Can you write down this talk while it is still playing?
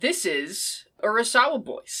This is Urasawa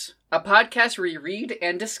Boys, a podcast where we read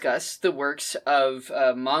and discuss the works of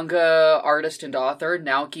manga artist and author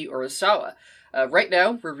Naoki Urasawa. Right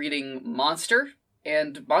now, we're reading Monster,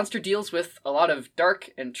 and Monster deals with a lot of dark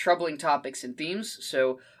and troubling topics and themes,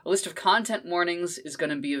 so a list of content warnings is going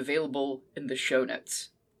to be available in the show notes.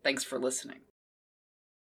 Thanks for listening.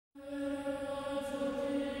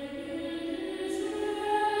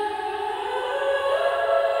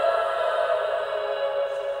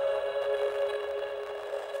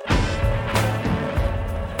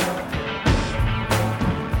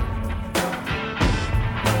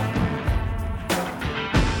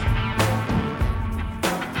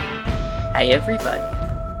 Hi everybody,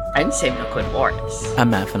 I'm Samuel Quinn Morris. I'm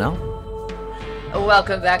Matt Fennell.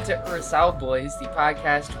 Welcome back to Urasawa Boys, the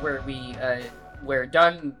podcast where we're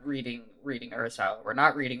done reading Urasawa. We're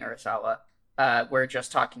not reading Urasawa, we're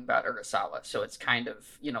just talking about Urasawa, so it's kind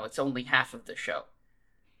of, it's only half of the show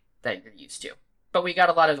that you're used to. But we got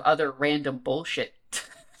a lot of other random bullshit to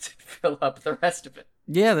fill up the rest of it.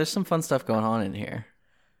 Yeah, there's some fun stuff going on in here.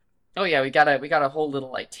 Oh yeah, we got a whole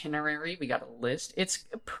little itinerary. We got a list. It's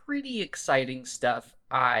pretty exciting stuff.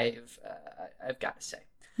 I've got to say.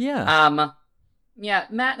 Yeah. Yeah,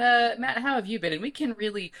 Matt, how have you been? And we can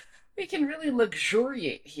really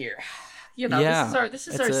luxuriate here. Yeah, this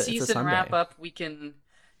is our season wrap up.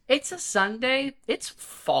 It's a Sunday. It's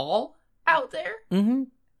fall out there. Mm-hmm.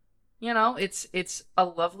 It's a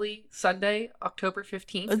lovely Sunday, October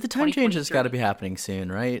 15th. The time change has got to be happening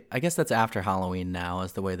soon, right? I guess that's after Halloween now,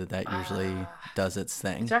 is the way that usually does its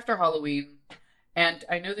thing. It's after Halloween, and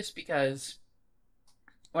I know this because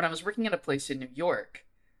when I was working at a place in New York,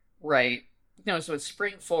 right, so it's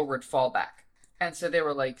spring forward, fall back. And so they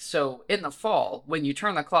were like, so in the fall, when you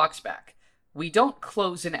turn the clocks back, we don't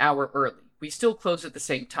close an hour early. We still close at the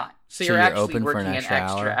same time. So you're actually open working for an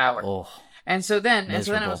extra hour. Oh. And so then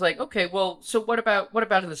Miserable. I was like, okay, well, so what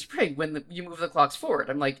about in the spring when you move the clocks forward?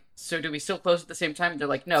 I'm like, so do we still close at the same time? And they're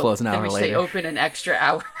like, no. Close an hour then we later. stay open an extra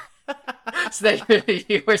hour. So that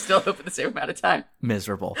you were still open the same amount of time.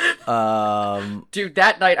 Miserable. Dude,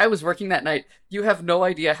 that night, I was working that night. You have no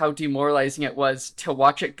idea how demoralizing it was to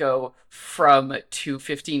watch it go from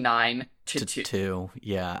 2:59 to 2.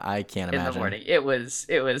 Yeah, I can't imagine. In the morning. It was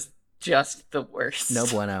just the worst. No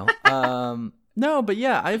bueno. No, but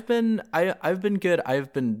yeah, I've been good.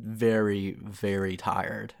 I've been very, very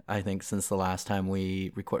tired, I think, since the last time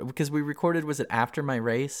we recorded. Because we recorded, was it after my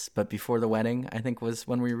race, but before the wedding, I think was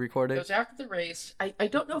when we recorded? It was after the race. I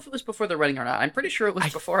don't know if it was before the wedding or not. I'm pretty sure it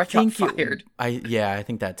was before I got fired. I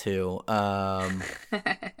think that too. I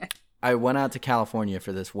went out to California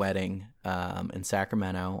for this wedding in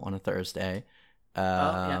Sacramento on a Thursday.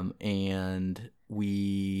 And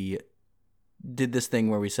we did this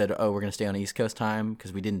thing where we said, we're going to stay on East Coast time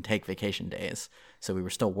because we didn't take vacation days. So we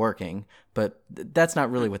were still working. But that's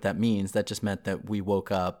not really what that means. That just meant that we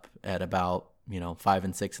woke up at about, 5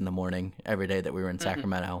 and 6 in the morning every day that we were in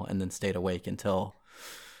Sacramento and then stayed awake until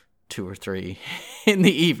 2 or 3 in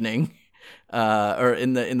the evening. Or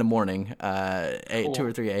in the morning, 2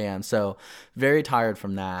 or 3 a.m. So very tired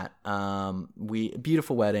from that.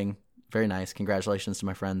 Beautiful wedding. Very nice. Congratulations to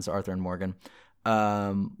my friends, Arthur and Morgan.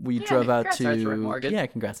 We drove out to,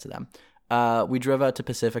 congrats to them. We drove out to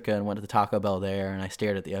Pacifica and went to the Taco Bell there, and I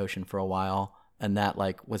stared at the ocean for a while, and that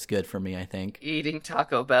was good for me, I think. Eating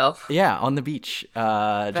Taco Bell. Yeah, on the beach. What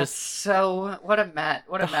a Matt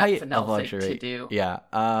Fennell thing to do. Yeah.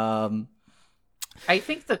 I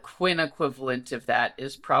think the Quinn equivalent of that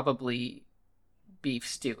is probably beef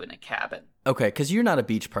stew in a cabin. Okay, because you're not a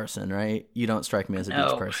beach person, right? You don't strike me as a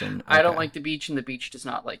beach person. Okay. I don't like the beach, and the beach does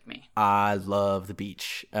not like me. I love the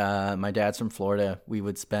beach. My dad's from Florida. We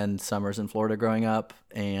would spend summers in Florida growing up,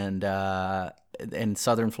 and in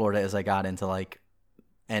southern Florida as I got into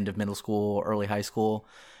end of middle school, early high school,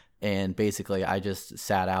 and basically I just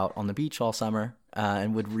sat out on the beach all summer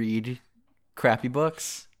and would read crappy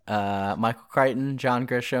books. Michael Crichton, John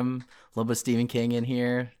Grisham, a little bit of Stephen King in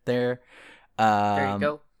here, there. There you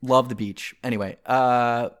go. Love the beach. Anyway,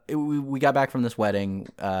 we got back from this wedding.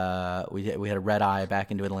 We had a red eye back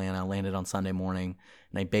into Atlanta, landed on Sunday morning,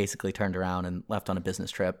 and I basically turned around and left on a business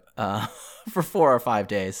trip for 4 or 5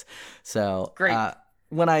 days. So great.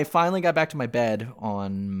 When I finally got back to my bed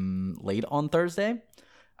late on Thursday,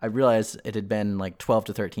 I realized it had been 12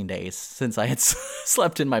 to 13 days since I had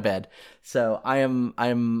slept in my bed. So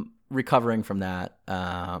I'm recovering from that.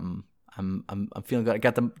 I'm feeling good. I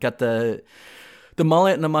got the The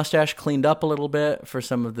mullet and the mustache cleaned up a little bit for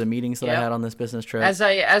some of the meetings that I had on this business trip. As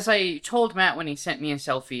I told Matt when he sent me a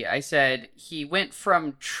selfie, I said he went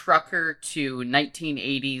from trucker to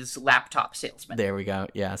 1980s laptop salesman. There we go.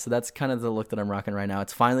 Yeah, so that's kind of the look that I'm rocking right now.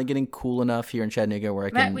 It's finally getting cool enough here in Chattanooga where I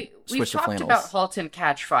can switch to flannels. We've talked about *Halt and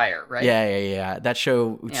Catch Fire*, right? Yeah. That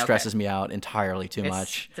show stresses me out entirely too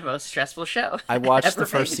much. It's the most stressful show. I watched the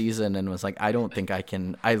first season and was like, I don't think I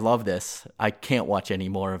can. I love this. I can't watch any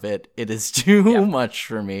more of it. It is too much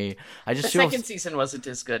for me. The second season wasn't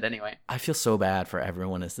as good anyway. I feel so bad for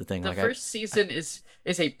everyone is the thing. The first season is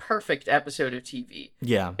a perfect episode of TV.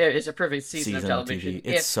 Yeah. It is a perfect season of television. TV.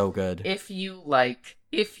 It's so good. If you like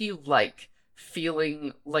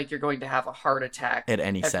feeling like you're going to have a heart attack at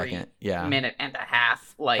any second, minute and a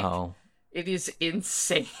half, it is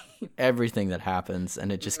insane. Everything that happens,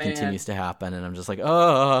 and it just continues to happen, and I'm just like,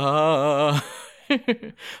 oh.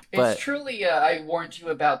 It's truly I warned you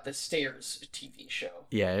about the Stairs TV show.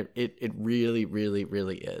 Yeah, it really, really,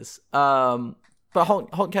 really is. But *Halt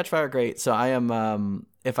and Catch Fire* great. So I am.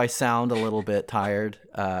 If I sound a little bit tired,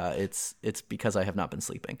 it's because I have not been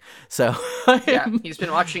sleeping. So he's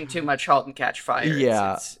been watching too much *Halt and Catch Fire*.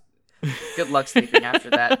 Yeah. It's good luck sleeping after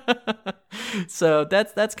that. So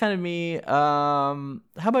that's kind of me. How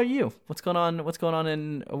about you? What's going on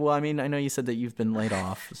in? Well, I mean, I know you said that you've been laid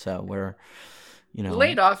off, so we're.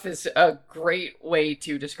 Laid off is a great way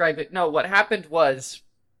to describe it. No, what happened was,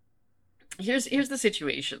 here's the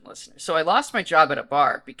situation, listeners. So I lost my job at a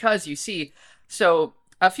bar because, you see, so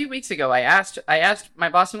a few weeks ago I asked my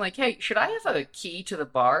boss, I'm like, hey, should I have a key to the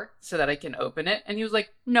bar so that I can open it? And he was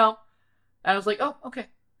like, no. And I was like, oh, okay,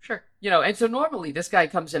 sure. And so normally this guy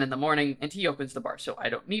comes in the morning and he opens the bar, so I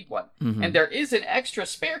don't need one. Mm-hmm. And there is an extra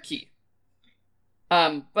spare key.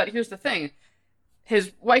 But here's the thing.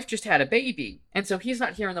 His wife just had a baby, and so he's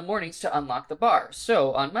not here in the mornings to unlock the bar.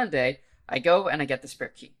 So on Monday, I go and I get the spare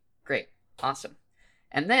key. Great. Awesome.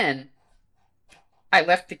 And then I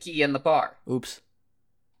left the key in the bar. Oops.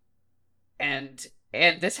 And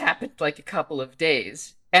this happened like a couple of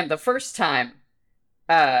days. And the first time,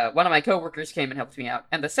 one of my coworkers came and helped me out.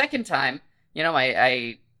 And the second time,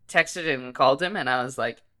 I texted and called him, and I was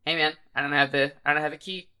like, hey man, I don't have a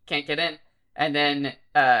key. Can't get in. And then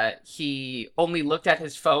he only looked at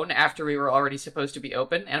his phone after we were already supposed to be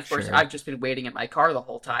open. And of course, I've just been waiting in my car the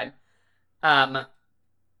whole time. And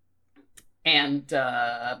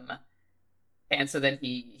so then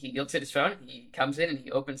he looks at his phone, he comes in and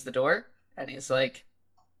he opens the door, and he's like,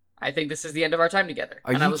 I think this is the end of our time together.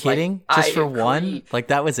 Are you kidding? Just for one? Like,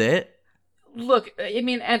 that was it? Look, I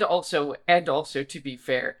mean, and also, to be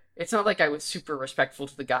fair, it's not like I was super respectful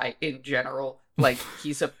to the guy in general. Like,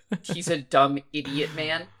 he's a dumb idiot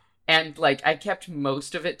man. And, like, I kept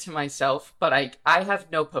most of it to myself, but I have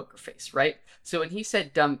no poker face, right? So when he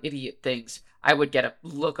said dumb idiot things, I would get a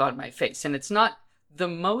look on my face. And it's not the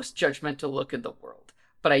most judgmental look in the world,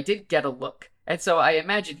 but I did get a look. And so I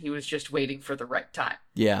imagine he was just waiting for the right time.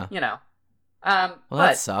 Yeah. Well,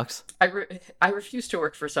 that sucks. I refuse to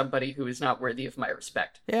work for somebody who is not worthy of my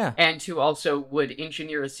respect. Yeah. And who also would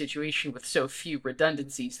engineer a situation with so few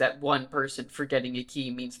redundancies that one person forgetting a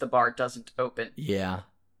key means the bar doesn't open. Yeah.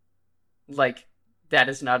 Like,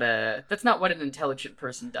 that's not what an intelligent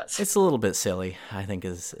person does. It's a little bit silly, I think,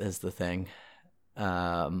 is the thing.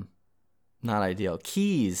 Not ideal.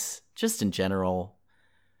 Keys, just in general.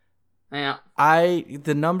 Yeah.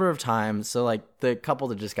 The number of times, so like the couple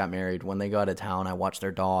that just got married, when they go out of town, I watch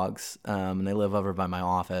their dogs, and they live over by my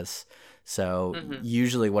office. So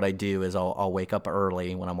usually what I do is I'll wake up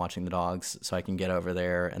early when I'm watching the dogs so I can get over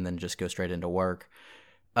there and then just go straight into work.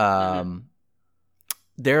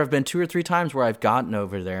 There have been 2 or 3 times where I've gotten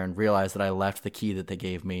over there and realized that I left the key that they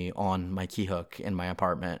gave me on my key hook in my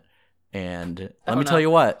apartment. And let me tell you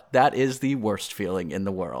what, that is the worst feeling in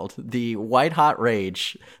the world. The white hot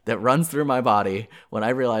rage that runs through my body when I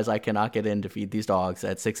realize I cannot get in to feed these dogs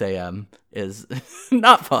at 6 a.m. is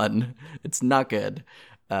not fun. It's not good.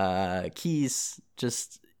 Keys,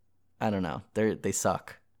 just, I don't know. They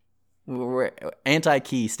suck. We're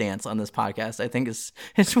anti-key stance on this podcast, I think is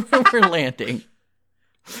where we're landing.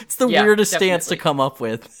 It's the weirdest stance to come up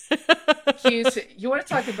with. Keys. You want to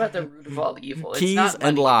talk about the root of all evil? Keys it's not money,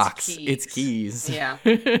 and locks. It's keys. Yeah.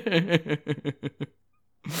 Yeah.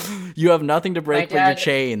 You have nothing to break but your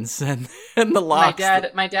chains and the locks.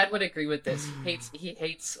 My dad would agree with this. He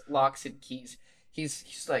hates locks and keys.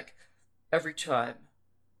 He's like, every time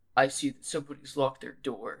I see that somebody's locked their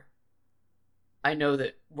door, I know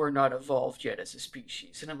that we're not evolved yet as a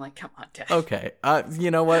species. And I'm like, come on, Dad. Okay. You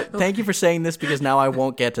know what? Thank you for saying this, because now I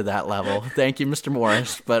won't get to that level. Thank you, Mr.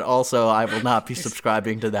 Morris. But also, I will not be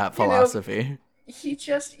subscribing to that philosophy. he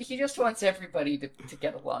just wants everybody to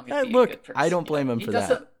get along and be a Look, good person. I don't blame him He for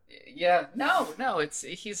doesn't. that. Yeah, no, it's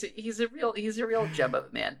he's a real gem of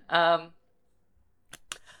a man.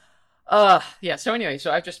 Yeah. So anyway,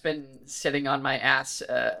 so I've just been sitting on my ass,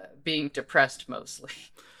 being depressed mostly.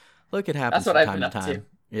 Look, it happens That's what from I've time been to up time. to.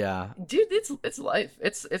 Yeah. Dude, it's life.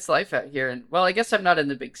 It's life out here, and well, I guess I'm not in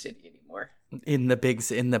the big city anymore. In the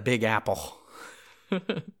Big Apple.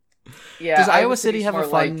 Yeah, Does Iowa Iowa City City's have a more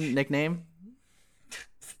fun like nickname?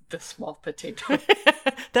 the small potato.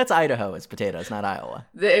 That's Idaho. It's potatoes, not Iowa.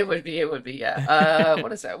 It would be, yeah.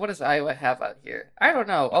 What is that? What does Iowa have out here? I don't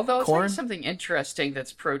know. Although I'll tell Corn? you something interesting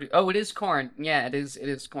that's produce. Oh, it is corn. Yeah, it is. It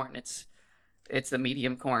is corn. It's the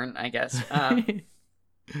medium corn, I guess.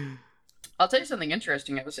 I'll tell you something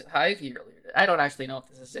interesting. I was at Hy-Vee earlier. I don't actually know if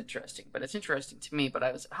this is interesting, but it's interesting to me. But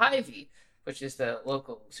I was at Hy-Vee, which is the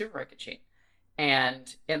local supermarket chain,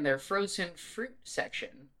 and in their frozen fruit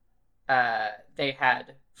section, they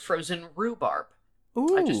had frozen rhubarb.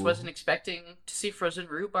 Ooh. I just wasn't expecting to see frozen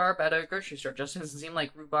rhubarb at a grocery store. Just doesn't seem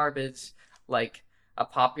like rhubarb is like a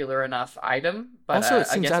popular enough item. But Also, it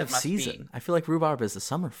I seems guess out it of must season. be. I feel like rhubarb is a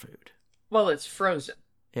summer food. Well, it's frozen.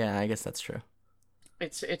 Yeah, I guess that's true.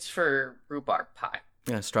 It's for rhubarb pie.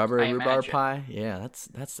 Yeah, strawberry I rhubarb imagine. pie. Yeah, that's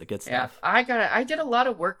the good Yeah, stuff. I did a lot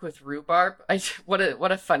of work with rhubarb. What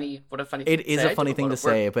a funny thing It to is say. a I funny did thing lot to of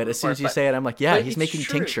work say, with but as soon as you rhubarb, say it, I'm like, yeah, but he's it's making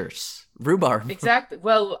true. tinctures. Rhubarb. Exactly.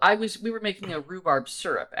 Well, we were making a rhubarb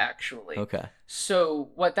syrup actually. Okay. So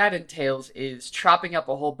what that entails is chopping up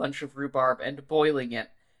a whole bunch of rhubarb and boiling it.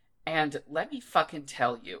 And let me fucking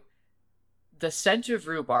tell you, the scent of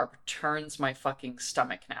rhubarb turns my fucking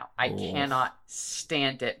stomach now. I Oh. cannot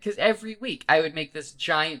stand it. Because every week I would make this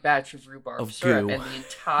giant batch of rhubarb Of syrup, goo. and the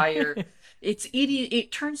entire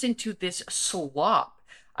it turns into this slop.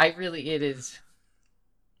 It is.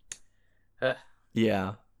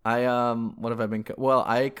 Yeah. What have I been well,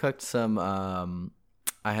 I cooked some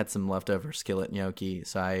I had some leftover skillet gnocchi,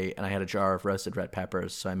 so I had a jar of roasted red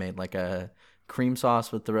peppers, so I made like a cream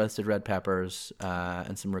sauce with the roasted red peppers,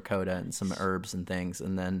 and some ricotta and some herbs and things,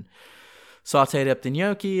 and then sauteed up the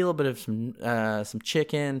gnocchi, a little bit of some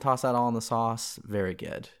chicken, toss that all in the sauce. Very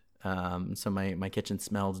good. So my kitchen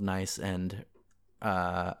smelled nice and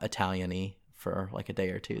Italian-y for like a day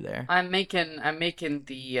or two there. I'm making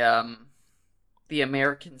the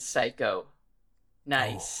American Psycho.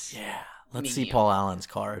 Nice. Oh, yeah. Let's see Medium. Paul Allen's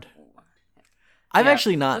card. I've Yeah.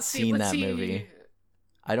 actually not Let's see- seen let's that see- movie.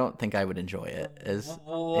 I don't think I would enjoy it.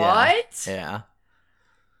 What? Yeah.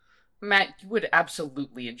 Matt, you would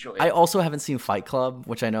absolutely enjoy it. I also haven't seen Fight Club,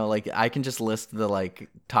 which I know, like, I can just list the like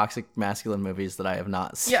toxic masculine movies that I have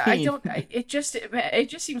not seen. Yeah, I don't. It just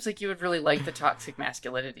seems like you would really like the toxic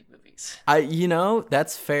masculinity movies.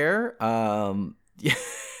 That's fair.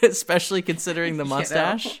 Especially considering the You know?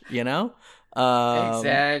 mustache,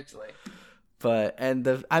 Exactly. But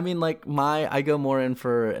I go more in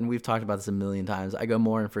for, and we've talked about this a million times. I go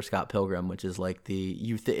more in for Scott Pilgrim, which is like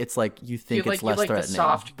it's like you think it's less like the threatening,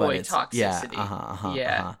 soft boy but it's toxicity.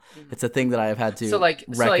 yeah. It's a thing that I have had to So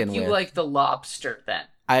reckon you with. like The Lobster then?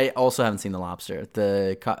 I also haven't seen The Lobster.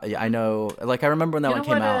 I know, like I remember when that You one know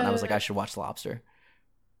came what, out, and I was like, I should watch The Lobster.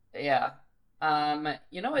 Yeah.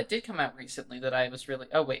 It did come out recently that I was really.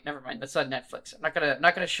 Oh wait, never mind. That's on Netflix. I'm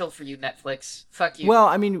not gonna shill for you, Netflix. Fuck you. Well,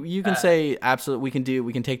 I mean, you can say absolutely.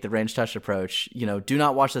 We can take the range touch approach. Do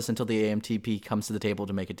not watch this until the AMTP comes to the table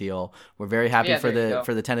to make a deal. We're very happy Yeah, for there you the go.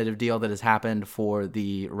 for the tentative deal that has happened for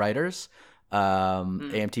the writers.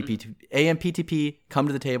 AMPTP come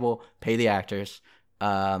to the table, pay the actors.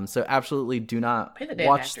 So absolutely do not Pay the damn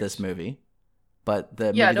watch actors. this movie. But the Yeah,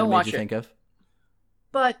 movie that don't made watch you it. think of.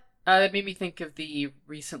 But that made me think of the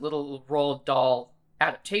recent little Roald Dahl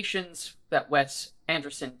adaptations that Wes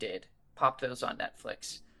Anderson did. Pop those on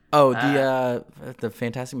Netflix. Oh, the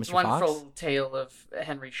Fantastic Mr. Fox. Wonderful Tale of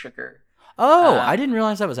Henry Sugar. Oh, I didn't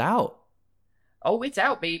realize that was out. Oh, it's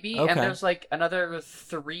out, baby. Okay. And there's like another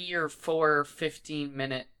 3 or 4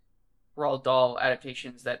 15-minute Roald Dahl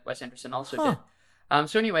adaptations that Wes Anderson also Huh. did.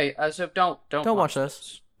 So anyway, so don't Watch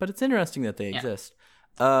those. But it's interesting that they Yeah. exist.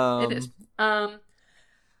 It is.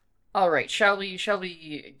 All right. Shall we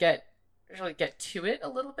get to it a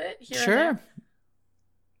little bit here? and Sure. there?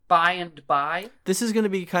 By and by. This is going to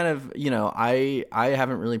be kind of, I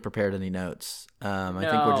haven't really prepared any notes. I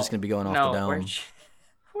think we're just going to be going off the dome.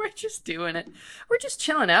 We're just doing it. We're just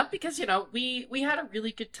chilling out because we had a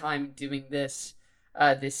really good time doing this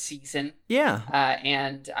this season. Yeah.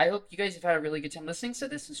 And I hope you guys have had a really good time listening. So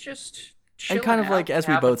this is just chilling And kind of out, like, as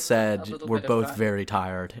we having both a said, little we're bit of both fun. very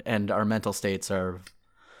tired and our mental states are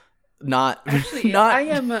not, Actually, not, I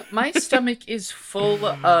am. My stomach is full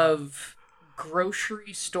of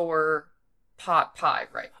grocery store pot pie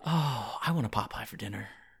right now. Oh, I want a pot pie for dinner.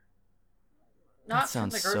 Not that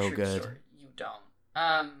sounds from the grocery so good. store. You don't.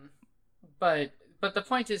 But the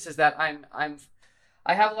point is that I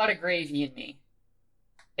have a lot of gravy in me,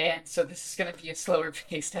 and so this is gonna be a slower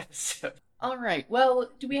paced episode. All right. Well,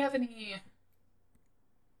 do we have any?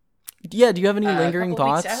 Yeah. Do you have any A lingering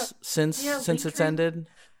couple weeks thoughts out? since Yeah, it's lingering- ended?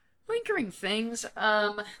 Lingering things.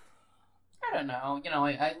 I don't know.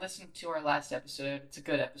 I listened to our last episode. It's a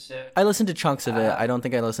good episode. I listened to chunks of it. I don't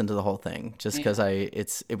think I listened to the whole thing, just because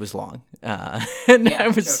it was long. And Yeah, I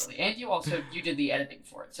was totally. And you did the editing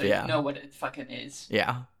for it, so Yeah. you know what it fucking is.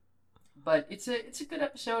 yeah. But it's a good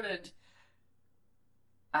episode, and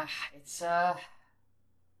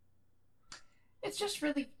it's just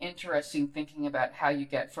really interesting thinking about how you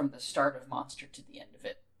get from the start of Monster to the end of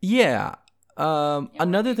it. Yeah. Yeah.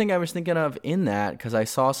 Another thing I was thinking of in that, because I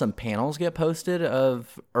saw some panels get posted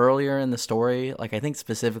of earlier in the story, like I think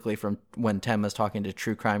specifically from when Tem was talking to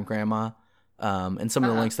True Crime Grandma, and some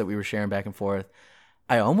of the links that we were sharing back and forth.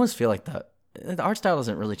 I almost feel like the art style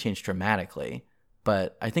doesn't really change dramatically,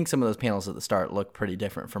 but I think some of those panels at the start look pretty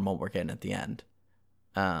different from what we're getting at the end.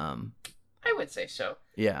 I would say so.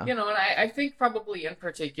 Yeah. And I think probably in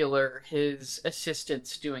particular his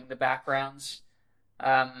assistants doing the backgrounds.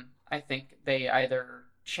 I think they either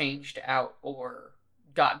changed out or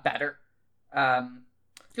got better. I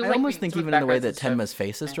almost think even in the way that Tenma's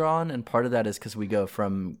face is drawn, and part of that is because we go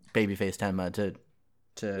from babyface Tenma to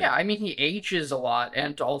Yeah, I mean, he ages a lot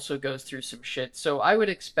and also goes through some shit, so I would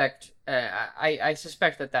expect, I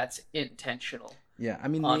suspect that that's intentional yeah. I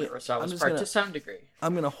mean, on Urasawa's part to some degree.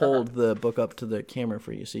 I'm gonna hold the book up to the camera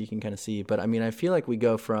for you so you can kind of see. But I mean, I feel like we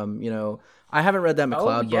go from I haven't read that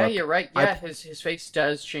McLeod book. Oh yeah, you're right. Yeah, his face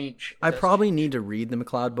does change. I probably need to read the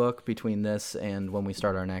McLeod book between this and when we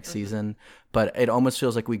start our next season. But it almost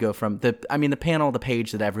feels like we go from the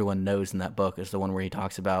page that everyone knows in that book is the one where he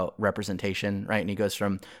talks about representation, right? And he goes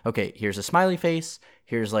from, okay, here's a smiley face,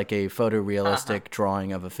 here's like a photorealistic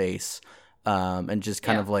drawing of a face, and just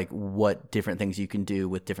kind of like what different things you can do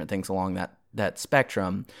with different things along that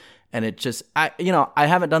spectrum. And it just, I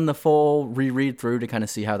haven't done the full reread through to kind of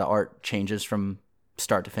see how the art changes from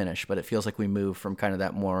start to finish, but it feels like we move from kind of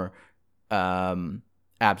that more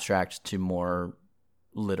abstract to more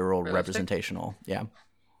literal, realistic? Representational. Yeah.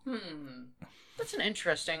 That's an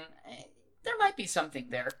interesting. There might be something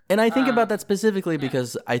there. And I think about that specifically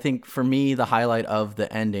because I think for me, the highlight of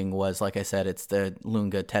the ending was, like I said, it's the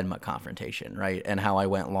Lunga Tenma confrontation, right? And how I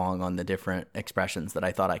went long on the different expressions that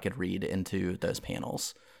I thought I could read into those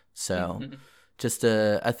panels. So just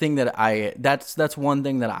a thing that that's one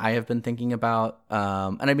thing that I have been thinking about.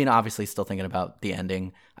 And I mean, obviously still thinking about the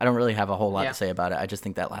ending. I don't really have a whole lot to say about it. I just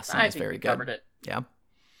think that last scene is very good. Covered it. Yeah.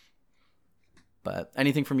 But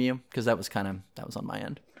anything from you? Because that was on my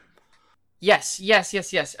end. Yes.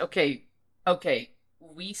 Okay.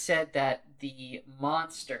 We said that the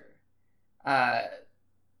monster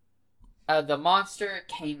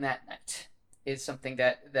came that night is something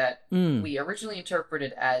that we originally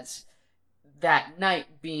interpreted as that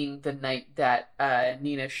night being the night that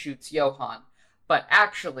Nina shoots Johan. But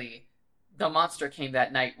actually, the monster came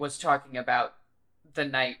that night was talking about the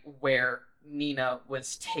night where Nina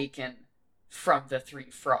was taken from the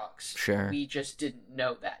Three Frogs. Sure. We just didn't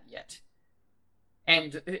know that yet.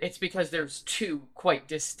 And it's because there's two quite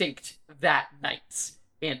distinct that nights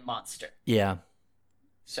in Monster. Yeah.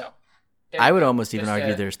 So. I would almost even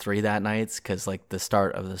argue there's three that nights because, like, the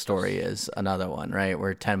start of the story is another one, right?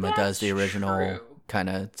 Where Tenma does the original kind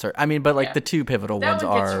of. I mean, but like the two pivotal ones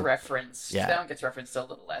are. That one gets referenced. Yeah. That one gets referenced a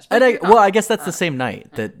little less. And I guess that's the same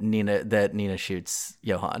night that Nina shoots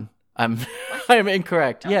Johan. I'm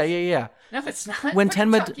incorrect. No, yeah. No, it's not. When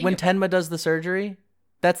Tenma does the surgery.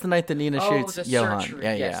 That's the night that Nina shoots the Johan. Surgery.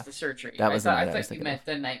 Yeah. Yes, the surgery. That was the night I thought you meant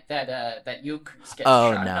the night that Junkers gets shot.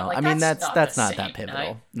 Oh no, like, I mean that's not that pivotal.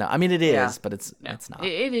 Night. No, I mean it is, but it's not.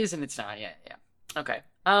 It is and it's not. Yeah. Okay.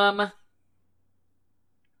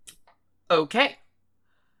 Okay.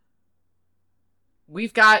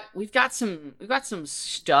 We've got some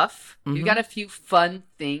stuff. Mm-hmm. We've got a few fun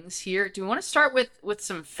things here. Do we want to start with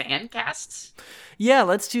some fan casts? Yeah,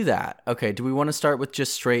 let's do that. Okay. Do we want to start with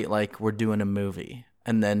just straight like we're doing a movie?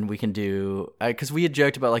 And then we can do because we had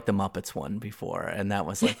joked about like the Muppets one before, and that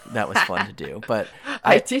was fun to do. But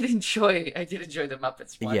I did enjoy the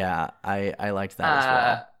Muppets one. Yeah, I liked that as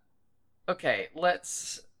well. Okay,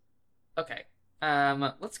 let's go to IMDb.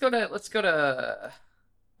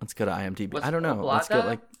 I don't know. Let's go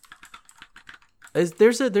like.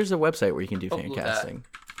 There's a website where you can do fan casting.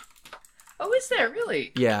 Oh, is there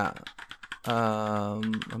really? Yeah.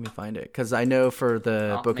 Let me find it because I know for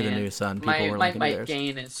the Book of the New Sun, people were linking to theirs. My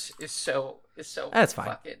gain is so That's fine.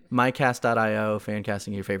 fucking... mycast.io, fan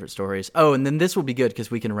casting your favorite stories. Oh, and then this will be good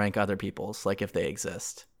because we can rank other people's, like if they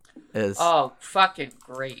exist. Oh, fucking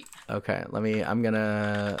great. Okay, I'm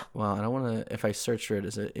gonna, well, I don't want to, if I search for it,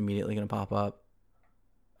 is it immediately gonna pop up?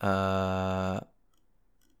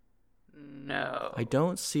 No. I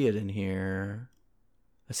don't see it in here.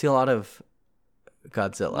 I see a lot of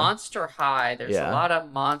Godzilla. Monster High. There's a lot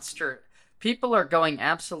of monster... People are going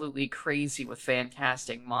absolutely crazy with fan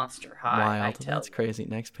casting Monster High. Wild. That's crazy.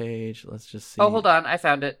 Next page. Let's just see. Oh, hold on. I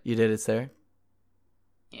found it. You did? It's there?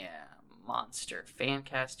 Yeah. Monster. Fan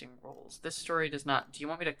casting roles. This story does not... Do you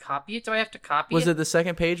want me to copy it? Do I have to copy it? Was it the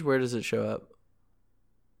second page? Where does it show up?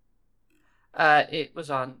 It was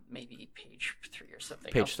on maybe page 3 or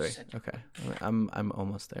something. Page 3. Okay. I'm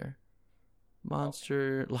almost there.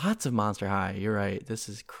 Monster. Lots of Monster High. You're right. This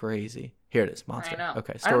is crazy. Here it is. Monster. I know.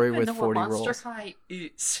 Okay. Story with 40 rolls. rolls. Monster High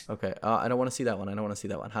is. Okay. I don't want to see that one.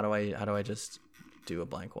 How do I just do a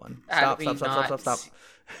blank one? Stop.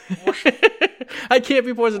 I can't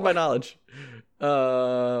be poisoned by knowledge.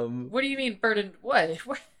 What do you mean burdened? What?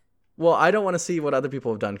 Well, I don't want to see what other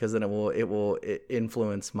people have done because then it will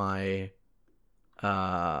influence my.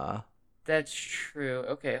 That's true.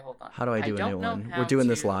 Okay, hold on. How do I do a new one? We're doing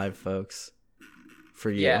this live, folks. For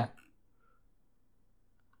you. Yeah.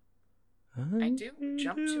 I do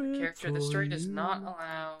jump to a character. The story does not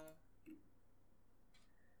allow.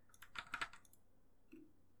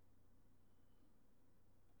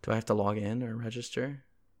 Do I have to log in or register?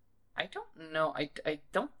 I don't know. I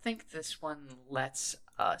don't think this one lets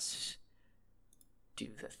us do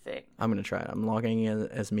the thing. I'm going to try it. I'm logging in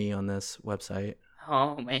as me on this website.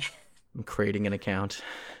 Oh, man. I'm creating an account.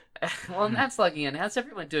 Well, that's logging in. How's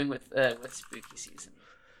everyone doing with spooky season?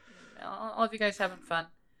 All of you guys having fun?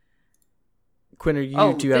 Quinn, do you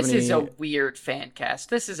have any? This is a weird fan cast.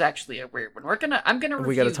 This is actually a weird one. I'm gonna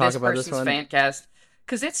review talk this about person's this one? fan cast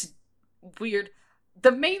because it's weird.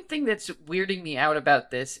 The main thing that's weirding me out about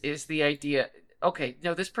this is the idea. Okay,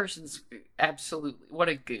 no, this person's absolutely what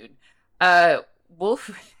a goon.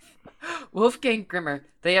 Wolfgang Grimmer.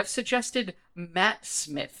 They have suggested Matt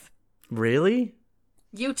Smith. Really?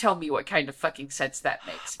 You tell me what kind of fucking sense that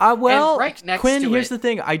makes. Well, and right next Quinn, to here's the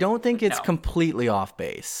thing. I don't think it's No. completely off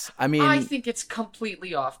base. I mean, I think it's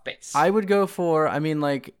completely off base. I would go for. I mean,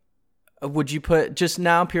 like, would you put just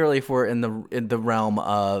now purely for in the realm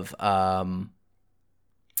of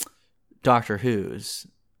Doctor Who's?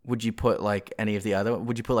 Would you put like any of the other?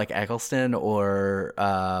 Would you put like Eccleston or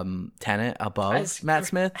Tennant above Matt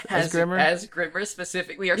Smith as Grimmer? As Grimmer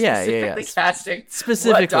specifically, we are specifically casting.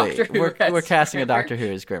 Specifically, we're casting a Doctor Who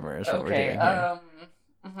as Grimmer. Is what we're doing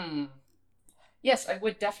here. Yes, I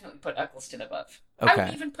would definitely put Eccleston above. Okay. I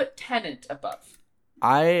would even put Tennant above.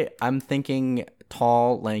 I'm thinking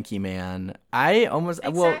tall, lanky man.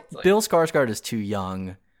 Well, Bill Skarsgård is too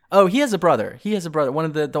young. Oh, he has a brother. One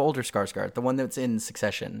of the older Skarsgård, the one that's in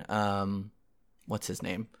Succession. What's his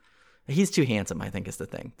name? He's too handsome, I think, is the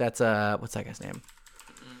thing. That's what's that guy's name?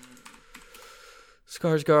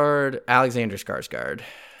 Skarsgård, Alexander Skarsgård.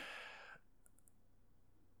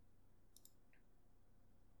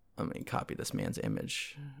 Let me copy this man's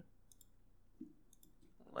image.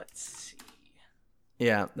 Let's see.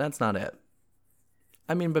 Yeah, that's not it.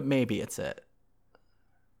 I mean, but maybe it's it.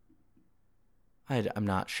 I'm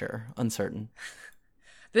not sure. Uncertain.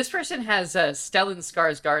 This person has Stellan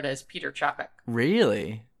Skarsgård as Peter Chapek.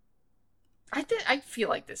 Really? I feel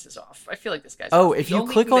like this is off. I feel like this guy's off. Oh, if you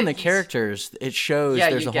click on the characters, it shows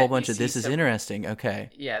there's a whole bunch of this is interesting. Okay.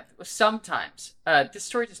 Yeah, sometimes. This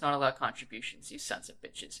story does not allow contributions, you sons of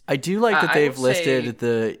bitches. I do like that they've listed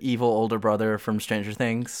the evil older brother from Stranger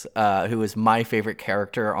Things, who is my favorite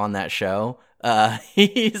character on that show.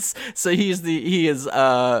 He is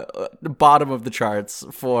bottom of the charts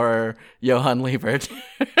for Johann Liebert.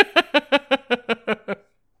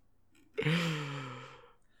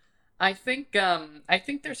 I think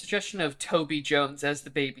their suggestion of Toby Jones as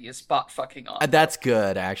the baby is spot fucking on. That's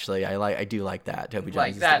good, actually. I do like that. Toby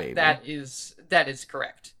Jones is the baby. That is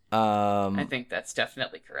correct. I think that's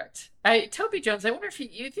definitely correct. Toby Jones. I wonder if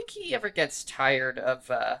you think he ever gets tired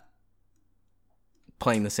of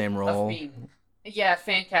playing the same role.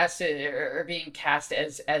 Fan casted or being cast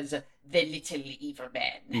as the little evil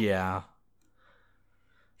man. Yeah.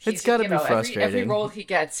 It's got to be frustrating. Every role he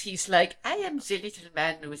gets, he's like, I am the little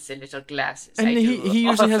man with the little glasses. And he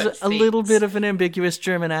usually has a little bit of an ambiguous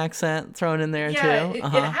German accent thrown in there, too. It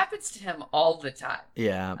happens to him all the time.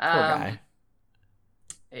 Yeah, poor guy.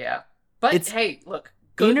 Yeah. But hey, look.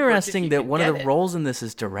 Interesting that one of the roles in this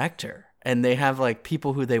is director. And they have like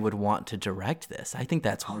people who they would want to direct this. I think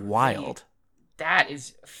that's wild. That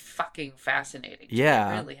is fucking fascinating.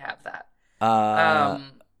 Yeah. They really have that.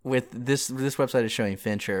 With this website is showing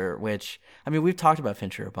Fincher, which I mean we've talked about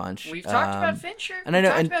Fincher a bunch. We've talked about Fincher. And I know,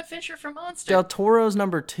 talked about Fincher for Monster. Del Toro's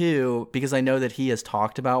number 2 because I know that he has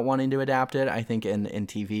talked about wanting to adapt it. I think in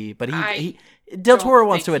TV, but Del Toro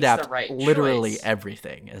wants to adapt literally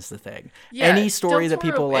everything. Is the thing. Yeah, any story that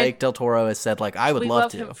people like Del Toro has said like I would love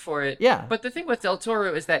to him for it. Yeah, but the thing with Del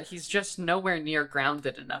Toro is that he's just nowhere near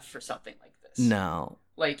grounded enough for something like this. No.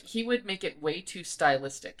 Like, he would make it way too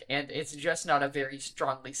stylistic, and it's just not a very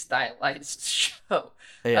strongly stylized show.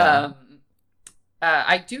 Yeah.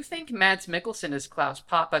 I do think Mads Mikkelsen as Klaus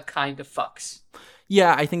Papa kind of fucks.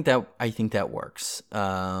 Yeah, I think that works.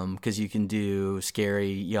 Because you can do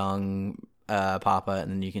scary young Papa,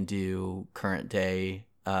 and then you can do current day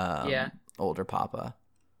older Papa.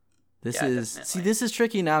 This is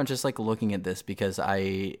tricky now. Just like looking at this because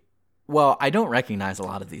I don't recognize a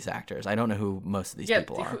lot of these actors. I don't know who most of these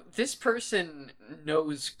people are. This person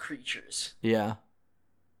knows creatures. Yeah.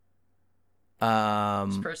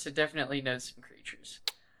 This person definitely knows some creatures.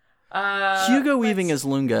 Hugo Weaving as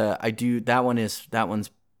Lunga, that one's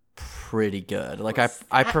pretty good. Like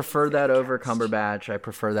I prefer that over Cumberbatch. I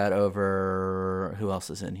prefer that over who else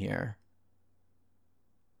is in here?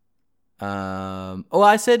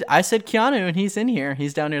 I said Keanu and he's in here.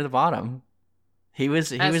 He's down near the bottom. He was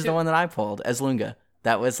the one that I pulled as Lunga.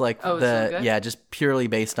 That was like just purely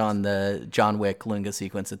based on the John Wick Lunga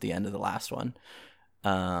sequence at the end of the last one.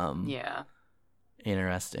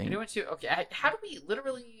 Interesting. You know what? Okay, how do we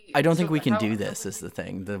literally? I don't think we can do this. Is the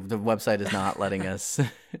thing. The website is not letting us. The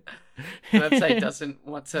website doesn't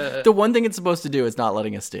want to. The one thing it's supposed to do is not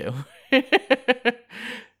letting us do.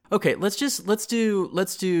 Okay, let's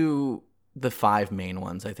do the 5 main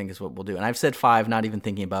ones, I think is what we'll do. And I've said 5, not even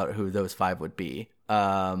thinking about who those 5 would be.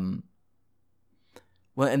 Well,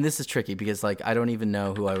 and this is tricky because like I don't even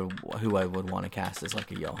know who I would want to cast as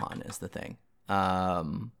like a Johan is the thing.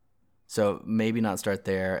 So maybe not start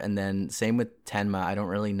there. And then same with Tenma. I don't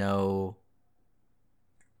really know.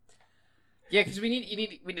 Yeah, because we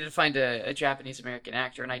need to find a Japanese American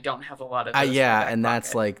actor, and I don't have a lot of.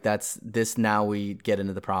 That's this. Now we get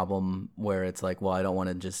into the problem where it's like, well, I don't want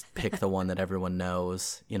to just pick the one that everyone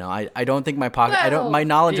knows. You know, I don't think my my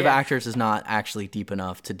knowledge of actors is not actually deep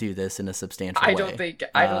enough to do this in a substantial way. I don't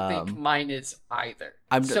think mine is either.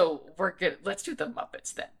 So we're good. Let's do the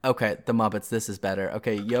Muppets then. Okay, the Muppets. This is better.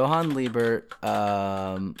 Okay, Johan Liebert.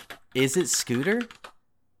 Is it Scooter?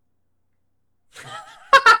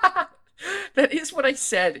 That is what I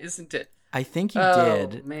said, isn't it? I think you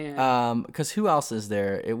did. Man. Because who else is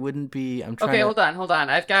there? It wouldn't be. I'm trying. Okay, hold on.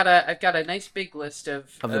 I've got a nice big list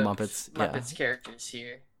of the Muppets characters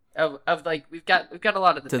here. Of like we've got a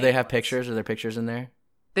lot of the. Do they have pictures? Are there pictures in there?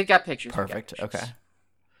 They've got pictures. Perfect. Okay.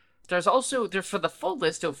 There's also for the full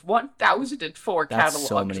list of 1,004 catalogs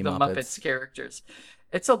so many of the Muppets. Muppets characters.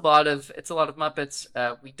 It's a lot of Muppets.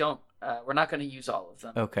 We're not going to use all of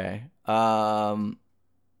them. Okay.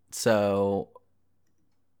 So,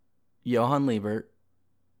 Johan Liebert.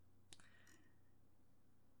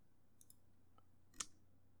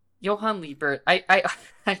 Johan Liebert. I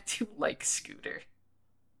do like Scooter.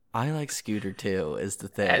 I like Scooter too. Is the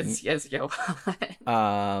thing. As Johan.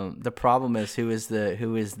 The problem is who is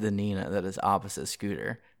the Nina that is opposite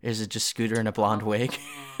Scooter? Is it just Scooter in a blonde wig?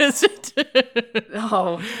 Is it?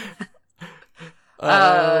 No.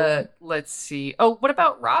 Let's see. Oh, what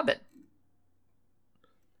about Robin?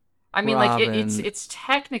 I mean, Robin. like it's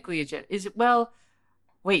technically is it? Well,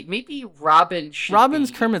 wait, maybe Robin should.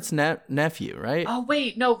 Robin's be... Kermit's nephew, right? Oh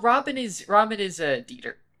wait, no, Robin is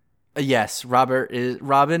Dieter. Yes,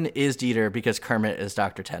 Robin is Dieter because Kermit is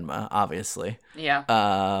Dr. Tenma, obviously. Yeah.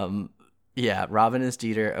 Yeah, Robin is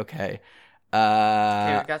Dieter. Okay.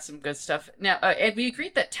 Okay, we got some good stuff now, and we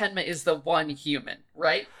agreed that Tenma is the one human,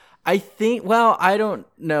 right? I think. Well, I don't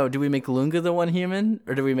know. Do we make Lunga the one human,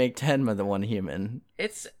 or do we make Tenma the one human?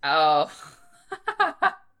 It's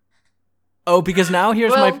because now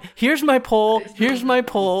here's my poll. Here's my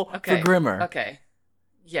poll for Grimmer. Okay.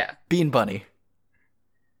 Yeah. Bean Bunny.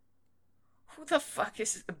 Who the fuck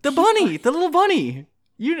is the bunny? The little bunny.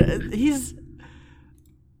 He's.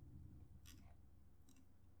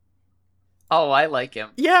 Oh, I like him.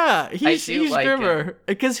 Yeah, he's like Grimmer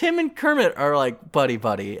because him and Kermit are like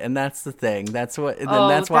buddy, and that's the thing. That's what. And then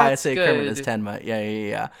that's why I say good. Kermit is Tenma.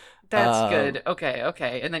 Yeah. That's good.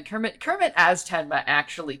 Okay. And then Kermit as Tenma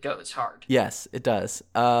actually goes hard. Yes, it does.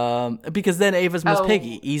 Because then Ava's Miss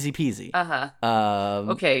Piggy, easy peasy.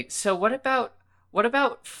 Okay, so what about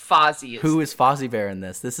Fozzie? Who is Fozzie Bear in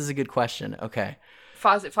this? This is a good question. Okay.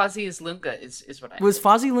 Fozzie is Lunga is what I was.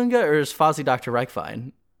 Fozzie Lunga or is Fozzie Dr.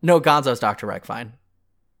 Reichfein? No, Gonzo's Dr. Reichfein.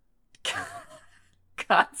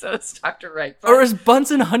 Gonzo's Dr. Reichwein. Or is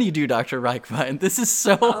Bunsen Honeydew Dr. Reichwein? This is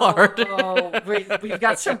so hard. Oh, we've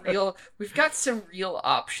got some real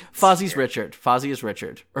options. Fozzie's Richard. Fozzie is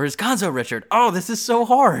Richard. Or is Gonzo Richard? Oh, this is so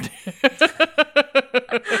hard.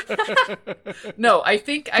 No, I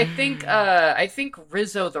think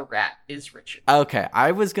Rizzo the rat is Richard. Okay,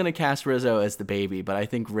 I was gonna cast Rizzo as the baby, but I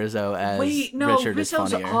think Rizzo as Richard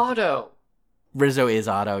Rizzo's is funnier. Otto. Rizzo is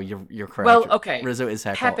Otto. You're correct. Well, okay. Rizzo is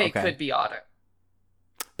Heckle. Pepe okay. could be Otto.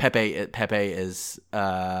 Pepe is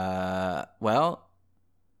well.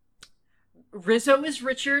 Rizzo is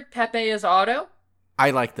Richard. Pepe is Otto.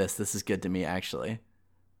 I like this. This is good to me, actually.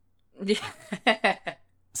 Yeah.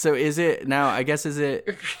 So is it now? I guess is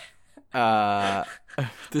it? What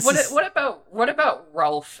about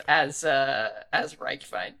Rolf as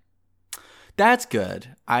Reichwein? That's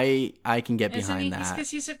good. I can get behind that.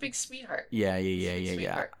 Because he's a big sweetheart. Yeah.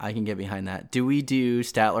 I can get behind that. Do we do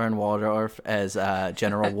Statler and Waldorf as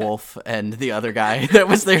General Wolf and the other guy that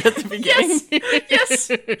was there at the beginning? Yes.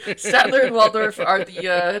 Statler and Waldorf are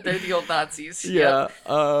they're the old Nazis. Yeah.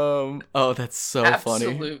 Oh, that's so funny.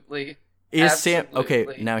 Absolutely. Is Sam okay?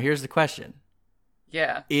 Now here's the question.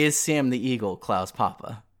 Yeah. Is Sam the Eagle Klaus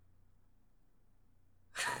Papa?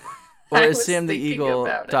 Or is Sam the Eagle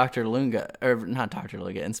Dr. Lunga? Or not Dr.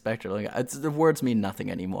 Lunga, Inspector Lunga. The words mean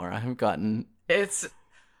nothing anymore. I haven't gotten... It's...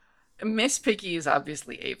 Miss Piggy is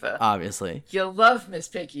obviously Ava. Obviously. You'll love Miss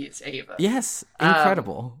Piggy as Ava. Yes.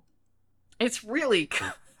 Incredible. It's really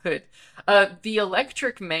good. The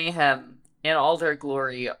Electric Mayhem in all their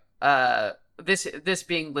glory, this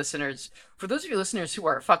being listeners... For those of you listeners who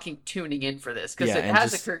are fucking tuning in for this, because it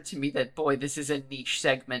has occurred to me that, boy, this is a niche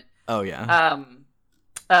segment. Oh, yeah.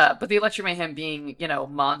 But the Electric Mayhem being,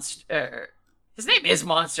 Monster. His name is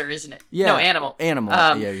Monster, isn't it? Yeah. No, Animal. Animal.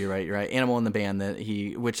 Yeah, you're right. Animal in the band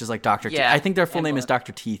which is like Dr. Teeth. I think their full name is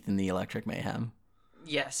Dr. Teeth in the Electric Mayhem.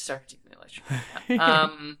 Yes, Dr. Teeth in the Electric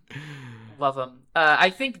Mayhem. Love them. I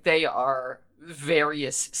think they are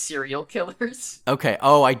various serial killers. Okay.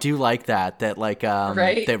 Oh, I do like that. That right?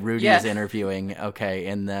 that Rudy is interviewing. Okay.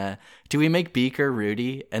 And do we make Beaker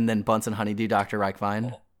Rudy and then Bunsen Honeydew Dr.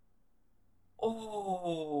 Reichwein?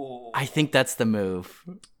 Oh. I think that's the move.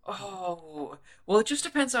 Oh. Well, it just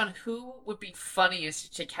depends on who would be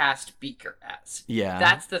funniest to cast Beaker as. Yeah.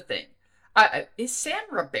 That's the thing. Is Sam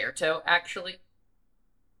Roberto, actually?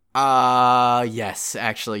 Yes,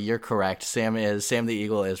 actually, you're correct. Sam the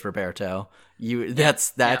Eagle is Roberto.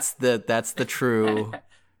 That's the true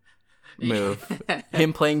move.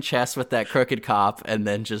 Him playing chess with that crooked cop and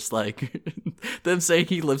then just like them saying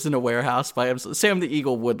he lives in a warehouse by himself. Sam the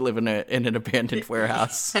Eagle would live in an abandoned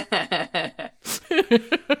warehouse.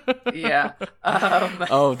 Yeah.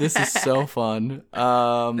 Oh, this is so fun.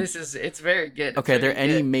 It's very good. Okay, are there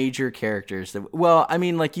any major characters that? Well, I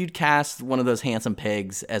mean, like you'd cast one of those handsome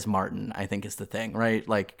pigs as Martin. I think is the thing, right?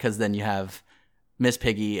 Like because then you have Miss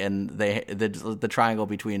Piggy and the triangle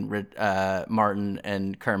between Martin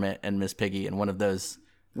and Kermit and Miss Piggy and one of those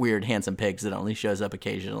weird handsome pigs that only shows up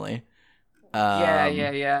occasionally.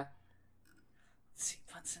 Yeah. Let's see,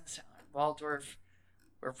 Bunsen, Waldorf.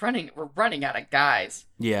 We're running out of guys.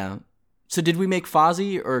 Yeah. So did we make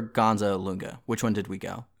Fozzie or Gonzo Lunga? Which one did we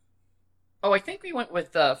go? Oh, I think we went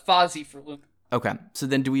with Fozzie for Lunga. Okay. So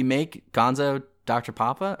then do we make Gonzo Dr.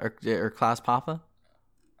 Papa or Klaus Papa?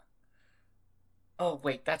 Oh,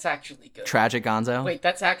 wait, that's actually good. Tragic Gonzo? Wait,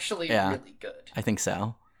 that's actually really good. I think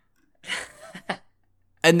so.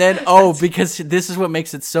 And then, because this is what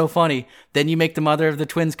makes it so funny, then you make the mother of the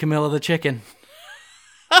twins Camilla the chicken.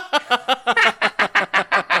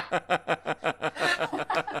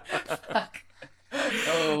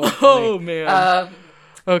 Oh man.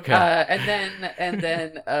 Okay. And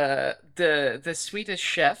then the Swedish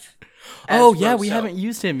chef. Oh yeah, we haven't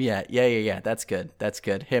used him yet. Yeah. That's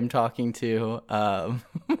good. Him talking to Well,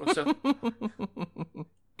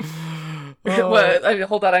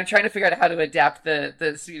 hold on. I'm trying to figure out how to adapt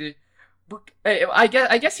the Swedish. I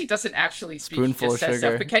guess he doesn't actually speak. Spoonful of sugar.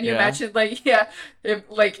 Stuff, but can you imagine,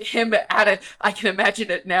 him at a? I can imagine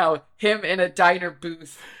it now. Him in a diner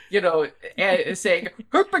booth, saying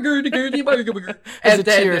as a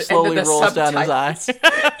tear slowly rolls down his eyes.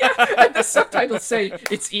 And the subtitles say,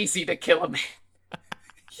 "It's easy to kill a man.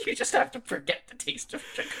 You just have to forget the taste of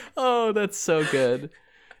sugar." Oh, that's so good.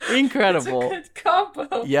 Incredible. It's a good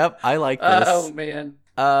combo. Yep, I like this. Oh man.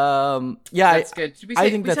 Yeah, that's good. I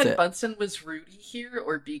think that's it. Bunsen was Rudy here,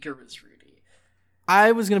 or Beaker was Rudy.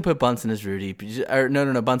 I was gonna put Bunsen as Rudy, or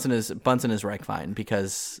no. Bunsen is Reichwein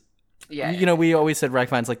because we always said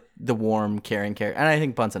Reichwein's like the warm, caring character, and I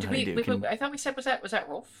think Bunsen Honeydew. I thought we said was that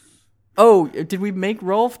Rolf? Oh, did we make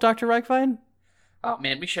Rolf Dr. Reichwein? Oh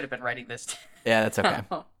man, we should have been writing this. Yeah, that's okay.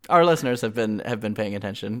 Our listeners have been paying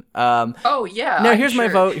attention. Oh yeah. No, here's my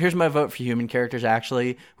vote. Here's my vote for human characters.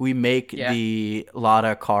 Actually, we make the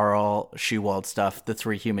Lotta, Carl, Shewald stuff the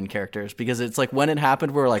 3 human characters, because it's like when it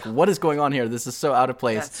happened, we're like, what is going on here? This is so out of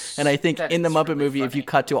place. And I think in the Muppet really movie, funny. if you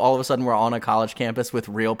cut to all of a sudden we're on a college campus with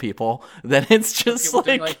real people, then it's just People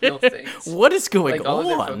doing, like, real things. what is going like, all of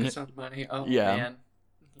their on? focus on money. Oh Yeah. man.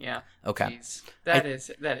 Yeah. Okay. Jeez. That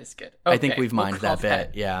is good. Okay. I think we've mined call that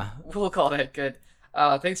bit. Yeah, We'll call that good.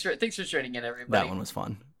 Thanks for joining in, everybody. that one was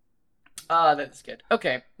fun. That's good.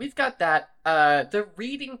 Okay, we've got that. The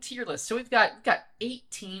reading tier list. So we've got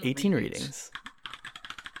 18 readings.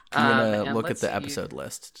 I'm gonna look at let's the see. episode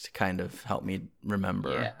list to kind of help me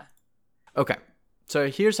remember. Yeah. Okay. So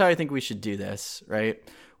here's how I think we should do this, right?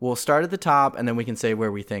 We'll start at the top, and then we can say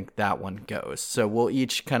where we think that one goes. So we'll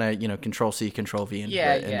each kind of, Control C, Control V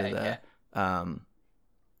into and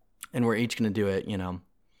we're each going to do it,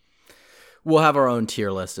 We'll have our own tier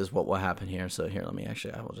list is what will happen here. So here,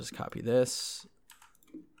 I will just copy this.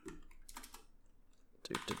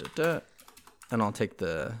 And I'll take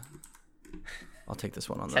this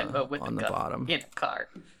one on the bottom. In a car.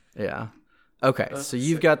 Yeah. Okay, so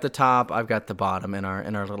you've got the top, I've got the bottom in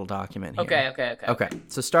our little document here. Okay.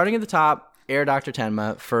 So starting at the top, Air Dr.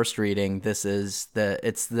 Tenma, first reading. This is the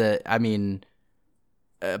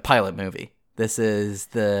pilot movie. This is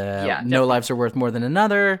No Lives Are Worth More Than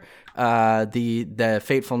Another. The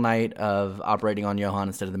fateful night of operating on Johan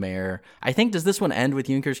instead of the mayor. I think, does this one end with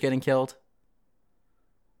Junkers getting killed?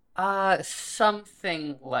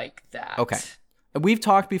 Something like that. Okay. We've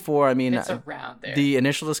talked before. I mean, it's around there. The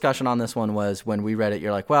initial discussion on this one was when we read it,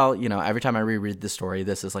 you're like, well, every time I reread the story,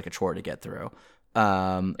 this is like a chore to get through.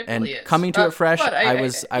 And really is. coming to it fresh, I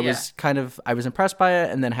was impressed by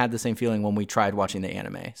it, and then had the same feeling when we tried watching the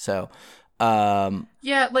anime. So,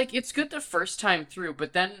 like it's good the first time through,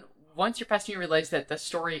 but then once you're past, you realize that the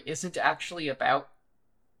story isn't actually about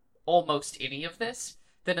almost any of this.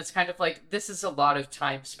 Then it's kind of like, this is a lot of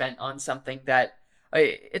time spent on something that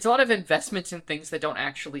it's a lot of investments in things that don't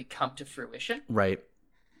actually come to fruition. Right.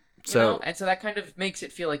 So and so that kind of makes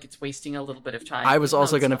it feel like it's wasting a little bit of time. I was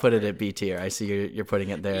also going to put it at B tier. I see you're putting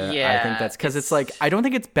it there. Yeah, I think that's because it's like, I don't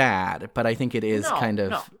think it's bad, but I think it is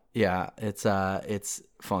it's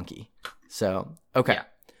funky. So, okay. Yeah.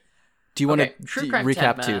 Do you want to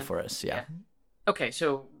recap Tenma 2 for us? Yeah. Okay,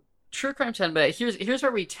 so True Crime Tenma, here's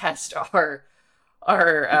where we test our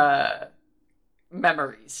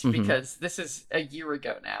memories, because this is a year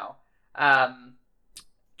ago now.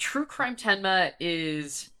 True Crime Tenma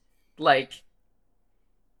is like,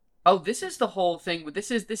 this is the whole thing.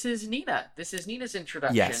 This is Nina. This is Nina's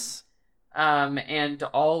introduction. Yes. And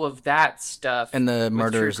all of that stuff. And the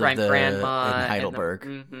murders of the grandma in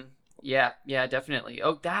Heidelberg. Yeah, definitely.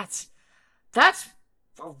 Oh, that's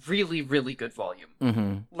a really, really good volume.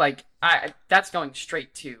 Mm-hmm. Like, that's going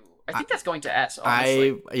straight to. I think that's going to S,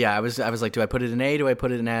 honestly. I was like, do I put it in A? Do I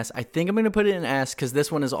put it in S? I think I'm going to put it in S, because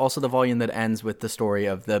this one is also the volume that ends with the story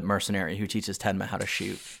of the mercenary who teaches Tenma how to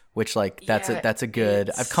shoot, which, like, that's a good...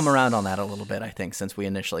 I've come around on that a little bit, I think, since we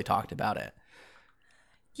initially talked about it.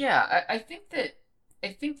 Yeah, I think that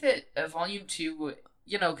volume 2,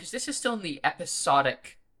 because this is still in the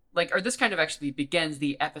episodic... or this kind of actually begins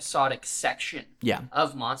the episodic section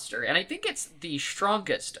of Monster. And I think it's the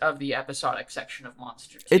strongest of the episodic section of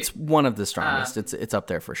Monster, too. It's one of the strongest. It's up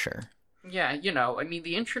there for sure. Yeah,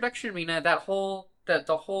 the introduction,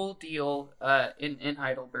 the whole deal in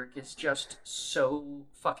Heidelberg is just so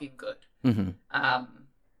fucking good. Mm-hmm. And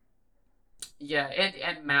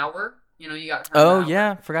Mauer, you got her. Oh, Mauer,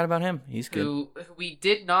 yeah, forgot about him. He's good. Who we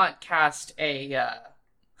did not cast a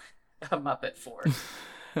Muppet for.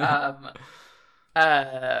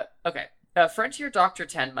 Okay. Frontier Dr.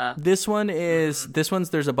 Tenma. This one's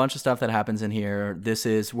there's a bunch of stuff that happens in here. This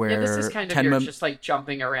is where this is kind of Tenma, just like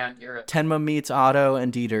jumping around Europe. Tenma meets Otto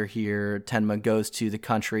and Dieter here. Tenma goes to the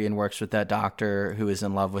country and works with that doctor who is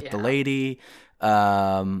in love with the lady.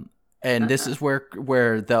 And this is where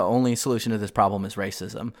the only solution to this problem is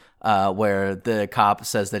racism, where the cop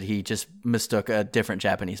says that he just mistook a different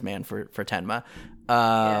Japanese man for Tenma.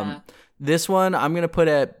 This one I'm gonna put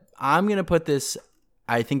this.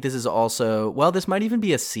 I think this is also, this might even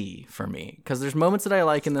be a C for me, because there's moments that I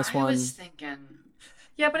like in this one. I was thinking,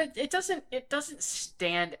 but it doesn't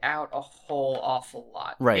stand out a whole awful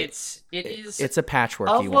lot. Right. It's a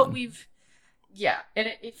patchworky of what one. we've, and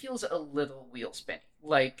it feels a little wheel spinny.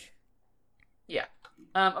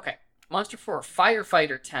 Okay. Monster 4,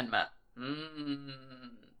 Firefighter Tenma.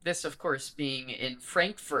 This, of course, being in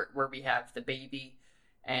Frankfurt, where we have the baby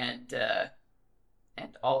and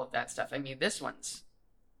all of that stuff. This one's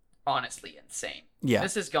honestly insane. Yeah.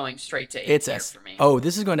 This is going straight to A It's tier S. for me. Oh,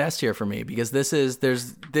 this is going to S tier for me because there's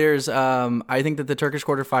I think that the Turkish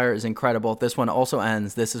Quarter Fire is incredible. This one also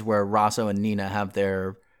ends. This is where Rosso and Nina have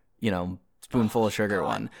their, spoonful of sugar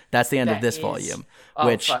one. That's the end of this volume.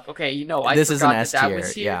 Which fuck. Okay, I this is an forgot S that tier.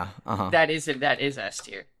 was here. Yeah. Uh-huh. That is S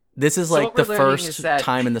tier. This is So like what the we're learning is first that-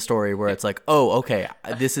 time in the story where it's like, oh, okay,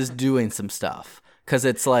 this is doing some stuff. Because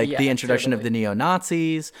it's like Yeah, the introduction of the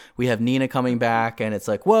neo-Nazis. We have Nina coming back, and it's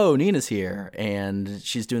like, whoa, Nina's here, and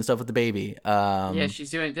she's doing stuff with the baby. Yeah,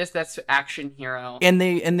 she's doing this. That's action hero. And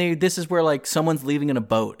they this is where like someone's leaving in a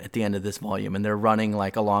boat at the end of this volume, and they're running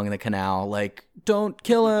like along the canal, like, don't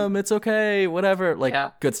kill him, it's okay, whatever,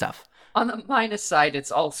 like good stuff. On the minus side,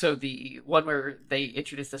 it's also the one where they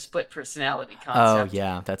introduce the split personality Oh concept.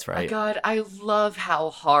 yeah, that's right. My God, I love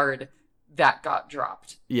how hard that got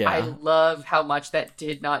dropped. Yeah. I love how much that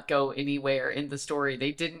did not go anywhere in the story.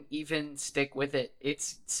 They didn't even stick with it.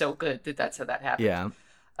 It's so good that that's how that happened. Yeah.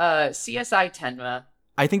 CSI Tenma.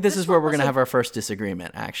 I think this is where we're gonna also- have our first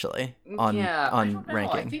disagreement, actually, on I don't know.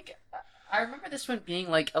 ranking. I think I remember this one being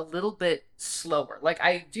like a little bit slower. Like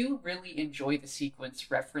I do really enjoy the sequence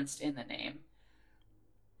referenced in the name,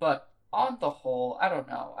 but on the whole, I don't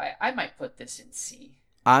know. I might put this in C.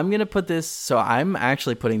 I'm gonna put this. So I'm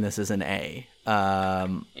actually putting this as an A.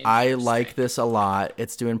 I like this a lot.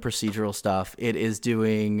 It's doing procedural stuff. It is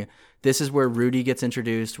doing. This is where Rudy gets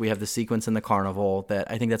introduced. We have the sequence in the carnival that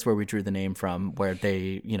I think that's where we drew the name from, where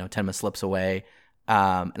they, Tenma slips away.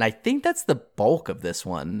 And I think that's the bulk of this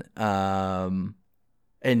one.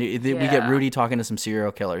 We get Rudy talking to some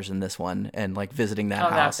serial killers in this one and like visiting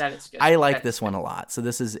that house. That is good. I like this one a lot. So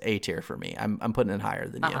this is A tier for me. I'm putting it higher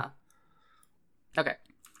than you. Okay.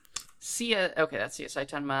 Okay, that's CSI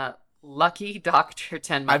Tenma. Lucky Dr.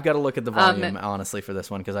 Tenma. I've got to look at the volume, honestly, for this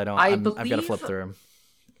one because I've got to flip through them.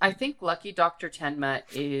 I think Lucky Dr. Tenma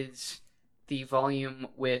is the volume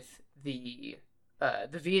with the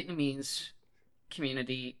Vietnamese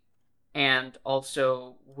community and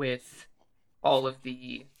also with all of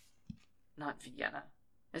the... Not Vienna.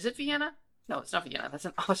 Is it Vienna? No, it's not Vienna. That's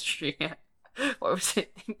in Austria. What was I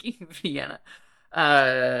thinking? Vienna.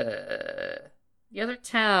 The other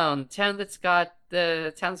town's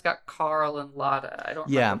got Carl and Lotta. I don't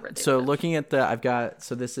remember where they so live. looking at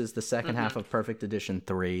this is the second half of Perfect Edition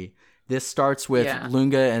 3. This starts with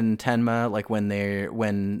Lunga and Tenma, like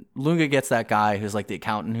when Lunga gets that guy who's like the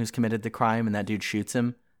accountant who's committed the crime and that dude shoots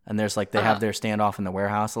him, and there's like they have their standoff in the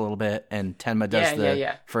warehouse a little bit, and Tenma does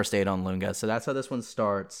the first aid on Lunga. So that's how this one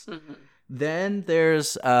starts. Then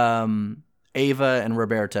there's Ava and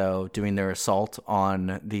Roberto doing their assault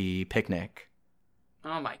on the picnic.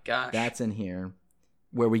 Oh my gosh. That's in here.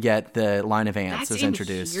 Where we get the line of ants is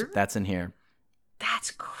introduced. Here? That's in here. That's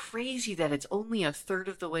crazy that it's only a third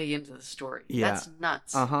of the way into the story. Yeah. That's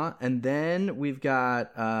nuts. And then we've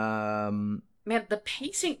got Man, the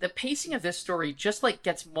pacing of this story just like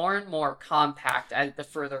gets more and more compact as the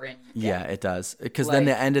further in you get. Yeah, it does. Because then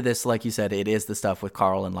the end of this, like you said, it is the stuff with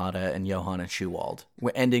Carl and Lotta and Johann and Schuwald.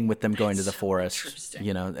 We're ending with them going to the forest,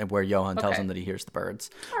 and where Johann tells them that he hears the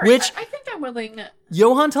birds. All right, Which I think I'm willing.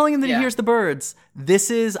 Johann telling him that he hears the birds.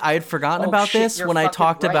 I had forgotten about this when I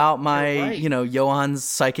talked about my, Johann's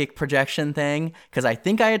psychic projection thing. Because I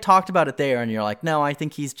think I had talked about it there, and you're like, no, I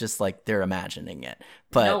think he's just like they're imagining it.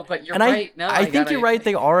 But you're right. I think you're right.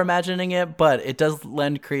 They are imagining it, but it does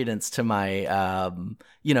lend credence to my,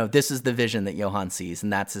 this is the vision that Johann sees,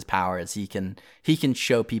 and that's his power. Is he can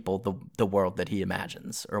show people the world that he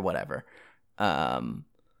imagines or whatever.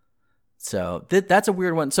 So that's a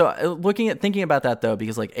weird one. So thinking about that though,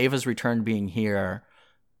 because like Ava's return being here,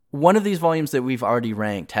 one of these volumes that we've already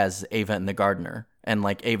ranked has Ava and the Gardener and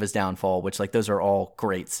like Ava's downfall, which like those are all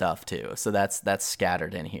great stuff too. So that's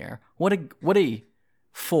scattered in here. What a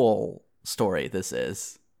full story this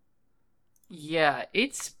is. Yeah,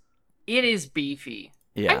 it is beefy.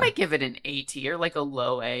 Yeah. I might give it an A tier, like a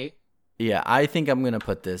low A. Yeah, I think I'm gonna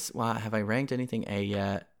put this. Wow, have I ranked anything A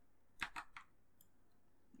yet?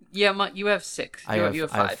 Yeah, you have 6. You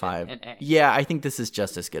have 5. In A. Yeah, I think this is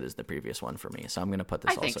just as good as the previous one for me, so I'm gonna put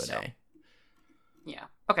this also in A. Yeah.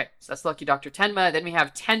 Okay, so that's Lucky Dr. Tenma. Then we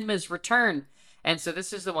have Tenma's Return. And so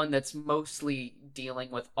this is the one that's mostly dealing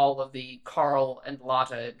with all of the Carl and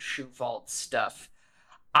Lotta and Schuwald stuff.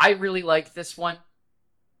 I really like this one.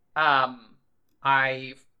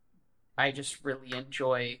 I just really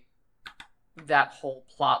enjoy that whole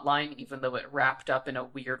plot line, even though it wrapped up in a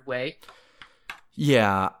weird way.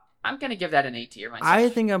 Yeah. I'm going to give that an A tier myself. I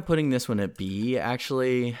think I'm putting this one at B,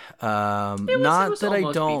 actually. Not that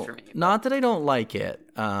I don't like it.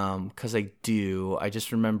 because I do. I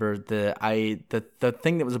just remember the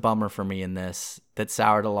thing that was a bummer for me in this that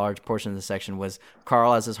soured a large portion of the section was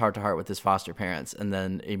Carl has his heart-to-heart with his foster parents and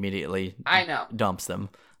then immediately I know. dumps them.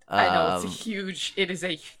 I know, it is a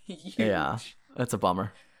huge Yeah, that's a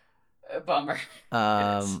bummer. Bummer.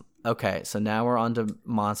 Okay, so now we're on to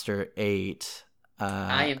Monster 8.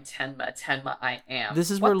 I am Tenma, I am.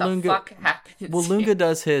 This is what where the Lunga fuck happens Well, here? Lunga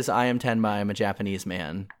does his I am Tenma, I'm a Japanese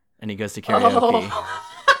man, and he goes to karaoke.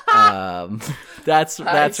 That's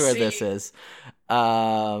where this is.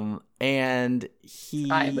 And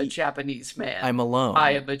I'm a Japanese man. I'm alone.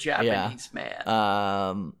 I am a Japanese man.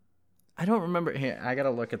 I don't remember. Here, I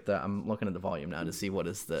gotta look at I'm looking at the volume now to see what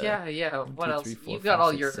is the. Yeah. What 2, else? 3, 4, You've got 5,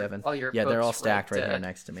 all 6, your 7. all your. Yeah, they're books all stacked right here right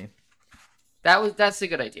next to me. That's a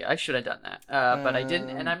good idea. I should have done that, but I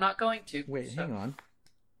didn't, and I'm not going to. Wait, hang on.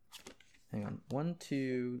 1,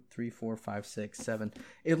 2, 3, 4, 5, 6, 7.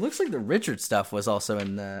 It looks like the Richard stuff was also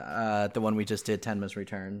in the one we just did, Tenma's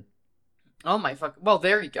Return. Oh my fuck! Well,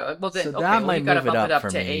 there you go. Well, then So that might you gotta move bump it up to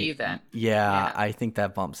for me. A then. Yeah, I think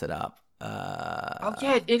that bumps it up. Oh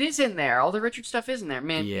yeah, it is in there. All the Richard stuff is in there.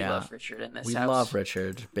 Man, we love Richard in this we house. We love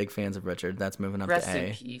Richard. Big fans of Richard. That's moving up Rest to A.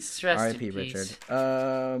 in peace. Rest R.I.P. in peace.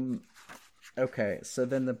 Richard. Okay, so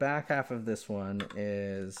then the back half of this one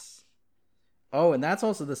is... Oh, and that's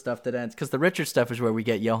also the stuff that ends... Because the Richard stuff is where we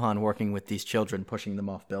get Johan working with these children, pushing them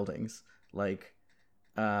off buildings. Like,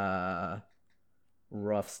 rough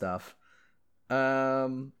stuff.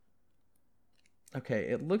 Okay,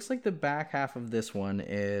 it looks like the back half of this one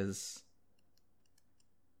is...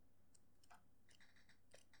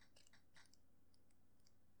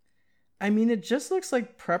 I mean, it just looks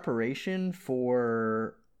like preparation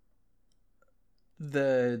for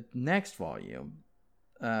the next volume.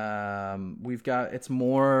 We've got, it's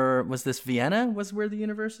more, was this Vienna was where the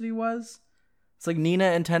university was? It's like Nina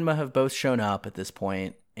and Tenma have both shown up at this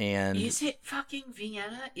point, and... Is it fucking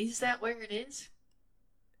Vienna? Is that where it is?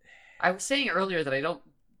 I was saying earlier that I don't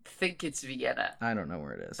think it's Vienna. I don't know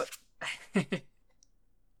where it is. But...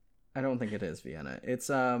 I don't think it is Vienna. It's,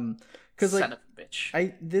 because like... Son of a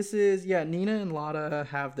bitch. This is, Nina and Lotta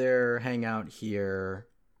have their hangout here.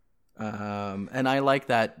 And I like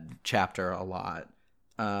that chapter a lot.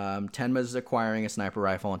 Tenma's acquiring a sniper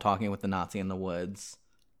rifle and talking with the Nazi in the woods.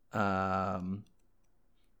 Dieter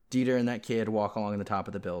and that kid walk along the top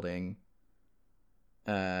of the building.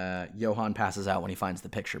 Johan passes out when he finds the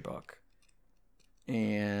picture book.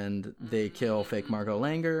 And they kill fake Margot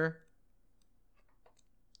Langer.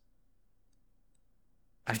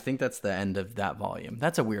 I think that's the end of that volume.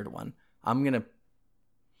 That's a weird one. I'm gonna...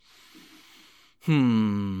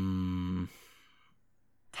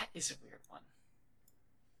 That is a weird one.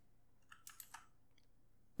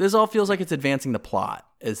 This all feels like it's advancing the plot,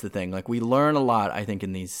 is the thing. Like, we learn a lot, I think,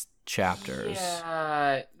 in these chapters.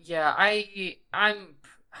 Yeah. I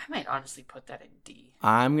might honestly put that in D.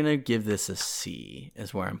 I'm gonna give this a C,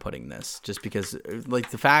 is where I'm putting this. Just because,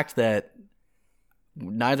 like, the fact that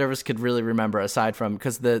neither of us could really remember, aside from,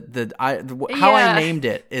 because how I named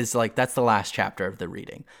it is, like, that's the last chapter of the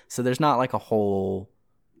reading. So there's not, like, a whole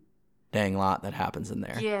dang lot that happens in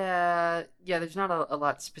there. Yeah, there's not a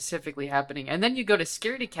lot specifically happening. And then you go to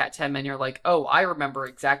Scaredy Cat 10 and you're like, oh, I remember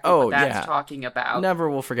exactly what that's talking about. Never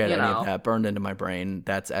will forget any of that. Burned into my brain.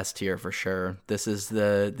 That's S tier for sure. This is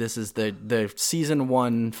the season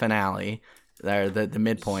 1 finale. There, the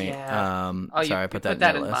midpoint. Yeah. Sorry, I put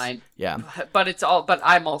that in list. mind. Yeah, but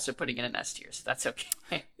I'm also putting it in S tier, so that's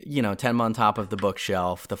okay. Tenma on top of the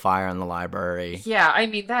bookshelf, the fire in the library. Yeah, I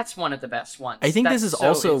mean that's one of the best ones. I think this is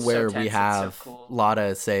also where we tense, have so cool.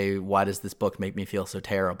 Lotta say, "Why does this book make me feel so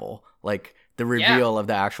terrible?" Like the reveal of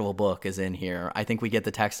the actual book is in here. I think we get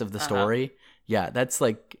the text of the story. Yeah, that's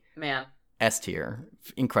like S tier,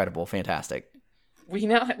 incredible, fantastic. We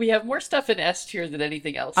have more stuff in S tier than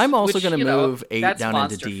anything else. I'm also going to move 8 down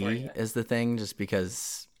into D is the thing, just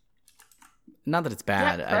because. Not that it's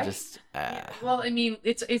bad. Yeah, right? I just. Well, I mean,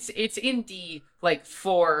 it's in D like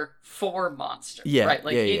for Monster. Yeah, right.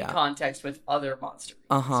 Like in yeah. context with other Monster.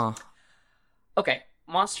 Okay,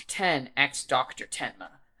 Monster 10 X Dr. Tenma.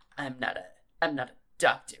 I'm not a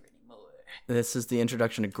doctor anymore. This is the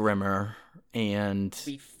introduction to Grimmer, and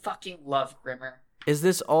we fucking love Grimmer. Is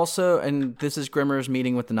this also, and this is Grimmer's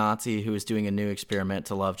meeting with the Nazi who is doing a new experiment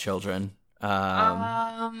to love children?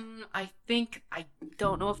 I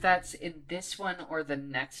don't know if that's in this one or the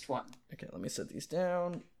next one. Okay, let me set these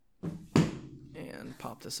down and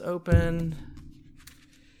pop this open.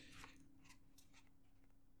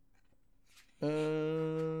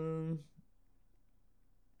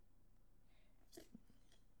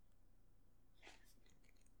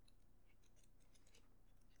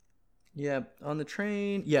 Yeah, on the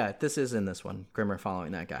train. Yeah, this is in this one. Grimmer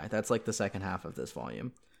following that guy. That's like the second half of this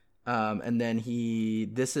volume. And then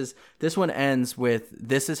this one ends with,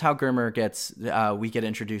 this is how Grimmer gets, we get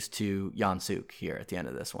introduced to Yansuk here at the end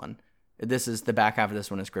of this one. This is the back half of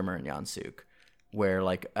this one is Grimmer and Yansuk, where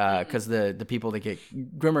like, cause the people that get,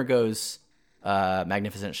 Grimmer goes,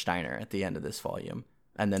 Magnificent Steiner at the end of this volume.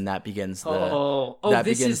 And then that begins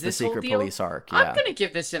the secret police arc. Yeah. I'm gonna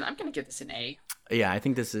give this an A. Yeah, I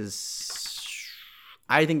think this is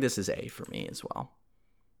A for me as well.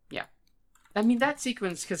 Yeah, I mean that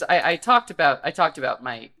sequence, because I talked about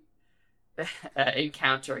my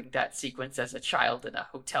encountering that sequence as a child in a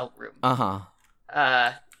hotel room.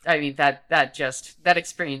 I mean that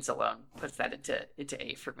experience alone puts that into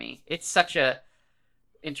A for me. It's such a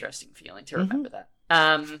interesting feeling to remember that.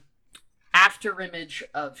 After image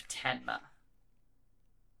of Tenma.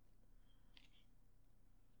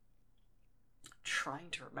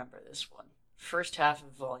 Trying to remember this one. First half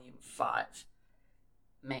of volume 5.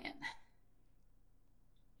 Man.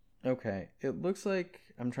 Okay. It looks like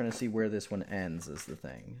I'm trying to see where this one ends is the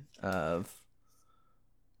thing. Of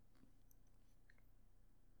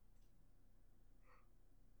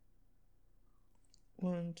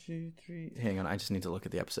 1, 2, 3. Hang on, I just need to look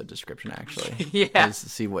at the episode description actually. Yeah. Just to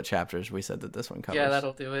see what chapters we said that this one covers. Yeah,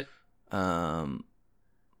 that'll do it. 11.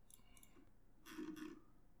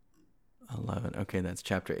 Okay, that's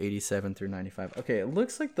chapter 87 through 95. Okay, it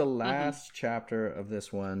looks like the last chapter of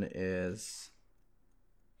this one is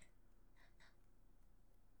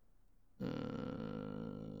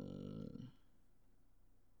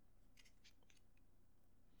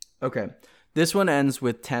okay. This one ends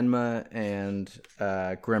with Tenma and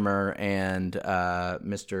Grimmer and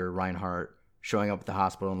Mr. Reinhardt showing up at the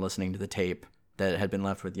hospital and listening to the tape that had been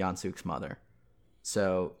left with Yansuk's mother.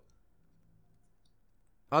 So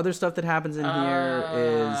other stuff that happens in here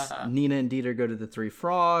is Nina and Dieter go to the Three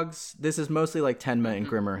Frogs. This is mostly like Tenma and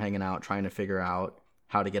Grimmer hanging out, trying to figure out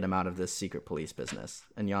how to get him out of this secret police business.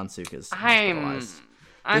 And Yansuk is hospitalized.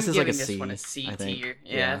 I'm giving like this one a C tier.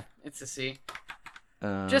 Yeah, it's a C.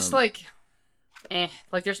 Just like,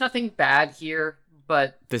 like there's nothing bad here,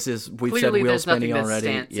 but this is we've said wheel spinning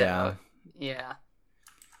already. Yeah.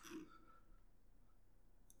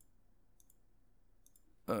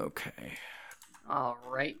 Okay. All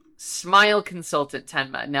right. Smile Consultant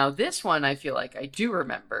Tenma. Now this one I feel like I do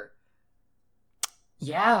remember.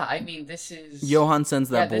 Yeah, I mean this is Johan sends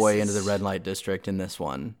that boy into the red light district in this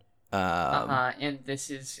one. And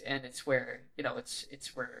it's where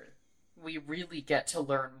it's where we really get to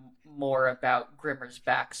learn more about Grimmer's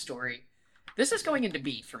backstory. This is going into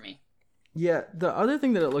B for me. Yeah, the other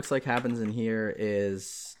thing that it looks like happens in here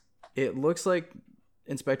is it looks like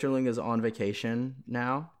Inspector Ling is on vacation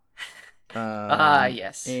now.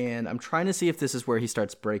 Yes. And I'm trying to see if this is where he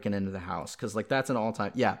starts breaking into the house, because like that's an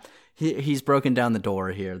all-time. Yeah, he's broken down the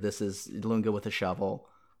door here. This is Lunga with a shovel.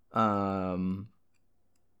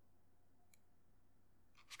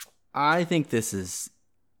 I think this is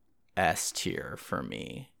S tier for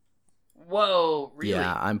me. Whoa, really?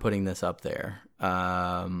 Yeah, I'm putting this up there.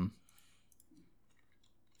 I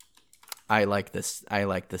like this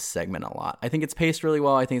segment a lot. I think it's paced really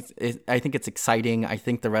well. I think it's exciting. I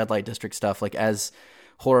think the red light district stuff, like as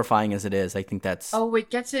horrifying as it is, I think that's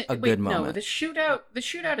good moment. No, the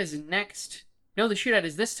shootout is next. No, the shootout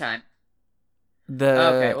is this time.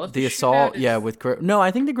 The assault, no,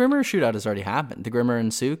 I think the Grimmer shootout has already happened. The Grimmer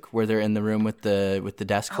and Suk, where they're in the room with the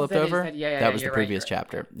desk flipped over. That was the previous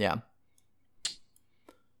chapter. Yeah.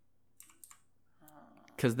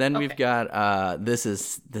 Because then we've got this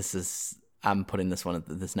is I'm putting this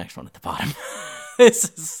next one at the bottom. This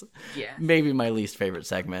is maybe my least favorite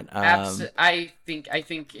segment. I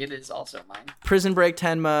think it is also mine. Prison Break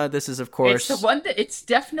Tenma. This is of course it's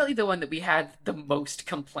definitely the one that we had the most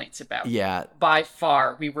complaints about. Yeah, by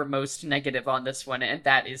far we were most negative on this one, and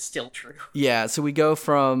that is still true. Yeah, so we go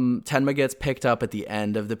from Tenma gets picked up at the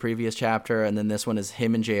end of the previous chapter, and then this one is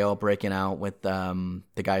him in jail breaking out with the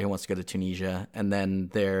guy who wants to go to Tunisia, and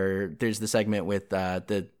then there's the segment with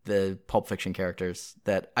the Pulp Fiction characters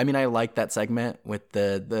that I like that segment with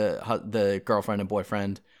the girlfriend and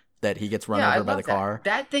boyfriend that he gets run over by the car.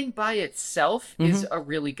 That thing by itself is a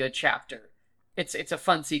really good chapter. It's a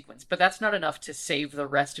fun sequence, but that's not enough to save the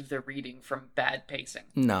rest of the reading from bad pacing.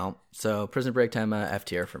 No. So Prison Break Tenma, F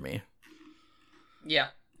tier for me. Yeah,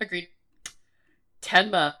 agreed.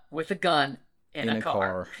 Tenma with a gun in a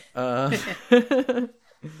car.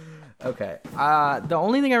 Okay. The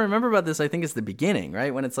only thing I remember about this, I think, is the beginning,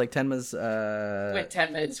 right? When it's like Tenma's When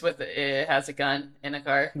 10 minutes with it has a gun in a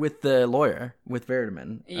car. with the lawyer, with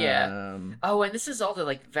Vertiman. Yeah. Oh, and this is all the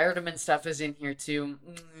like Vertiman stuff is in here too.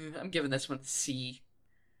 I'm giving this one a C.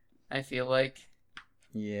 I feel like.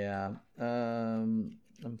 Yeah. I'm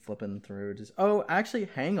flipping through. Actually,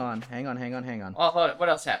 hang on. Oh, hold on. What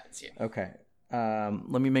else happens here? Okay.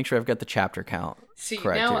 Let me make sure I've got the chapter count. See,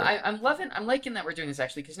 correct now here. I'm liking that we're doing this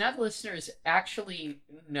actually, because now the listeners actually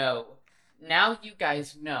know. Now you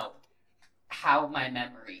guys know how my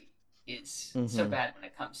memory is so bad when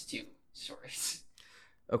it comes to stories.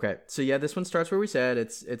 Okay, so yeah, this one starts where we said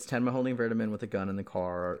it's Tenma holding Vertiman with a gun in the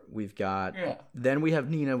car. We've got then we have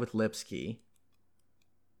Nina with Lipsky.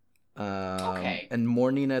 Okay. And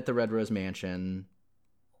more Nina at the Red Rose Mansion.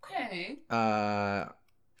 Okay.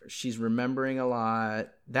 She's remembering a lot.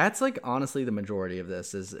 That's like honestly the majority of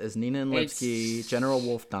this is Nina and Lipsky, General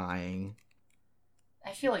Wolf dying.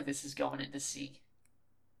 I feel like this is going into C.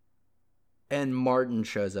 And Martin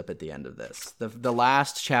shows up at the end of this. The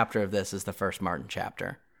last chapter of this is the first Martin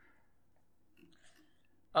chapter.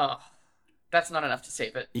 Oh, that's not enough to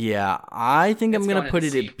save it. Yeah, I think I'm going to put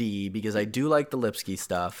it C. at B because I do like the Lipsky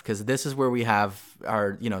stuff because this is where we have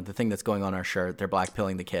our, the thing that's going on our shirt. They're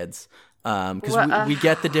blackpilling the kids. Because we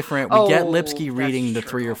get the different, we get Lipsky reading the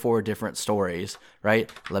 3 or 4 different stories, right?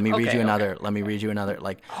 Let me read you another. Let me read you another.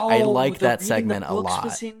 Like, I like that segment a lot.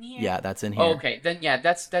 Was in here? Yeah, that's in here. Oh, okay, then yeah,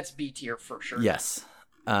 that's B tier for sure. Yes.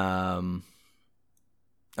 Okay.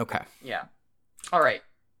 Yeah. All right.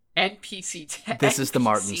 NPC 10. This is the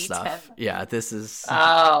Martin 10. stuff. Yeah, this is.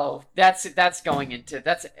 Oh, that's going into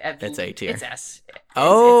it's A tier. It's S.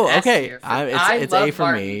 Oh, it's okay. It's A for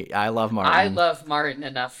Martin. me. I love Martin. I love Martin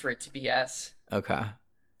enough for it to be S. Okay.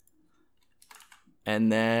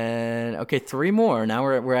 And then 3 more. Now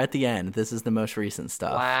we're at the end. This is the most recent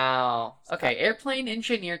stuff. Wow. Okay, Airplane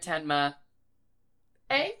Engineer Tenma.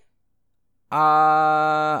 A.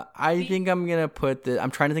 I think I'm gonna put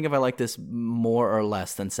I'm trying to think if I like this more or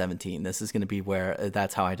less than 17. This is gonna be where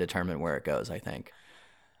that's how I determine where it goes. I think.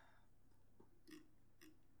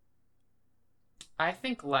 I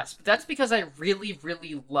think less, but that's because I really,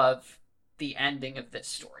 really love the ending of this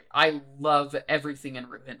story. I love everything in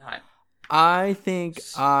Ruhenheim. I think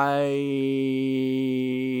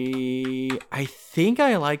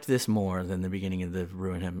I liked this more than the beginning of the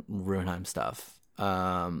Ruhenheim stuff.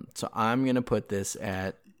 So I'm gonna put this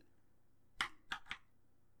at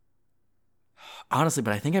honestly,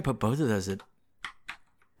 but I think I put both of those at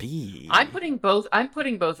B. I'm putting both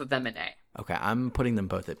of them in A. Okay, I'm putting them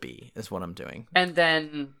both at B. Is what I'm doing. And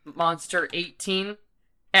then Monster 18,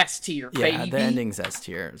 S tier. Yeah, baby. the ending's S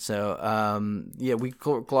tier. So we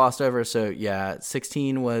glossed over. So yeah,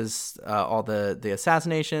 16 was all the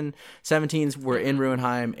assassination. 17s were in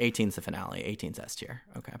Ruhenheim. 18's the finale. 18's S tier.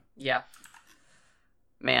 Okay. Yeah.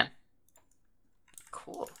 Man.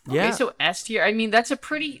 Cool. Yeah. Okay, so S tier. I mean, that's a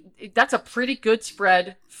pretty good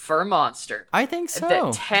spread for Monster. I think so.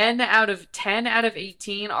 That 10 out of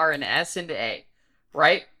 18 are an S and A,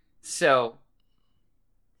 right? So,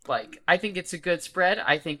 like, I think it's a good spread.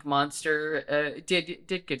 I think Monster did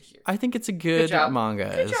good here. I think it's a good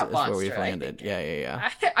manga. Good job, is Monster. where we've landed. Yeah.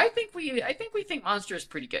 I think we think Monster is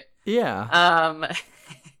pretty good. Yeah.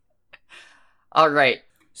 All right.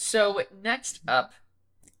 So next up.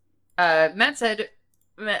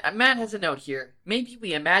 Matt has a note here. Maybe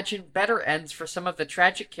we imagine better ends for some of the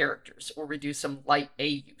tragic characters, or we do some light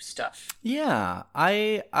AU stuff. Yeah,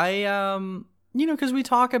 I because we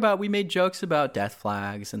made jokes about death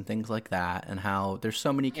flags and things like that, and how there's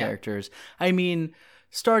so many characters. I mean,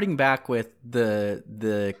 starting back with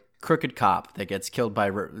the crooked cop that gets killed by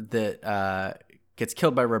Roberto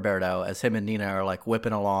as him and Nina are like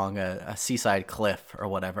whipping along a seaside cliff or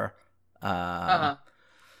whatever.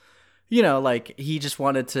 Like he just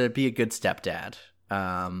wanted to be a good stepdad.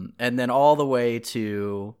 And then all the way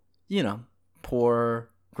to, poor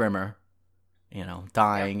Grimmer,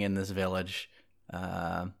 dying in this village.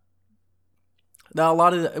 There's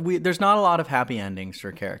not a lot of happy endings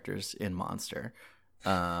for characters in Monster.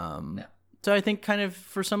 So I think kind of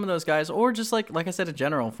for some of those guys, or just like I said in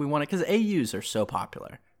general, if we want to, because AUs are so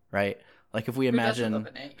popular, right? Like if we imagine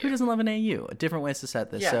who doesn't love an AU? Different ways to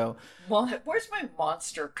set this. Yeah. So, well, where's my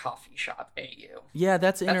Monster coffee shop AU? Yeah,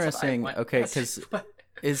 that's interesting. Okay, because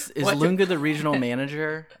is Lunga the regional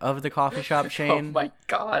manager of the coffee shop chain? Oh my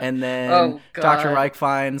god! And then Dr. Reich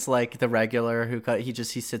finds like the regular who he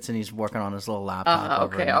sits and he's working on his little laptop.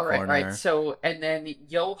 Over in the corner. Right. So and then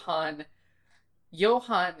Johan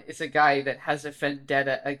is a guy that has a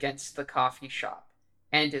vendetta against the coffee shop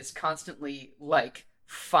and is constantly like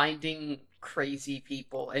finding crazy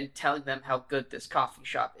people and telling them how good this coffee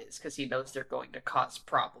shop is because he knows they're going to cause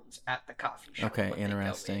problems at the coffee shop. Okay,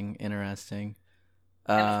 interesting. And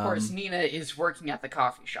of course, Nina is working at the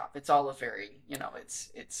coffee shop. It's all a very,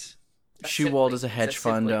 it's. Schuwald is a hedge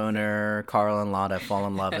fund owner. Carl and Lotta fall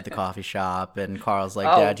in love at the coffee shop, and Carl's like,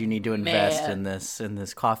 "Dad, you need to invest in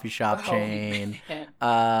this coffee shop chain."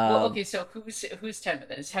 Well, okay, so who's Tenma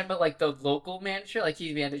then? Is Tenma like the local manager? Like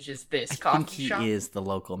he manages this coffee shop? I think he is the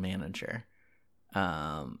local manager.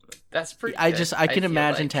 That's pretty. I can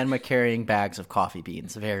imagine Tenma carrying bags of coffee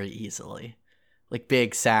beans very easily, like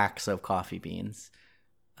big sacks of coffee beans.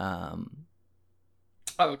 Oh,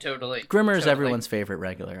 totally. Grimmer is everyone's favorite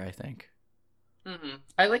regular, I think. Mm-hmm.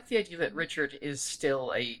 I like the idea that Richard is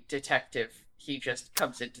still a detective. He just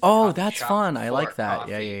comes into the coffee that's shop fun. I like that.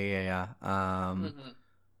 Coffee. Yeah.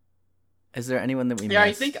 Is there anyone that we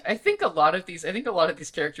missed? I think a lot of these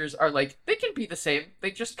characters are like they can be the same. They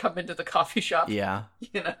just come into the coffee shop. Yeah.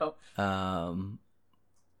 So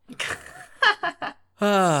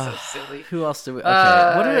silly. Who else do we? Okay,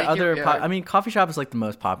 what are other? I mean, coffee shop is like the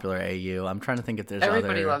most popular AU. I'm trying to think if there's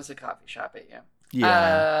everybody loves a coffee shop AU.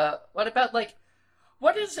 Yeah. What about like,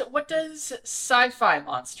 what does sci-fi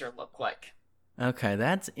monster look like? Okay,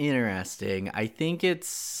 that's interesting. I think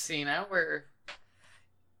it's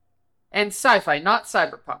and sci-fi, not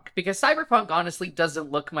cyberpunk, because cyberpunk honestly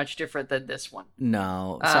doesn't look much different than this one.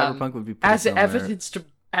 No, cyberpunk would be pretty similar.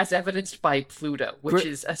 As evidenced by Pluto, which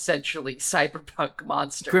is essentially cyberpunk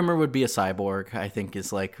monster. Grimmer would be a cyborg, I think,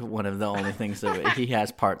 is like one of the only things that he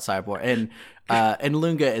has part cyborg. And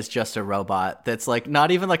Lunga is just a robot that's like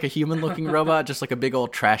not even like a human looking robot, just like a big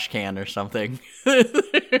old trash can or something.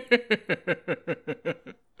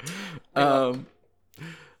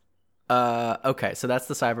 Okay, so that's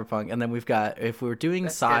the cyberpunk, and then we've got, if we're doing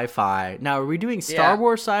sci-fi, now are we doing Star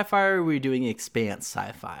Wars sci-fi or are we doing Expanse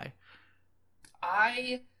sci-fi?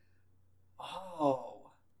 I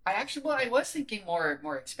was thinking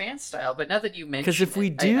more Expanse style, but now that you mention, because if we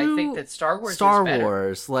do, I think that Star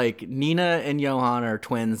Wars, like Nina and Johan are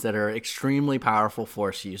twins that are extremely powerful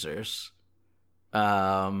Force users.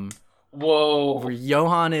 Whoa. Where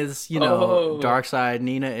Johan is, dark side,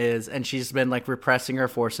 Nina is, and she's been like repressing her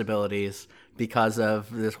Force abilities because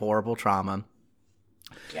of this horrible trauma.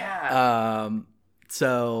 Yeah.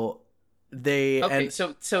 So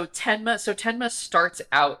Tenma starts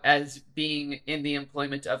out as being in the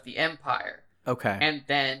employment of the Empire. Okay. And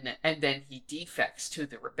then he defects to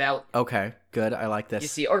the rebellion. Okay, good. I like this. You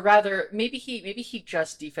see, or rather, maybe he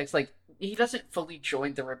just defects. Like he doesn't fully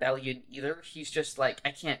join the rebellion either. He's just like,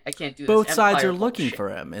 I can't do this. Both sides are looking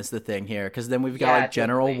for him is the thing here, because then we've got like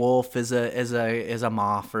General Wolf is a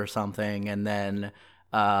Moff or something, and then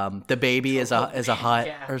the baby is a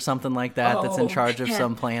hut or something like that that's in charge of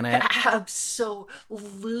some planet.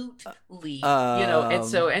 Absolutely. And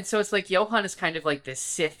so it's like Johan is kind of like this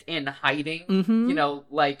Sith in hiding. Mm-hmm. And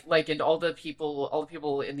all the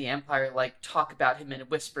people in the Empire like talk about him in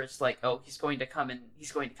whispers, like, oh, he's going to come and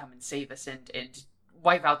save us and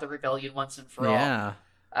wipe out the rebellion once and for all. Yeah.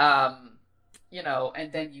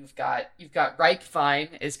 And then you've got Reich Fine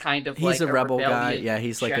is kind of he's like a rebel guy. Yeah,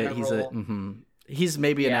 he's like general. He's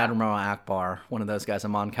maybe an Admiral Akbar, one of those guys, a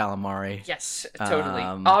Mon Calamari. Yes, totally.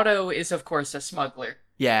 Otto is, of course, a smuggler.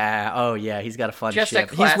 Yeah. Oh, yeah. He's got a fun just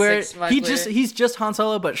ship. A classic smuggler. He's just Han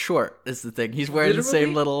Solo, but short is the thing. He's wearing the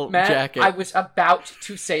same little jacket. I was about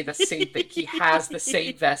to say the same thing. He has the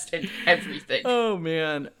same vest and everything. Oh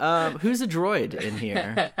man. Who's a droid in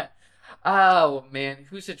here? Oh man,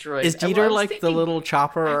 who's a droid? Is Dieter the little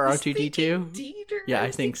chopper or R2D2? Dieter. Yeah,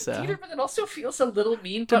 I think so. Dieter, but it also feels a little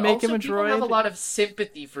mean. To but make also him a people droid. Have a lot of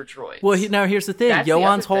sympathy for droids. Well, now here's the thing.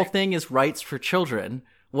 Johan's whole thing is rights for children.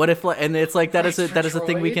 What if, and it's like that is a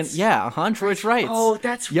thing we can. Yeah, droids' rights. Oh,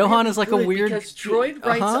 that's Johan really is like good, a weird because droid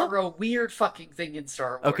rights are a weird fucking thing in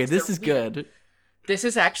Star Wars. Okay, this is weird. Good. This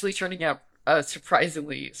is actually turning out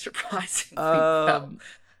surprisingly well.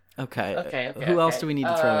 Okay. Who else do we need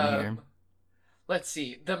to throw in here? Let's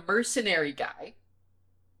see. The mercenary guy.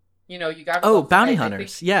 You got. Bounty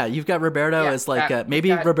hunters. Yeah, you've got Roberto as like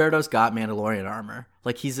maybe Roberto's got Mandalorian armor.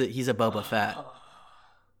 Like he's a Boba Fett.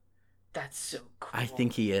 That's so cool. I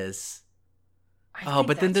think he is.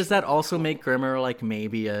 But then does that also make Grimmer like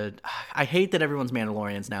maybe a... I hate that everyone's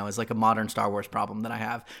Mandalorians now is like a modern Star Wars problem that I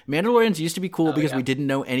have. Mandalorians used to be cool because we didn't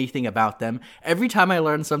know anything about them. Every time I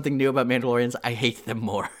learn something new about Mandalorians, I hate them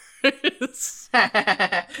more.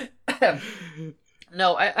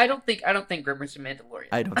 No, I don't think Grimmer's a Mandalorian.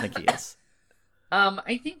 I don't think he is.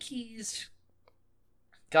 I think he's...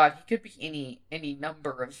 God, he could be any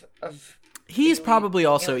number of He's probably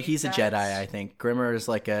also alien he's a guys. Jedi. I think Grimmer is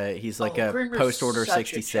like a Grimmer's post Order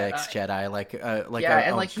such a 66 Jedi. Jedi, like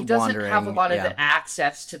And like he doesn't have a lot of yeah.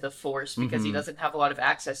 access to the Force because he doesn't have a lot of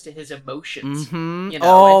access to his emotions. Mm-hmm. You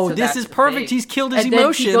know? And so This that's is the perfect. thing. He's killed his And then he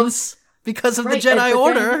emotions goes- because of Right, the Jedi but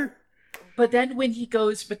Order. But then when he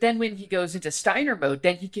goes into Steiner mode,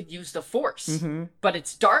 then he can use the Force. Mm-hmm. But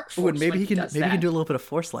it's dark Force. Ooh, and maybe when he can does maybe he that. can do a little bit of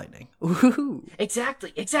Force lightning. Ooh.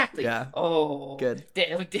 Exactly. Yeah. Oh, Good.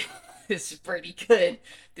 Damn, this is pretty good.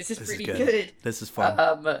 This is pretty good. This is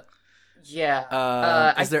fun.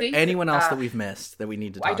 Yeah. Is there I think, anyone else that we've missed that we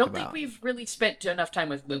need to talk I don't about? think we've really spent enough time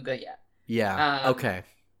with Lunga yet. Yeah. Okay.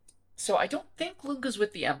 So I don't think Lunga's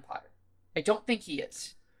with the Empire. I don't think he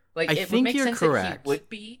is. Like I it think would make you're sense correct. that he would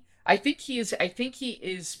be. I think he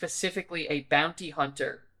is specifically a bounty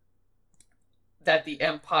hunter that the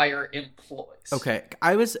Empire employs. Okay,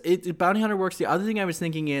 Bounty Hunter works. The other thing I was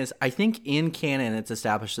thinking is, I think in canon it's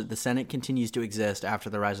established that the Senate continues to exist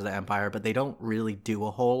after the rise of the Empire, but they don't really do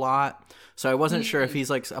a whole lot. So I wasn't sure if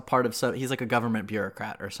he's like a part of he's like a government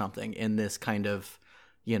bureaucrat or something in this kind of,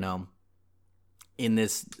 in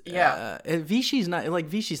this. Yeah. Vichy's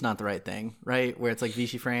not the right thing, right? Where it's like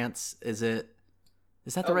Vichy France. Is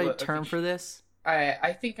that the right term for this?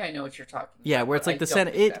 I think I know what you're talking about. Yeah, where it's like the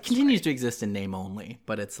Senate, it continues to exist in name only,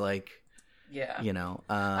 but it's like, yeah,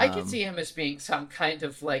 I could see him as being some kind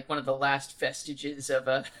of like one of the last vestiges of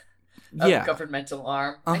a governmental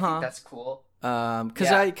arm. I think that's cool.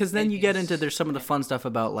 Because then you get into there's some of the fun stuff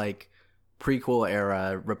about like prequel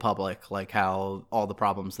era Republic, like how all the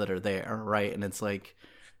problems that are there, right? And it's like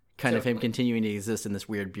kind of him continuing to exist in this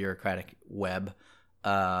weird bureaucratic web.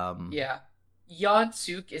 Yeah. Jan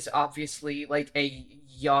Suk is obviously like a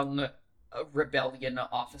young rebellion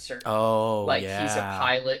officer. Oh, like yeah. He's a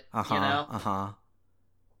pilot, you know?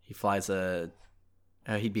 He flies he'd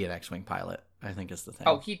be an X-Wing pilot, I think is the thing.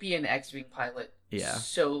 Oh, he'd be an X-Wing pilot. Yeah.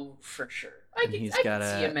 So, for sure. I can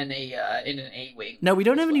see him in an A-Wing. No, we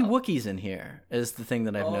don't have any Wookiees in here, is the thing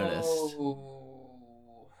that I've noticed.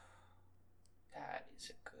 Oh, that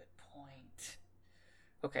is a good point.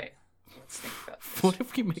 Okay, let's think about this. What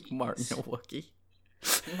if we make Martin a Wookiee?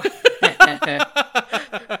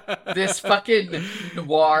 This fucking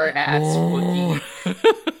noir-ass Wookiee.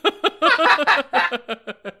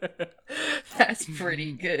 That's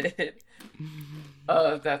pretty good.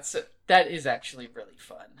 That is actually really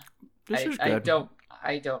fun. This is good.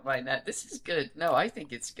 I don't mind that. This is good. No, I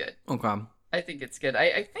think it's good. Okay. I think it's good.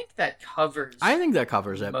 I think that covers. I think that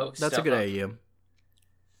covers it. Most That's a of good them. AU.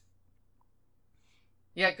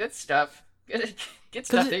 Yeah, good stuff. Good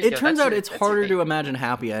stuff. Because it turns out it's harder to imagine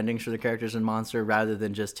happy endings for the characters in Monster rather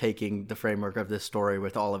than just taking the framework of this story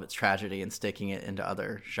with all of its tragedy and sticking it into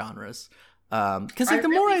other genres. Because the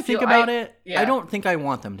more I think about it, I don't think I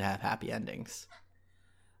want them to have happy endings.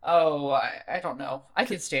 Oh, I don't know. I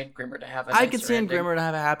could stand Grimmer to have a I could stand Grimmer to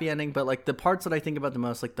have a happy ending, but like the parts that I think about the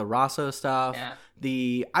most, like the Rosso stuff,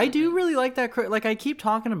 I do really like that. Like I keep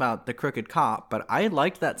talking about the Crooked Cop, but I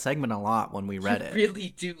liked that segment a lot when we read it.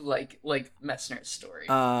 Really do like Messner's story.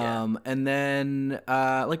 And then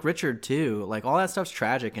like Richard too. Like all that stuff's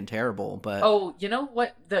tragic and terrible, but you know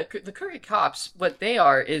what? The Crooked Cops, what they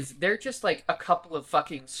are is they're just like a couple of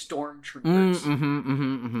fucking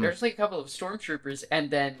stormtroopers. There's like a couple of stormtroopers, and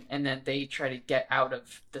then they try to get out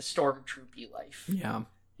of the stormtroopy life. Yeah.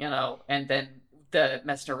 And then the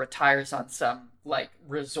Messner retires on some like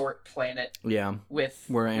resort planet. Yeah. Where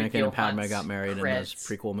Anakin and Padme got married in those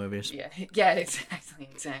prequel movies. Yeah,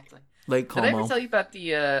 exactly. Lake Como. Did I ever tell you about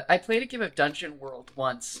the? I played a game of Dungeon World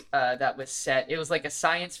once. That was set. It was like a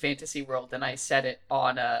science fantasy world, and I set it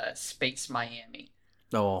on Space Miami.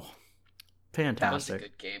 Oh, fantastic! That was a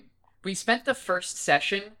good game. We spent the first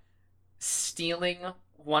session stealing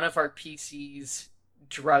one of our PC's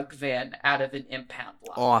drug van out of an impound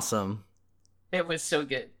lot. Awesome. It was so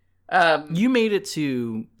good. You made it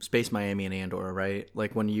to Space Miami and Andor, right?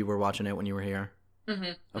 Like when you were watching it when you were here.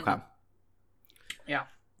 Mm-hmm. Okay. Yeah.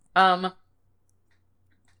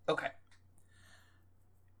 Okay.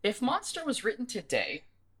 If Monster was written today,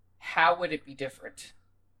 how would it be different?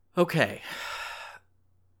 Okay.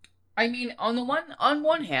 I mean, on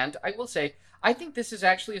one hand, I will say I think this is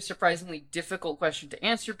actually a surprisingly difficult question to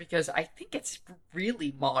answer because I think it's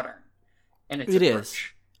really modern in its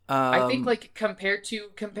approach. I think like compared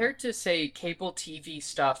to say cable TV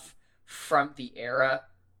stuff from the era,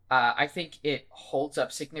 I think it holds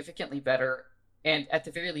up significantly better, and at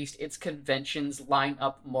the very least, its conventions line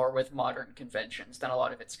up more with modern conventions than a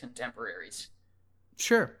lot of its contemporaries.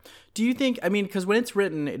 Sure. Do you think? I mean, because when it's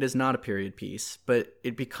written, it is not a period piece, but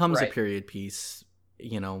it becomes a period piece.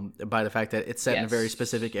 By the fact that it's set in a very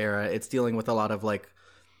specific era. It's dealing with a lot of like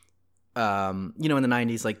in the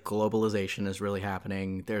 90s, like globalization is really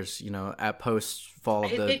happening. There's, at post fall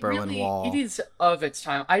of the Berlin Wall. It is of its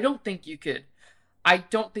time. I don't think you could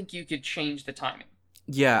change the timing.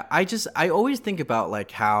 Yeah, I always think about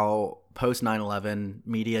like how post 9/11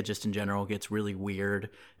 media just in general gets really weird.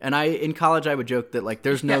 And in college I would joke that like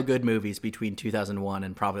there's no good movies between 2001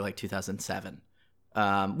 and probably like 2007.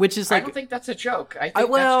 Which is like, I don't think that's a joke. I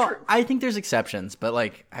think that's true. I think there's exceptions, but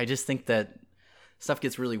like I just think that stuff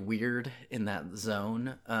gets really weird in that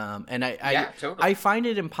zone. And totally. I find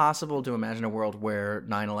it impossible to imagine a world where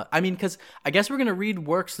 9/11, I mean, because I guess we're going to read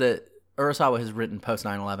works that Urasawa has written post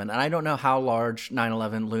 9/11, and I don't know how large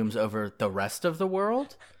 9/11 looms over the rest of the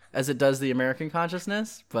world as it does the American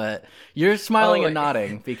consciousness, but you're smiling and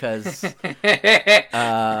nodding because oh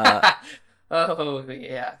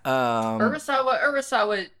yeah.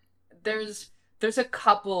 Urasawa, there's a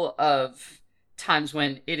couple of times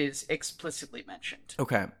when it is explicitly mentioned.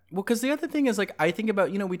 Okay. Well, because the other thing is, like, I think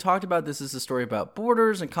about, we talked about this as a story about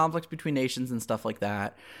borders and conflicts between nations and stuff like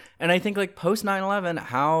that. And I think, like, post 9/11,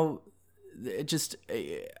 how it just,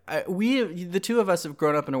 the two of us have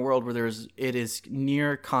grown up in a world where it is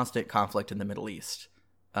near constant conflict in the Middle East.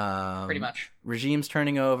 Pretty much. Regimes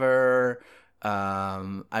turning over.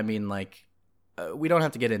 I mean, like, we don't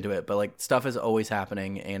have to get into it, but, like, stuff is always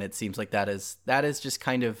happening. And it seems like that is just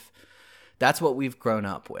kind of, that's what we've grown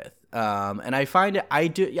up with. And I find I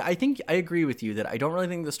think I agree with you that I don't really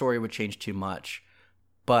think the story would change too much,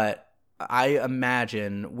 but I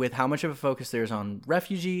imagine with how much of a focus there's on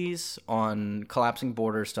refugees, on collapsing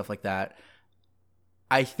borders, stuff like that,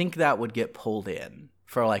 I think that would get pulled in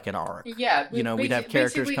for like an arc. Yeah. We'd have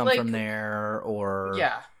characters come from there or...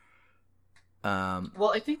 Yeah.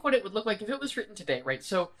 Well, I think what it would look like if it was written today, right?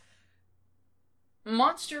 So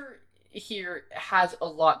Monster here has a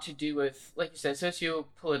lot to do with, like you said,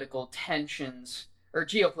 socio-political tensions, or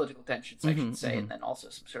geopolitical tensions, I should say, and then also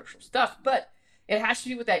some social stuff, but it has to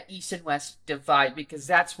do with that East and West divide, because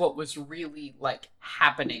that's what was really, like,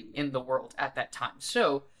 happening in the world at that time.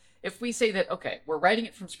 So, if we say that, okay, we're writing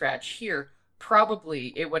it from scratch here,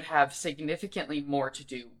 probably it would have significantly more to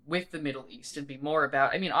do with the Middle East and be more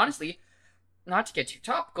about, I mean, honestly, not to get too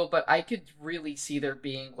topical, but I could really see there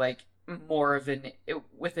being, like, more of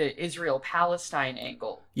with an Israel-Palestine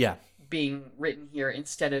angle being written here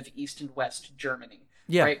instead of East and West Germany.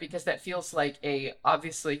 Yeah. Right? Because that feels like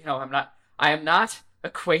obviously, I am not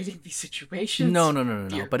equating these situations.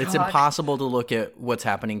 No. But it's impossible to look at what's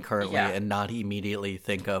happening currently and not immediately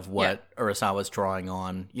think of what Urasawa's drawing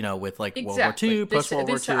on, with like World War II, post-World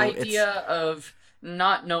War II. This idea of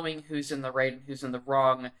not knowing who's in the right and who's in the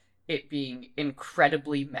wrong, it being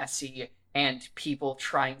incredibly messy, and people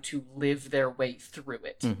trying to live their way through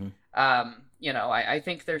it. I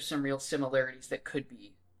think there's some real similarities that could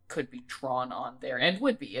be drawn on there, and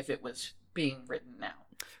would be if it was being written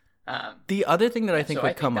now. The other thing that I think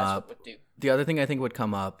would come up,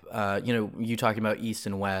 you talking about East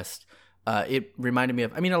and West, it reminded me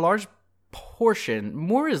of, a large portion,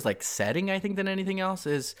 more is like setting, I think, than anything else,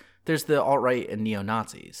 is there's the alt-right and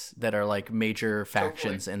neo-Nazis that are like major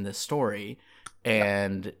factions in this story.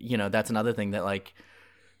 And, that's another thing that, like,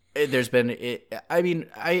 there's been...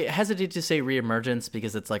 I hesitate to say reemergence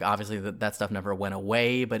because it's, like, obviously that stuff never went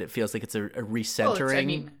away, but it feels like it's a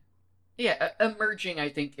recentering. Emerging, I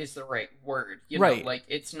think, is the right word. Right. Like,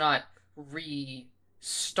 it's not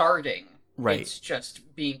restarting. Right. It's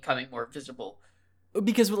just becoming more visible.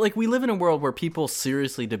 Because, like, we live in a world where people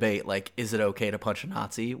seriously debate, like, is it okay to punch a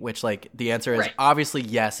Nazi? Which, like, the answer is obviously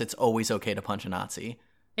yes, it's always okay to punch a Nazi.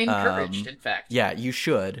 Encouraged, in fact. Yeah, you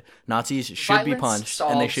should. Nazis should be punched,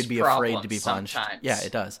 and they should be afraid to be punched. Sometimes. Yeah,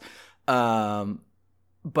 it does.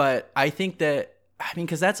 But I think that,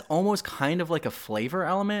 because that's almost kind of like a flavor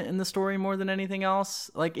element in the story more than anything else.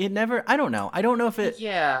 Like, it never, I don't know if it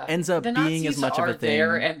ends up being as much of a thing. The Nazis are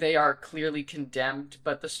there, and they are clearly condemned,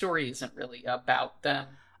 but the story isn't really about them.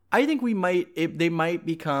 I think they might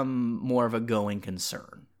become more of a going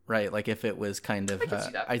concern. Right, like if it was kind of,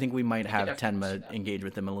 I think we might have Tenma engage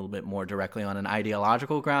with them a little bit more directly on an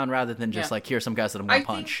ideological ground rather than just like, here's some guys that I'm going to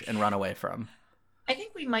punch and run away from. I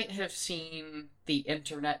think we might have seen the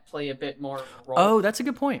internet play a bit more role. Oh, that's a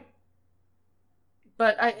good point.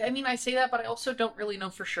 But I say that, but I also don't really know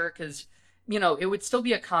for sure because, it would still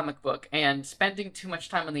be a comic book, and spending too much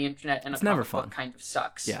time on the internet and a comic book kind of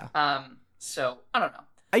sucks. Yeah. So I don't know.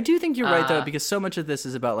 I do think you're right, though, because so much of this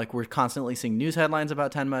is about, like, we're constantly seeing news headlines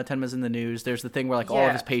about Tenma. Tenma's in the news. There's the thing where, like, all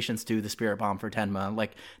of his patients do the spirit bomb for Tenma.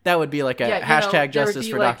 Like, that would be, like, a hashtag justice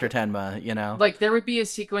for Dr. Tenma, Like, there would be a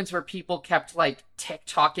sequence where people kept, like,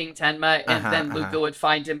 TikToking Tenma, and then Luca would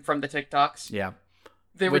find him from the TikToks. Yeah.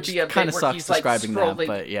 there would be a kind bit of where sucks he's like describing scrolling. that,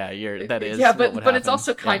 but yeah, that is Yeah, what would but it's happen.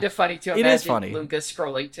 also kind of funny to It imagine is funny. Lunga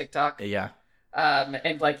scrolling TikTok. Yeah.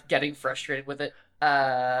 And like getting frustrated with it.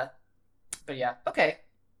 But yeah, okay.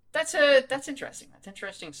 That's interesting. That's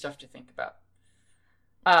interesting stuff to think about.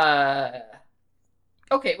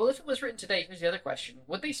 Okay, well, if it was written today, here's the other question: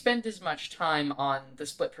 would they spend as much time on the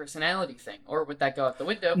split personality thing, or would that go out the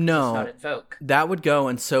window? No, it's not in vogue. That would go,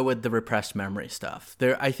 and so would the repressed memory stuff.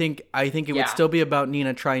 I think it would still be about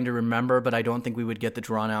Nina trying to remember, but I don't think we would get the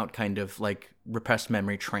drawn out kind of like repressed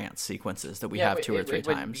memory trance sequences that we have two or three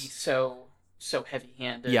times. Be so heavy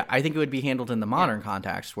handed. Yeah, I think it would be handled in the modern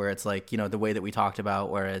context, where it's like, the way that we talked about,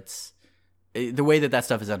 where it's the way that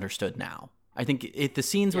stuff is understood now. I think the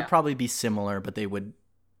scenes would probably be similar, but they would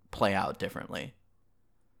play out differently.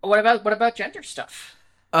 What about gender stuff?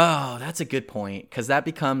 Oh, that's a good point, because that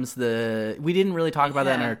becomes we didn't really talk about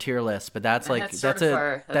that in our tier list, but that's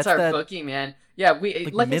our bookie, man. Yeah, we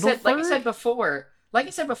like I said before,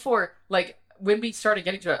 like when we started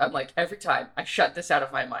getting to it, I'm like, every time I shut this out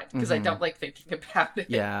of my mind because I don't like thinking about it.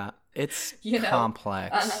 Yeah, it's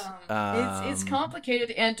complex. It's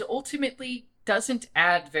complicated and ultimately doesn't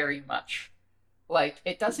add very much. Like,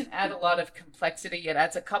 it doesn't add a lot of complexity. It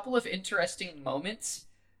adds a couple of interesting moments.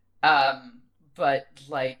 But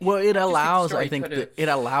like, well, it allows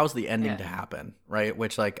the ending to happen, right?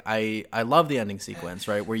 Which, like, I love the ending sequence,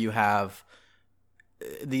 right? Where you have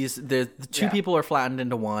the two people are flattened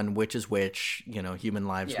into one, which is which, human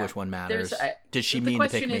lives, which one matters. Did she mean to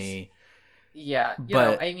pick me? Yeah,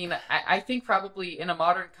 I mean, I think probably in a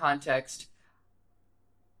modern context,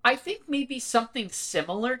 I think maybe something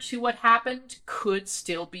similar to what happened could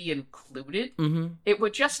still be included. Mm-hmm. It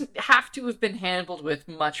would just have to have been handled with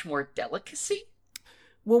much more delicacy.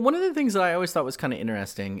 Well, one of the things that I always thought was kind of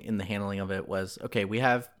interesting in the handling of it was, okay, we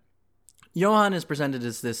have Johan is presented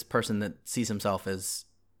as this person that sees himself as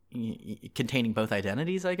containing both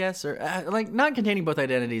identities, I guess, or like not containing both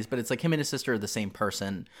identities, but it's like him and his sister are the same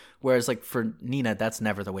person. Whereas like for Nina, that's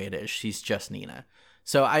never the way it is. She's just Nina.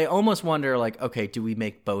 So I almost wonder, like, okay, do we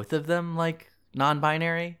make both of them like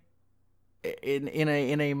non-binary in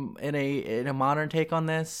a modern take on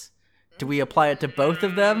this? Do we apply it to both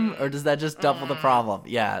of them, or does that just double the problem?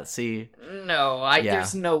 Yeah, see, no,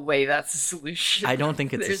 there's no way that's a solution. I don't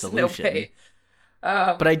think it's a solution. No way.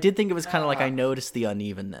 But I did think it was kind of like I noticed the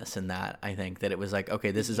unevenness in that. I think that it was like, okay,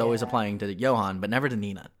 this is always applying to Johan, but never to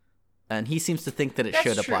Nina, and he seems to think that it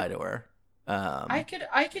should apply to her. I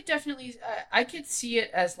could definitely I could see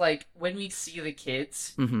it as like when we see the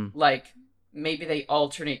kids, mm-hmm. like maybe they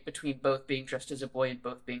alternate between both being dressed as a boy and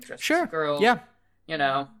both being dressed as a girl. Yeah,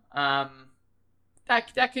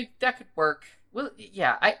 that could work. Well,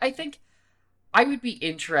 yeah, I think I would be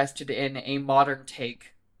interested in a modern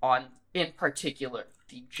take on, in particular,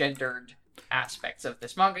 the gendered aspects of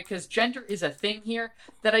this manga, because gender is a thing here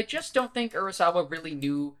that I just don't think Urasawa really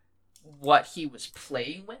knew what he was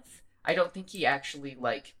playing with. I don't think he actually,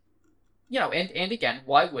 like, and again,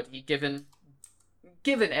 why would he, given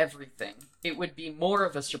everything? It would be more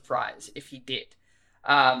of a surprise if he did.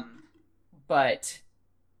 But,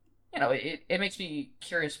 it makes me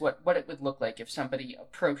curious what it would look like if somebody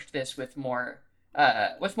approached this with more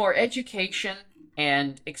education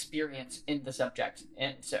and experience in the subject.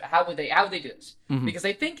 And so how would they do this? Mm-hmm. Because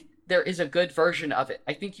I think there is a good version of it.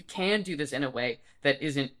 I think you can do this in a way that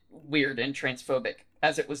isn't weird and transphobic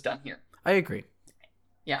as it was done here. I agree.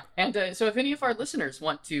 Yeah, and so if any of our listeners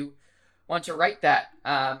want to write that,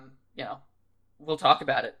 we'll talk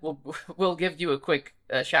about it. We'll give you a quick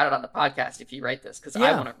shout out on the podcast if you write this, because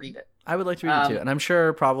I want to read it. I would like to read it too, and I'm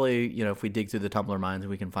sure probably if we dig through the Tumblr minds,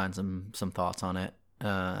 we can find some thoughts on it.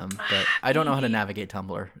 But I don't know how to navigate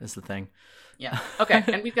Tumblr is the thing. Yeah. Okay.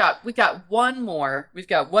 And we've got one more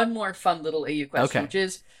fun little AU question, which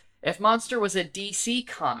is, if Monster was a DC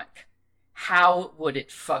comic, how would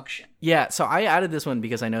it function? Yeah, so I added this one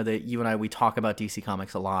because I know that you and I, we talk about DC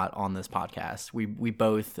Comics a lot on this podcast. We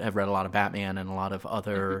both have read a lot of Batman and a lot of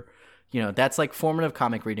other, that's like formative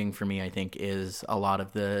comic reading for me, I think, is a lot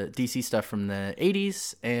of the DC stuff from the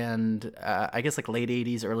 80s and I guess like late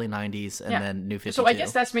 80s, early 90s, and then New 52. So I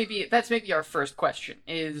guess that's maybe our first question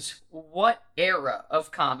is, what era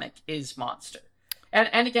of comic is Monster?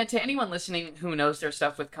 And again, to anyone listening who knows their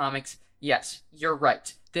stuff with comics, yes, you're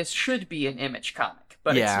right. This should be an Image comic,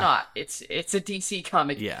 but it's not. It's a DC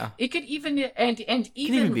comic. Yeah. It could even and even it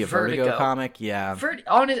could even be a Vertigo comic. Yeah.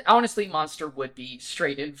 Honestly, Monster would be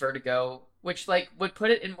straight in Vertigo, which would put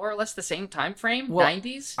it in more or less the same time frame,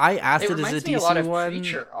 90s. I asked it as a DC one. It reminds me a lot of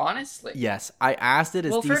Preacher, honestly. Yes, I asked it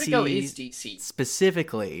as DC. Vertigo is DC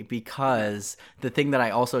specifically because the thing that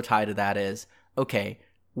I also tie to that is, okay,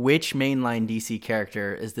 which mainline DC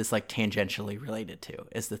character is this like tangentially related to?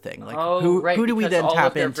 Is the thing like right, who do we then all tap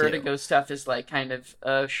of their into? Vertigo stuff is like kind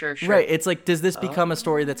of sure. Right. It's like, does this become a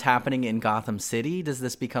story that's happening in Gotham City? Does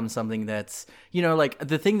this become something that's, like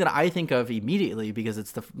the thing that I think of immediately, because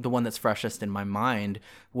it's the one that's freshest in my mind,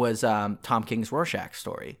 was Tom King's Rorschach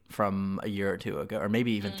story from a year or two ago, or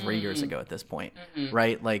maybe even 3 years ago at this point.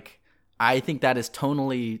 Right. Like, I think that is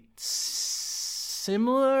tonally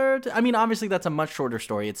similar to, I mean, obviously that's a much shorter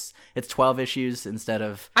story. It's 12 issues instead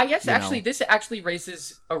of, I guess actually this actually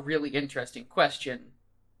raises a really interesting question.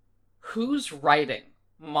 Who's writing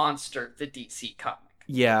Monster, the DC comic?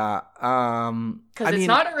 Yeah. Because it's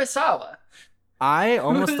not Urasawa. I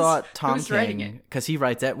almost thought Tom King, because he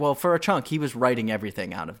writes it. Well, for a chunk, he was writing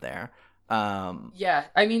everything out of there. Yeah,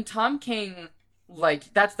 I mean, Tom King,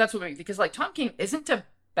 like, that's what makes, because like Tom King isn't a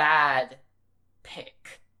bad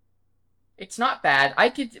pick. It's not bad.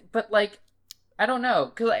 But like, I don't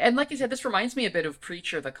know, and like I said, this reminds me a bit of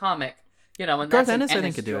Preacher the comic, and Garth Ennis I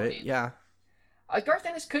think could do it. Yeah. Garth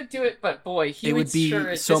Ennis could do it, but boy, it would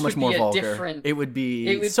be so much more vulgar. It would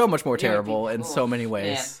be so much more terrible in so many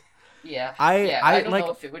ways. Man. Yeah, I don't like,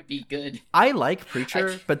 know if it would be good. I like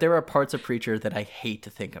Preacher, but there are parts of Preacher that I hate to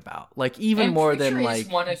think about. Like, even more Preacher than like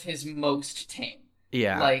is one of his most tame.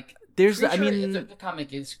 Yeah, like there's. Preacher, I mean, the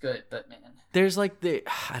comic is good, but man, there's like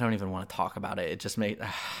I don't even want to talk about it. It just makes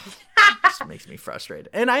me frustrated.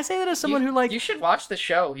 And I say that as someone who like. You should watch the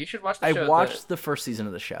show. You should watch the show. I watched the first season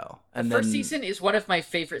of the show, and the first season is one of my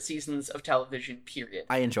favorite seasons of television. Period.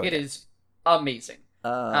 I enjoyed it. It is amazing.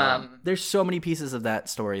 There's so many pieces of that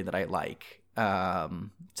story that I like.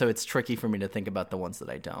 So it's tricky for me to think about the ones that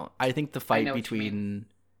I don't. I think the fight between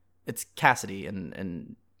it's Cassidy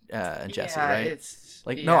and Jesse, right? It's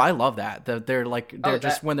like no, I love that. They're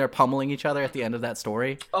just when they're pummeling each other at the end of that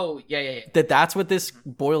story. Oh yeah. That's what this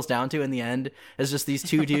boils down to in the end, is just these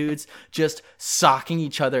two dudes just socking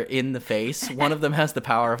each other in the face. One of them has the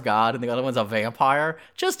power of God, and the other one's a vampire.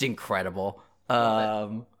 Just incredible.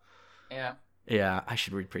 Yeah, I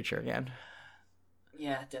should read Preacher again.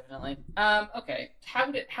 Yeah, definitely. Okay.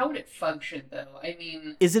 How would it function though? I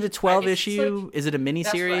mean, is it a 12 issue? Like, is it a mini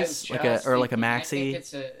series, like a maxi?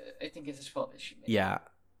 I think it's a 12 issue. Maybe. Yeah.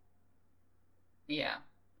 Yeah.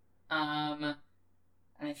 And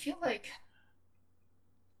I feel like.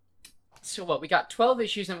 So what? We got 12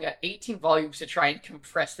 issues and we got 18 volumes to try and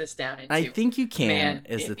compress this down into. I think you can. Man,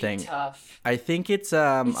 is the thing. Tough. I think it's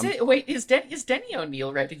is Denny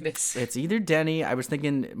O'Neil writing this? It's either Denny. I was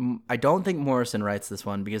thinking. I don't think Morrison writes this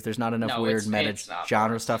one because there's not enough weird meta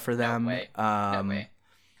genre stuff for them. No way.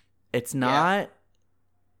 It's not. Yeah.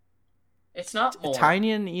 It's not more.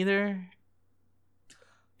 Tynion either.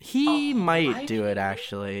 He might do it,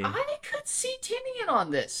 actually. I could see Tynion on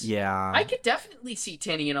this. Yeah. I could definitely see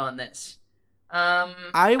Tynion on this.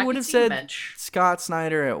 I would have said Scott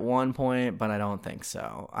Snyder at one point, but I don't think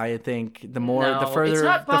so. I think the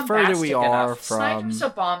further we are from Snyder's a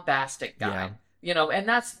bombastic guy. Yeah. And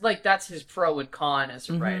that's his pro and con as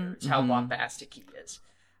a writer. It's how bombastic he is.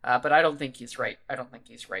 But I don't think he's right. I don't think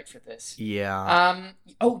he's right for this. Yeah.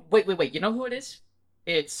 Oh, wait. You know who it is?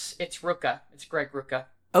 It's Rucka. It's Greg Rucka.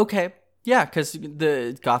 Okay. Yeah, because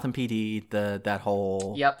the Gotham PD, that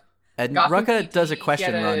whole... Yep. And Rucka does a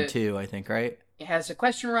question run too, I think, right? He has a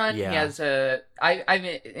question run. Yeah. He has I'm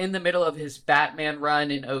in the middle of his Batman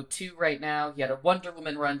run in 02 right now. He had a Wonder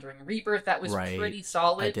Woman run during Rebirth. That was pretty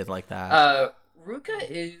solid. I did like that. Rucka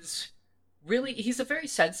is really... He's a very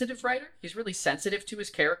sensitive writer. He's really sensitive to his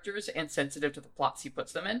characters and sensitive to the plots he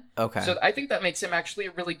puts them in. Okay. So I think that makes him actually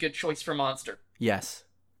a really good choice for Monster. Yes.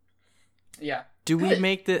 Yeah. Do we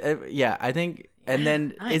make the... yeah, I think... And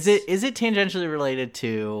then, nice. is it tangentially related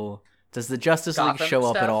to... Does the Justice League show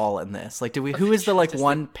up at all in this? Like, who is the, like,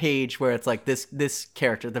 one page where it's like, this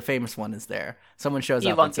character, the famous one, is there? Someone shows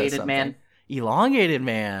up and says something. Elongated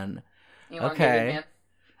Man. Okay. Man.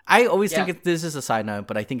 I always think this is a side note,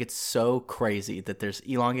 but I think it's so crazy that there's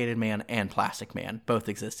Elongated Man and Plastic Man. Both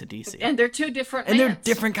exist in DC. And they're two different And they're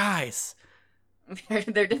different guys.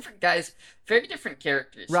 They're different guys. Very different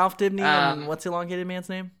characters. Ralph Dibny and what's Elongated Man's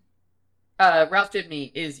name? Ralph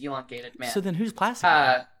Dibny is Elongated Man. So then who's Plastic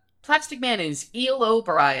Man? Plastic Man is Eel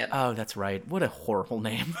O'Brien. Oh, that's right. What a horrible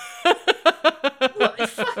name. Well,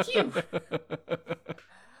 fuck you.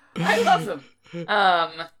 I love him.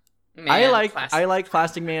 Man, I like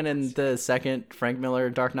Plastic Man and the second Frank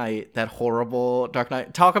Miller Dark Knight. That horrible Dark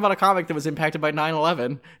Knight. Talk about a comic that was impacted by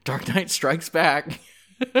 9/11. Dark Knight Strikes Back.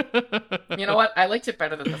 You know what? I liked it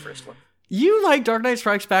better than the first one. You like Dark Knight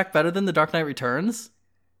Strikes Back better than The Dark Knight Returns?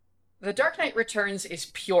 The Dark Knight Returns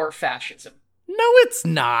is pure fascism. No, it's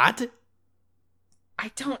not.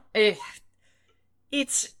 I don't...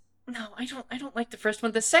 it's no, I don't like the first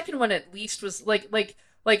one. The second one at least was like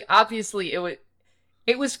obviously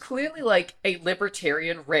it was clearly like a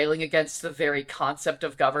libertarian railing against the very concept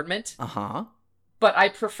of government. Uh-huh. But I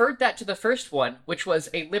preferred that to the first one, which was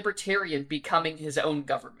a libertarian becoming his own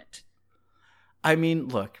government. I mean,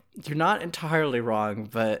 look, you're not entirely wrong,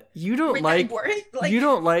 but you don't you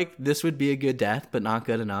don't like this would be a good death, but not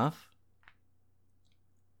good enough.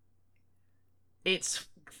 It's.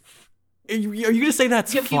 Are you gonna say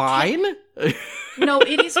that's fine? No,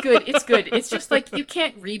 it is good. It's good. It's just like you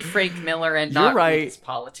can't read Frank Miller and not read his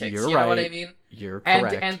politics. You know what I mean? You're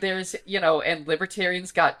correct. And there's and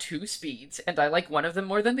libertarians got two speeds, and I like one of them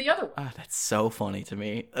more than the other one. Oh, that's so funny to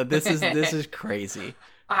me. This is crazy.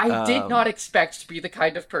 I did not expect to be the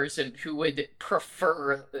kind of person who would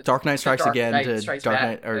prefer Dark Knight Strikes Again to Dark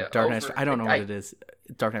Knight or Dark Knight. I don't know what it is.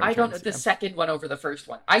 Dark Knight. I don't know the second one over the first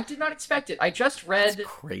one. I did not expect it. I just read. That's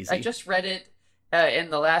crazy. I just read it in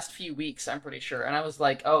the last few weeks. I'm pretty sure, and I was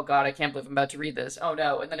like, "Oh God, I can't believe I'm about to read this." Oh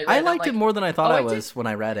no! And then I liked it more than I thought I was when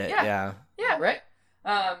I read it. Yeah. Yeah. Right.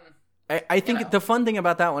 I think the fun thing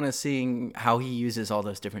about that one is seeing how he uses all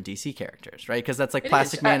those different DC characters, right? Because that's like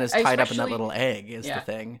Plastic Man is tied up in that little egg is the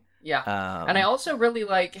thing. Yeah. And I also really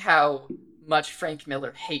like how much Frank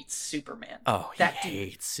Miller hates Superman. Oh, he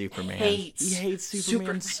hates Superman. He hates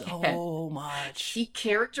Superman so much. He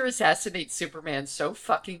character assassinates Superman so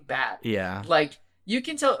fucking bad. Yeah. Like, you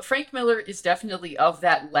can tell Frank Miller is definitely of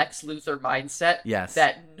that Lex Luthor mindset. Yes.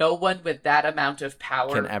 That no one with that amount of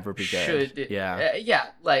power can ever be good. Yeah.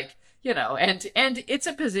 Like, and it's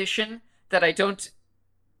a position that I don't,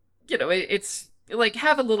 it's like,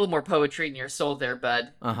 have a little more poetry in your soul there,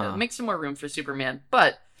 bud. Make some more room for Superman,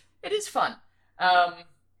 but it is fun. Oh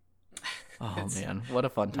man, what a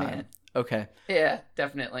fun time. Man. Okay. Yeah,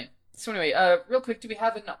 definitely. So anyway, real quick, do we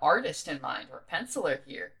have an artist in mind or a penciler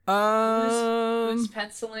here? Who's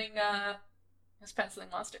penciling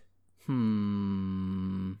Monster?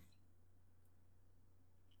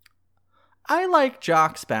 I like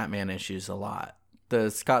Jock's Batman issues a lot. The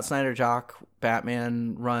Scott Snyder Jock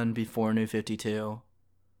Batman run before New 52.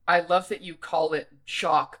 I love that you call it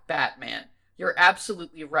Jock Batman. You're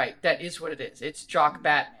absolutely right. That is what it is. It's Jock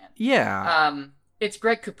Batman. Yeah. It's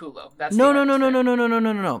Greg Capullo. That's no.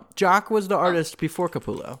 Jock was the artist before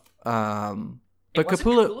Capullo. But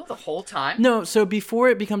Capullo the whole time? No, so before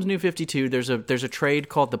it becomes New 52, there's a trade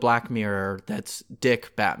called the Black Mirror that's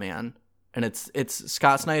Dick Batman. And it's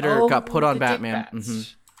Scott Snyder got put on Batman.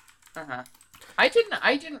 I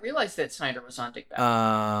didn't realize that Snyder was on Dick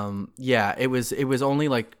Batman. Yeah, it was only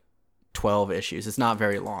like 12 issues. It's not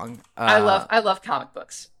very long. I love comic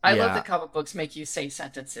books. I love that comic books make you say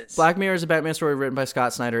sentences. Black Mirror is a Batman story written by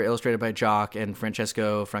Scott Snyder, illustrated by Jock and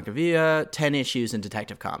Francesco Francavilla. 10 issues in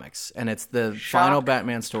Detective Comics, and it's the final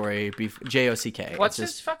Batman story. Jock. What's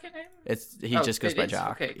his fucking name? He just goes by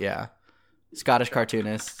Jock. Okay. Yeah, Scottish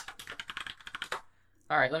cartoonist.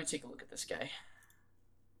 All right, let me take a look at this guy.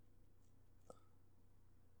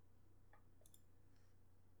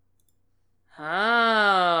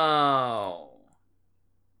 Oh.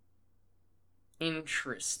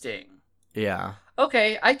 Interesting. Yeah.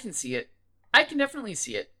 Okay, I can see it. I can definitely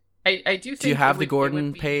see it. I do think. Do you have the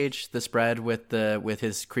Gordon page, the spread with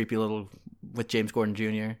his creepy little with James Gordon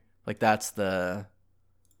Jr.? Like that's the.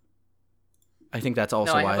 I think that's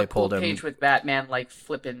also why I pulled him. No, I have a cool page with Batman like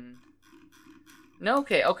flipping. No,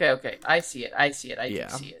 okay. I see it. I do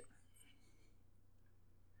see it.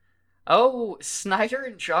 Oh, Snyder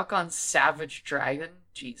and Jock on Savage Dragon?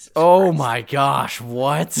 Jesus Christ. My gosh,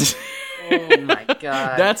 what? Oh my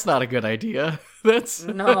god. That's not a good idea. That's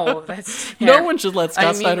No one should let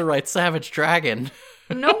Scott Snyder write Savage Dragon.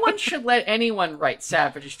 No one should let anyone write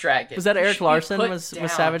Savage Dragon. Was that Eric Larson was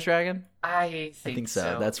Savage Dragon? I think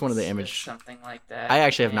so. That's one of the image. Something like that. I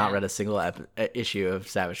actually have not read a single issue of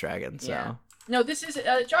Savage Dragon, so. Yeah. No, this is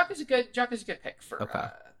Jock is a good pick for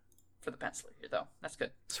the penciler here, though. That's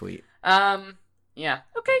good. Sweet. Yeah.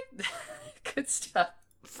 Okay. Good stuff.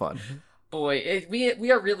 Fun. Boy,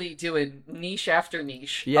 we are really doing niche after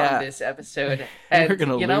niche on this episode. And we're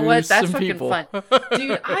gonna lose That's some fucking people. Fun.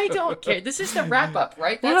 Dude, I don't care. This is the wrap up,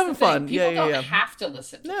 right? That's we're having fun. People don't have to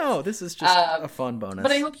listen to No, this is just a fun bonus.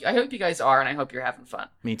 But I hope you guys are, and I hope you're having fun.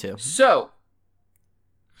 Me too. So,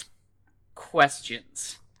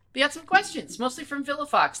 questions. We had some questions, mostly from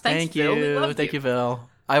Villafox. Thank you. We love Thank you, Vil.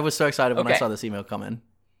 I was so excited when I saw this email come in.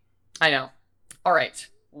 I know. All right.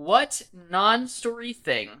 What non-story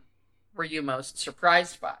thing were you most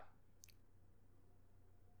surprised by?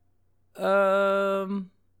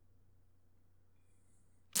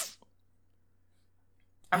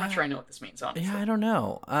 I'm not sure I know what this means, honestly. Yeah, I don't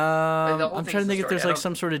know. whole I'm thing's trying to the think if story. there's I like don't-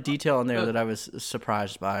 some sort of detail in there that I was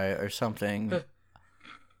surprised by or something.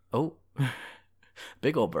 Oh,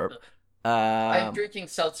 big old burp. I'm drinking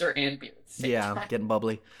seltzer and beer. At the same Yeah, time. getting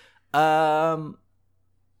bubbly.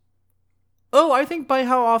 Oh, I think by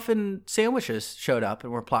how often sandwiches showed up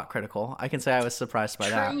and were plot critical, I can say I was surprised by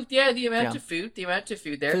that. True. Yeah, the amount Yeah. of food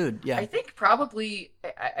there. Food, yeah. I think probably.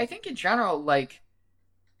 I think in general, like,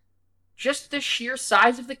 just the sheer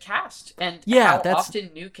size of the cast and Yeah, how that's-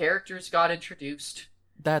 often new characters got introduced.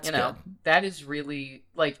 That's You know, good. that is really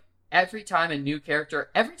like every time another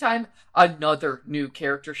new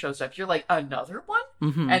character shows up, you're like, another one?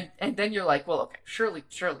 Hmm. And then you're like, well, okay, surely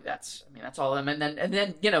that's all of them. And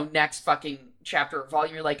then next fucking chapter or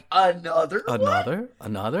volume, you're like, another one?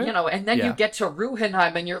 Another? And then Yeah. you get to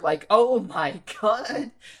Ruhenheim and you're like, oh my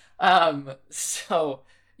god. So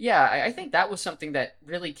yeah, I think that was something that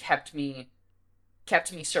really kept me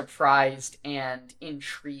surprised and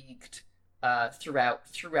intrigued throughout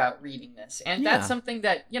reading this. And Yeah. that's something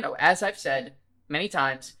that, as I've said many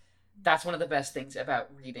times, that's one of the best things about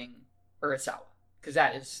reading Urasawa, because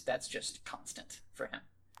that's just constant for him.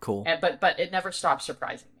 Cool. But it never stops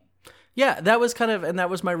surprising me. Yeah, that was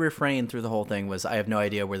my refrain through the whole thing was I have no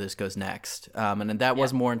idea where this goes next. And that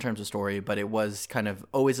was more in terms of story, but it was kind of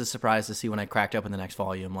always a surprise to see when I cracked open the next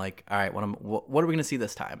volume. Like, all right, what are we going to see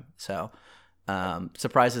this time? So,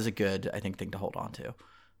 surprise is a good, I think, thing to hold on to.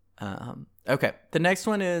 Okay, the next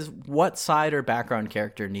one is what side or background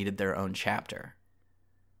character needed their own chapter?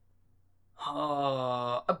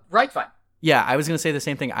 Reichwein. Yeah, I was going to say the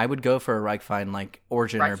same thing. I would go for a Reichwein, like,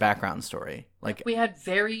 origin or Reichwein. background story. Like, We had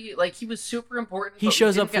he was super important. he but we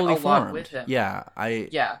shows didn't up get fully a lot formed. with him. Yeah,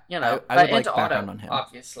 Yeah, I would and like Otto, background on him.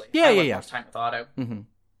 obviously. Yeah, I yeah, want yeah. more time with Otto. Mm-hmm.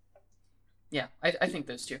 Yeah, I think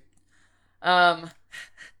those two.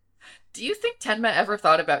 Do you think Tenma ever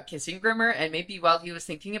thought about kissing Grimmer, and maybe while he was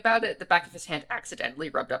thinking about it, the back of his hand accidentally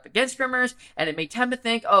rubbed up against Grimmer's, and it made Tenma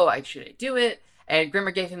think, oh, should I do it? And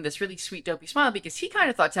Grimmer gave him this really sweet, dopey smile because he kind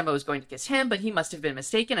of thought Tenma was going to kiss him, but he must have been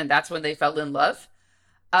mistaken, and that's when they fell in love.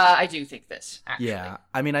 I do think this, actually. Yeah,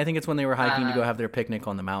 I mean, I think it's when they were hiking to go have their picnic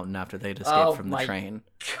on the mountain after they'd escaped from the my train.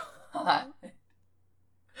 God.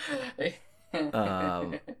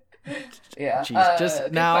 Yeah. Jeez, just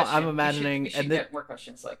good now question. I'm imagining, we should and then, get more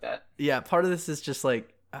questions like that. yeah, part of this is just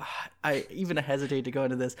like, I even hesitate to go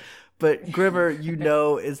into this, but Grimmer,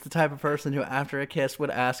 is the type of person who after a kiss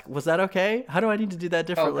would ask, was that okay? How do I need to do that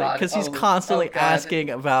differently? God. Because he's Oh, constantly God. asking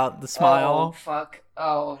about the smile. Oh, fuck.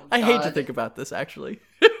 Oh, I hate to God. think about this, actually.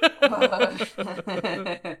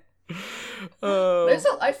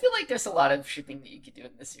 I feel like there's a lot of shipping that you could do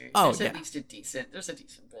in this series. Oh, There's yeah. at least a decent bit.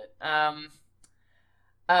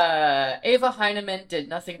 Ava Heinemann did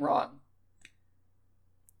nothing wrong.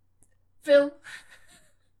 Phil.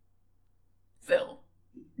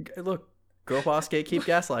 Look, girl boss, gatekeep,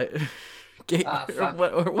 gaslight. Fuck.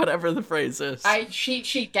 or whatever the phrase is.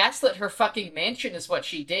 She gaslit her fucking mansion is what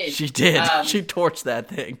she did. She did. She torched that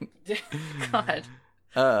thing. God.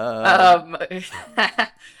 Uh,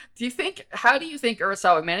 How do you think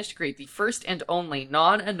Urasawa managed to create the first and only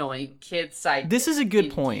non-annoying kid side? This is a good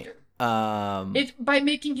in point. It's by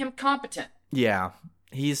making him competent. Yeah.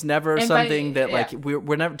 He's never And something by- that, like,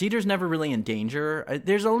 we're never, Dieter's never really in danger.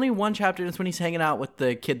 There's only one chapter, that's when he's hanging out with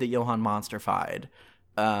the kid that Johann monster-fied.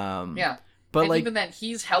 Yeah. But, And like, even then,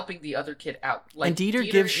 he's helping the other kid out. Like, and Dieter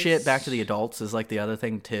gives shit back to the adults is, like, the other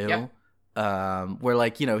thing, too. Yep. Where,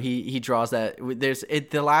 like, he draws that,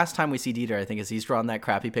 the last time we see Dieter, I think, is he's drawn that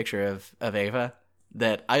crappy picture of Ava.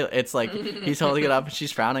 It's like, he's holding it up and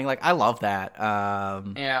she's frowning. Like, I love that.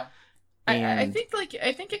 Yeah. I and-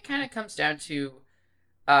 think it kind of comes down to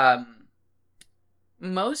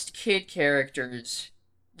most kid characters,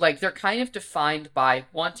 like, they're kind of defined by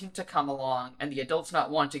wanting to come along and the adults not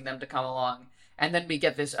wanting them to come along, and then we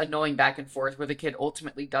get this annoying back and forth where the kid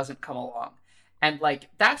ultimately doesn't come along. And, like,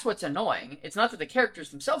 that's what's annoying. It's not that the characters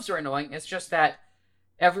themselves are annoying, it's just that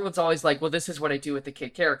everyone's always like, well, this is what I do with the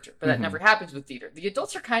kid character. But that never happens with Dieter. The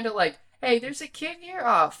adults are kind of like, hey, there's a kid here?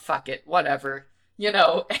 Oh, fuck it, whatever. And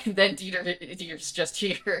then Dieter's just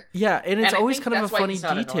here. Yeah, and it's And I always think kind of a that's why funny he's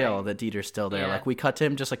not detail annoying. that Dieter's still there. Yeah. Like, we cut to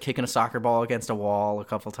him just, like, kicking a soccer ball against a wall a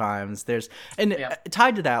couple times. Yeah.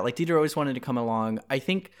 Tied to that, like, Dieter always wanted to come along. I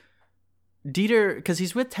think Dieter, because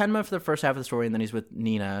he's with Tenma for the first half of the story, and then he's with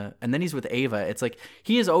Nina, and then he's with Ava. It's like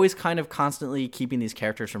he is always kind of constantly keeping these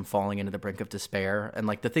characters from falling into the brink of despair. And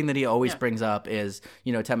like the thing that he always brings up is,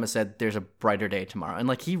 you know, Tenma said, "There's a brighter day tomorrow," and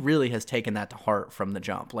like he really has taken that to heart from the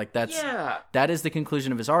jump. Like that is the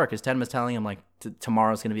conclusion of his arc. Is Tenma's telling him like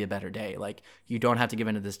tomorrow's going to be a better day. Like you don't have to give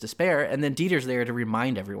into this despair. And then Dieter's there to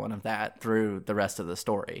remind everyone of that through the rest of the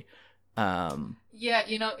story. Yeah,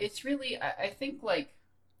 you know, it's really I think like.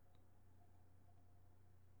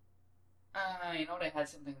 You know what? I had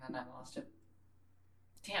something, then I lost it.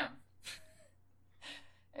 Damn.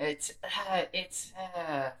 I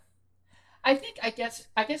guess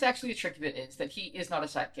actually the trick of it is that he is not a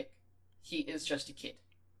sidekick. He is just a kid.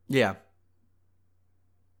 Yeah.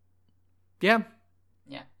 Yeah.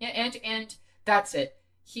 Yeah. And that's it.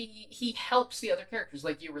 He helps the other characters,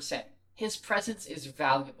 like you were saying. His presence is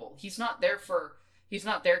valuable. He's not there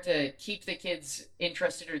to keep the kids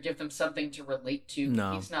interested or give them something to relate to.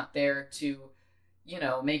 No. He's not there to, you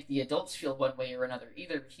know, make the adults feel one way or another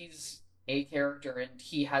either. He's a character and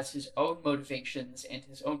he has his own motivations and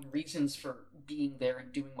his own reasons for being there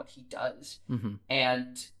and doing what he does. Mm-hmm.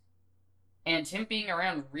 And him being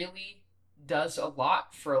around really does a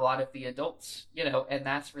lot for a lot of the adults, you know, and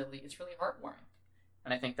it's really heartwarming.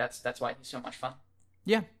 And I think that's why he's so much fun.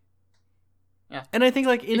 Yeah. Yeah. And I think,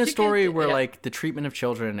 like, in a story where, like, the treatment of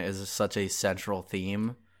children is such a central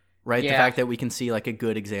theme, right? Yeah. The fact that we can see, like, a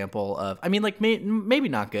good example of... I mean, like, maybe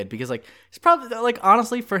not good, because, like, it's probably... Like,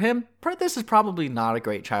 honestly, for him, this is probably not a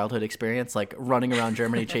great childhood experience, like, running around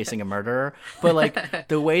Germany chasing a murderer. But, like,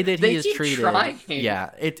 the way that he is treated... Trying.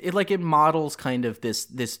 Yeah. It models kind of this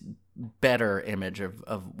better image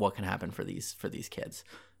of what can happen for these kids.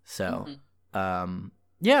 So,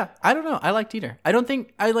 yeah, I don't know. I like Dieter. I don't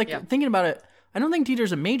think... Thinking about it... I don't think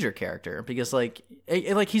Dieter's a major character because, like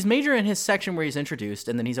he's major in his section where he's introduced,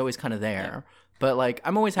 and then he's always kind of there. Yeah. But, like,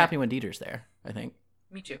 I'm always happy when Dieter's there, I think.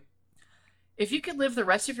 Me too. If you could live the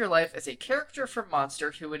rest of your life as a character from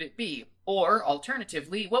Monster, who would it be? Or,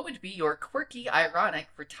 alternatively, what would be your quirky, ironic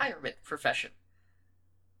retirement profession?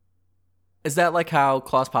 Is that like how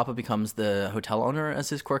Klaus Papa becomes the hotel owner as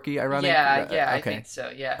his quirky, ironic? Yeah, okay. I think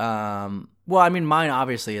so, yeah. Well, I mean, mine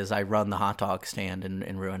obviously is I run the hot dog stand in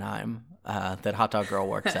Ruinheim. That hot dog girl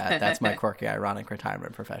works at. That's my quirky, ironic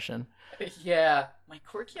retirement profession. Yeah, my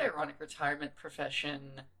quirky, ironic retirement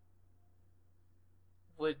profession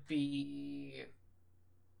would be...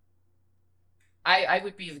 I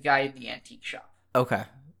would be the guy in the antique shop. Okay,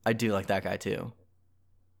 I do like that guy too.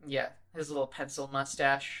 Yeah, his little pencil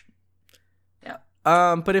mustache. Yeah.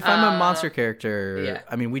 But if I'm a monster character, yeah.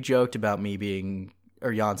 I mean, we joked about me being,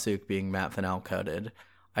 or Yansuk being Matt Fennell coded.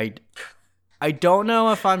 I don't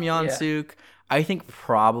know if I'm Yansuk. Yeah. I think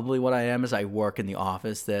probably what I am is I work in the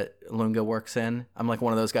office that Lunga works in. I'm like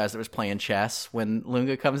one of those guys that was playing chess when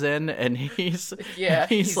Lunga comes in, and he's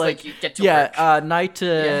like you get to work. Knight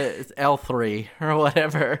to L3 or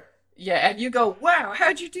whatever. Yeah, and you go, wow,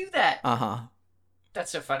 how'd you do that? Uh-huh.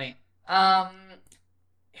 That's so funny. God,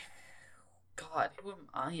 who am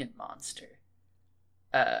I in Monster?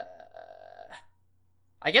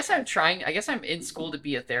 I guess I'm in school to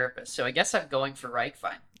be a therapist, so I guess I'm going for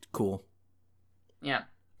Reichwein. Cool. Yeah.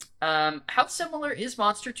 How similar is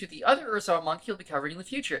Monster to the other Urasawa manga you'll be covering in the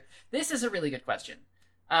future? This is a really good question.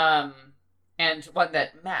 And one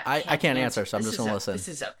that Matt I can't answer, so I'm just going to listen. This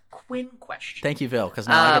is a Quinn question. Thank you, Phil, because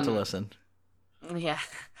now I get to listen. Yeah.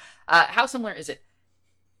 How similar is it?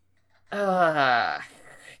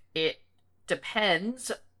 It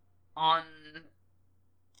depends on...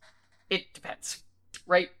 It depends.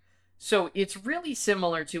 Right? So it's really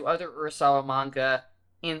similar to other Urasawa manga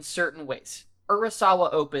in certain ways.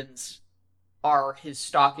 Urasawa opens are his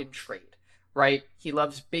stock in trade, right? He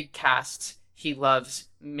loves big casts. He loves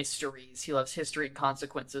mysteries. He loves history and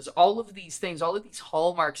consequences. All of these things, all of these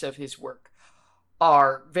hallmarks of his work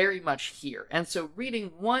are very much here. And so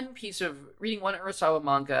reading one Urasawa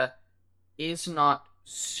manga is not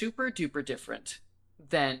super duper different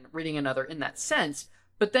than reading another in that sense.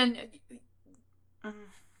 But then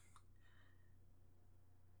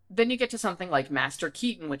you get to something like Master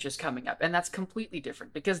Keaton, which is coming up, and that's completely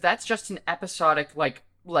different because that's just an episodic, like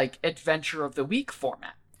adventure of the week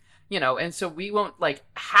format, you know. And so we won't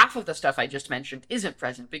half of the stuff I just mentioned isn't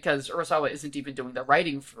present because Urasawa isn't even doing the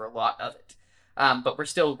writing for a lot of it. But we're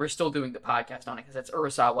still doing the podcast on it because it's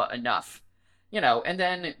Urasawa enough, you know. And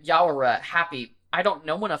then Yawara, Happy, I don't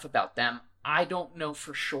know enough about them. I don't know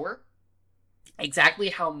for sure exactly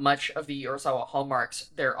how much of the Urasawa hallmarks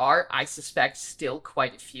there are. I suspect still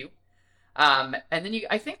quite a few. And then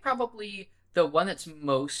I think probably the one that's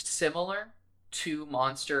most similar to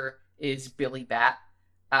Monster is Billy Bat.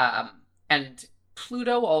 And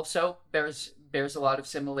Pluto also bears a lot of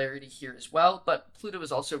similarity here as well, but Pluto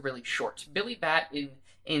is also really short. Billy Bat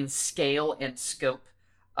in scale and scope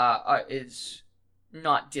is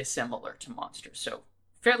not dissimilar to Monster, so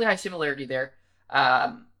fairly high similarity there.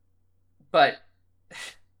 But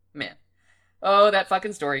man, oh, that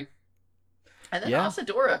fucking story. And then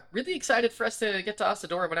Asadora. Really excited for us to get to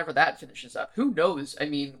Asadora whenever that finishes up. Who knows? I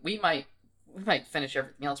mean, we might finish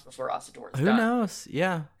everything else before Asadora's done. Who knows?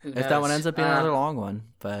 Yeah. If that one ends up being another long one.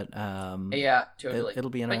 But yeah, totally. It'll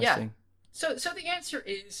be interesting. Yeah. So the answer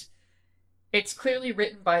is it's clearly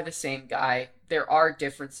written by the same guy. There are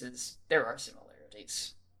differences. There are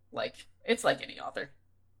similarities. Like, it's like any author.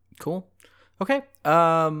 Cool. Okay.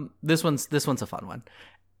 This one's a fun one.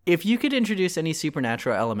 If you could introduce any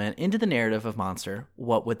supernatural element into the narrative of Monster,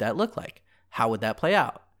 what would that look like? How would that play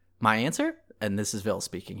out? My answer, and this is Vil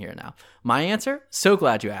speaking here now. My answer, so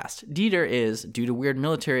glad you asked. Dieter is, due to weird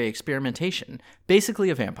military experimentation, basically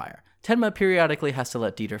a vampire. Tenma periodically has to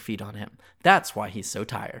let Dieter feed on him. That's why he's so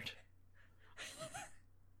tired.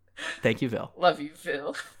 Thank you, Vil. Love you,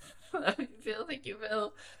 Vil. Love you, Vil. Thank you,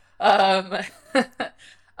 Vil.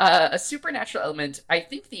 A supernatural element, I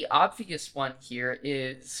think the obvious one here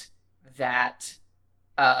is that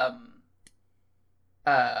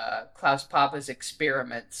Klaus Papa's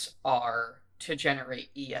experiments are to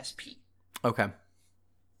generate ESP. Okay.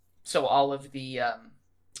 So all of the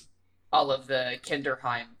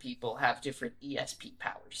Kinderheim people have different ESP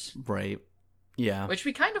powers. Right. Yeah. Which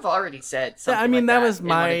we kind of already said. I mean, that was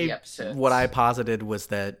what I posited was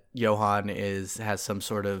that Johann has some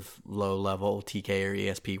sort of low level TK or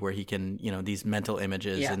ESP where he can, these mental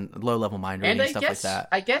images and low level mind reading and stuff like that.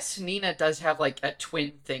 I guess Nina does have like a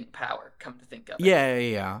twin thing power, come to think of it.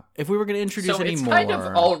 Yeah. If we were going to introduce any more. So it's kind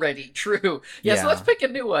of already true. Yeah, so let's pick a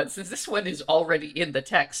new one since this one is already in the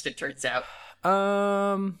text, it turns out.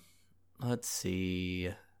 Let's see.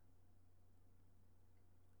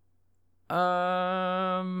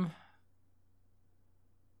 I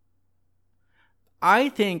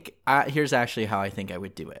think here's actually how I think I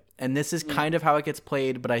would do it. And this is kind of how it gets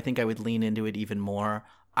played, but I think I would lean into it even more.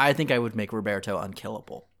 I think I would make Roberto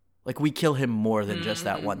unkillable. Like, we kill him more than just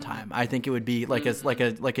that one time. I think it would be like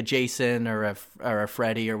a Jason or a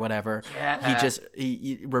Freddy or whatever. Yeah.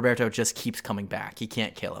 Roberto just keeps coming back. He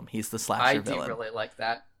can't kill him. He's the slasher villain. I do really like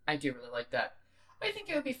that. I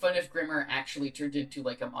think it would be fun if Grimmer actually turned into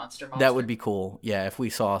like a monster. That would be cool. Yeah, if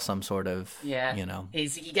we saw some sort of, he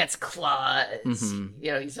gets claws.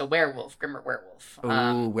 Mm-hmm. He's a werewolf, Grimmer werewolf.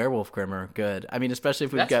 Ooh, werewolf Grimmer, good. I mean, especially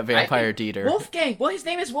if we've got vampire Dieter. Wolfgang. Well, his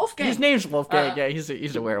name is Wolfgang. His name's Wolfgang. Yeah, he's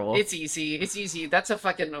a werewolf. It's easy. That's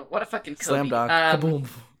what a fucking slam dunk. Kaboom.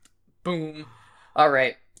 Boom. All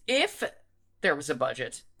right. If there was a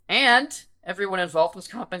budget and everyone involved was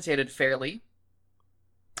compensated fairly,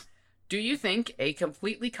 do you think a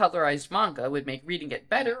completely colorized manga would make reading it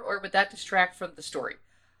better, or would that distract from the story?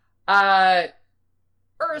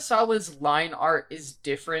 Urasawa's line art is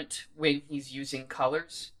different when he's using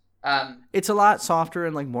colors. It's a lot softer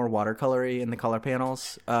and like more watercolory in the color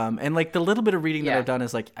panels. And like the little bit of reading that I've done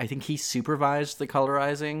is like I think he supervised the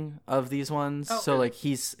colorizing of these ones, so really? Like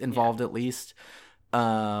he's involved at least.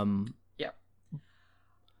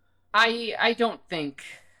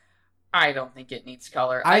 I don't think it needs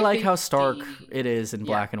color. I like how stark it is in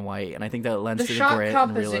black and white, and I think that lends to the grit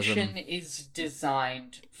and realism. The shot composition is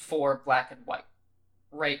designed for black and white,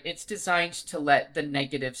 right? It's designed to let the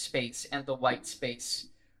negative space and the white space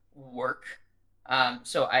work.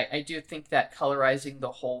 So I do think that colorizing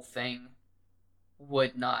the whole thing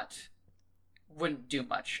wouldn't do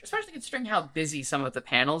much, especially considering how busy some of the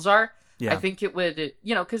panels are. Yeah. I think it would,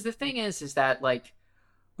 because the thing is that like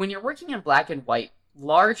when you're working in black and white,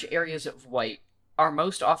 large areas of white are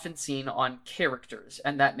most often seen on characters,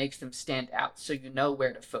 and that makes them stand out, so you know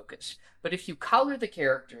where to focus. But if you color the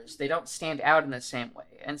characters, they don't stand out in the same way,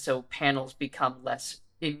 and so panels become less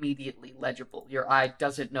immediately legible. Your eye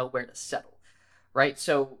doesn't know where to settle, right?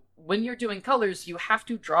 So when you're doing colors, you have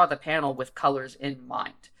to draw the panel with colors in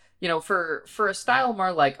mind. For a style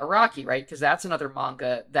more like Araki, right? Because that's another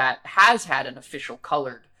manga that has had an official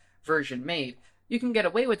colored version made. You can get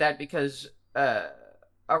away with that because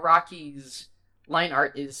Araki's line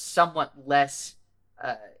art is somewhat less,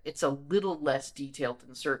 it's a little less detailed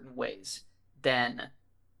in certain ways than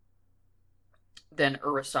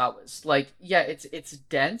Urasawa's. Like, yeah, it's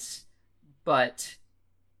dense, but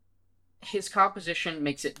his composition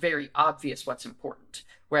makes it very obvious what's important.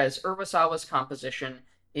 Whereas Urasawa's composition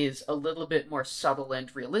is a little bit more subtle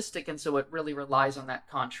and realistic, and so it really relies on that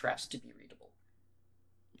contrast to be readable.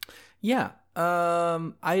 Yeah.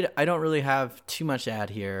 I don't really have too much to add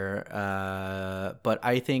here. But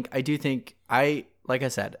like I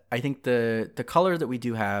said, I think the color that we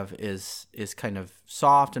do have is kind of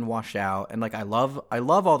soft and washed out, and like I love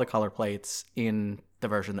all the color plates in the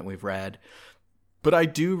version that we've read. But I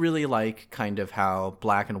do really like kind of how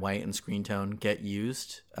black and white and screen tone get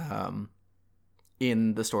used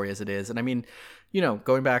in the story as it is. And I mean,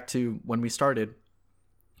 going back to when we started,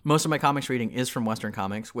 most of my comics reading is from Western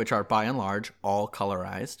comics, which are by and large all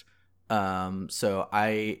colorized. So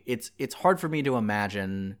it's hard for me to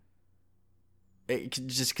imagine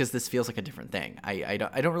just because this feels like a different thing. I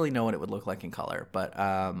don't really know what it would look like in color, but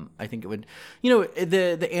I think it would.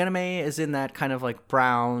 The anime is in that kind of like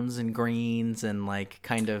browns and greens and like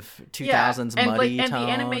kind of 2000s muddy tone. And the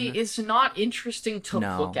anime is not interesting to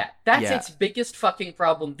look at. That's its biggest fucking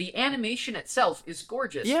problem. The animation itself is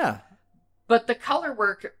gorgeous. Yeah. But the color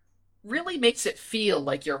work really makes it feel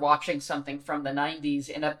like you're watching something from the 90s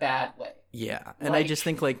in a bad way. Yeah, and I just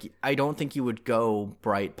think, I don't think you would go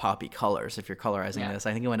bright poppy colors if you're colorizing this.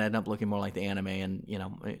 I think it would end up looking more like the anime,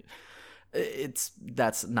 and,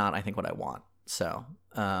 that's not, I think, what I want. So,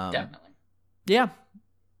 definitely. Yeah.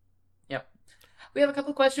 Yep. We have a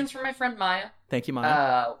couple questions from my friend Maya. Thank you,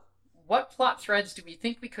 Maya. What plot threads do we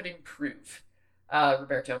think we could improve?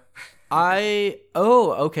 Roberto.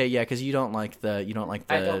 Okay, yeah, because you don't like the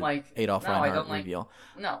Adolf Reinhardt reveal.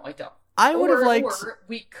 No, I don't. I would have liked. Or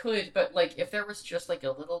we could, but if there was just a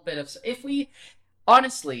little bit of, if we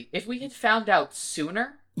had found out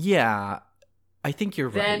sooner. Yeah, I think you're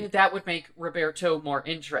right. Then that would make Roberto more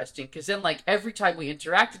interesting, because then every time we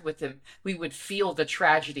interacted with him, we would feel the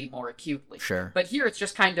tragedy more acutely. Sure. But here it's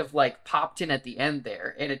just kind of popped in at the end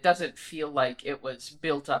there, and it doesn't feel like it was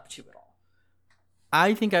built up to it all.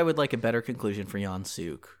 I think I would like a better conclusion for Jan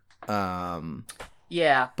Suk.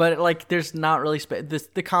 Yeah. But, there's not really...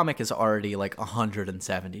 the comic is already,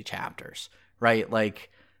 170 chapters, right?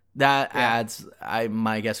 That adds...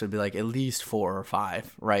 my guess would be, at least 4 or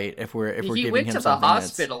 5, right? If we're giving him something. He went to the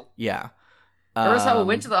hospital. Yeah. Urasawa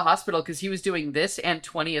went to the hospital because he was doing this and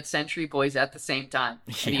 20th Century Boys at the same time.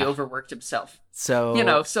 And he overworked himself. So...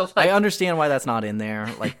 I understand why that's not in there,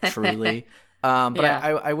 truly. But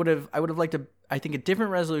I would have liked I think a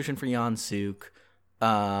different resolution for Jan Suk.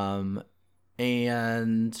 And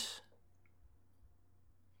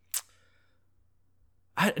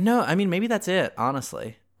maybe that's it,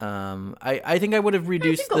 honestly. I think I would have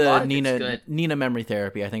reduced the Nina memory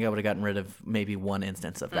therapy. I think I would have gotten rid of maybe one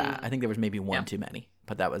instance of that. I think there was maybe one too many,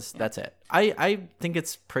 but that's it. I think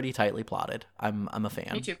it's pretty tightly plotted. I'm a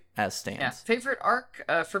fan. Me too. As stands. Yeah. Favorite arc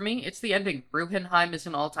for me, it's the ending. Ruhenheim is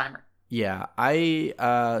an all-timer. Yeah,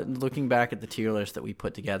 looking back at the tier list that we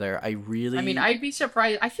put together, I'd be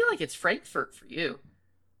surprised. I feel like it's Frankfurt for you.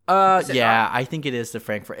 I think it is the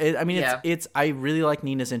Frankfurt. It's I really like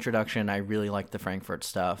Nina's introduction. I really like the Frankfurt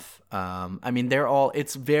stuff.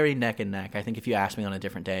 It's very neck and neck. I think if you ask me on a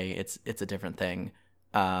different day, it's a different thing.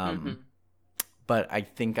 But I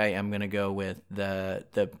think I am going to go with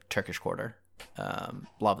the Turkish Quarter.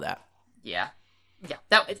 Love that. Yeah. Yeah,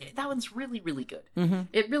 that one's really, really good. Mm-hmm.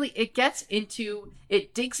 It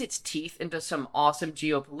digs its teeth into some awesome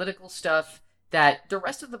geopolitical stuff that the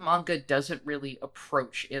rest of the manga doesn't really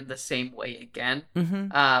approach in the same way again. Mm-hmm.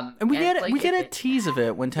 And we get a tease of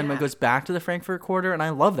it when Tenma goes back to the Frankfurt Quarter, and I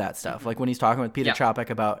love that stuff. When he's talking with Peter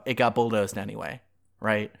Chapek about it got bulldozed anyway,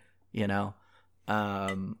 right? Well,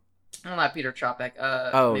 not Peter Chapek.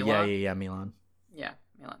 Milan. Milan. Yeah,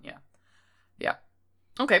 Milan. Yeah.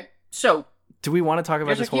 Okay, so. Do we want to talk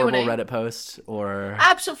about this horrible Reddit post, or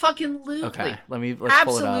absolutely? Okay, let's pull it up.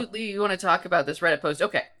 Absolutely, you want to talk about this Reddit post?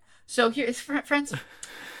 Okay, so here is friends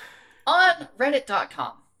on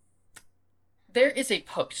Reddit.com. There is a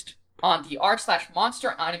post on the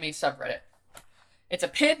r/monster anime subreddit. It's a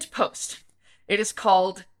pinned post. It is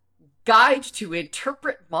called "Guide to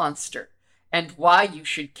Interpret Monster and Why You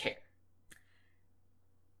Should Care."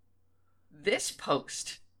 This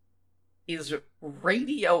post is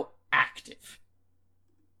radioactive.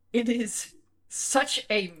 It is such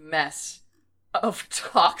a mess of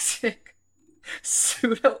toxic,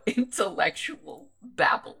 pseudo-intellectual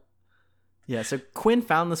babble. Yeah, so Quinn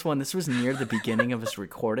found this one. This was near the beginning of his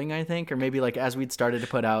recording, I think, or maybe as we'd started to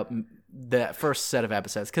put out the first set of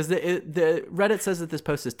episodes. Because the Reddit says that this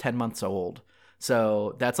post is 10 months old.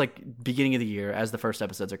 So that's beginning of the year as the first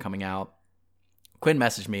episodes are coming out. Quinn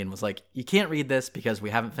messaged me and was like, you can't read this because we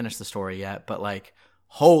haven't finished the story yet, but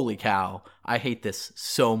holy cow, I hate this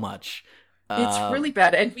so much. It's really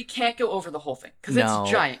bad, and we can't go over the whole thing because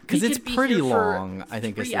it's giant. Because it's pretty long, I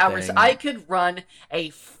think. 3 hours. I could run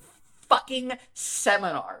a fucking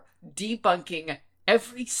seminar debunking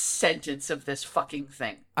every sentence of this fucking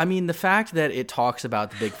thing. I mean, the fact that it talks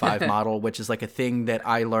about the Big Five model, which is like a thing that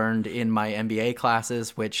I learned in my MBA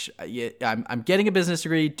classes, which I'm getting a business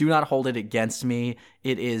degree. Do not hold it against me.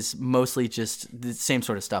 It is mostly just the same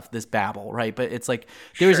sort of stuff, this babble, right? But it's like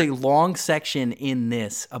there's a long section in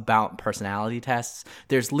this about personality tests.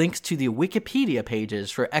 There's links to the Wikipedia pages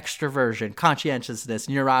for extroversion, conscientiousness,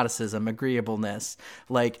 neuroticism, agreeableness.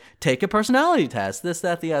 Like, take a personality test, this,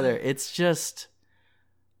 that, the other. It's just,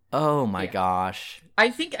 oh my gosh. I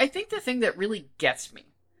think the thing that really gets me,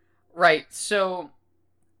 right? So,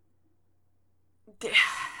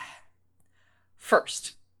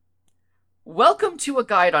 first, welcome to a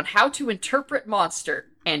guide on how to interpret Monster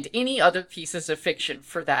and any other pieces of fiction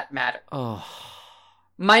for that matter. Oh.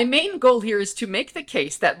 My main goal here is to make the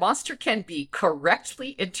case that Monster can be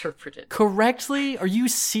correctly interpreted. Correctly? Are you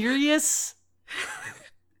serious?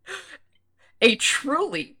 A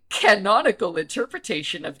truly canonical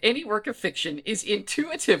interpretation of any work of fiction is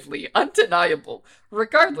intuitively undeniable,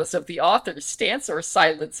 regardless of the author's stance or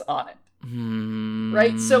silence on it.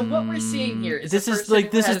 Right? So what we're seeing here is this is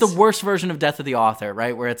the worst version of Death of the Author,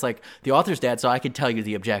 right? Where it's like, the author's dead, so I can tell you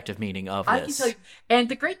the objective meaning of this. I can tell you. And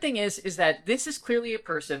the great thing is that this is clearly a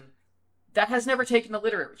person that has never taken a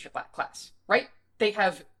literature class, right? They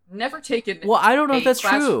have never taken. Well, I don't know if that's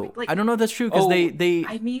class, true. like, I don't know if that's true because they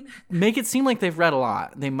I mean, make it seem like they've read a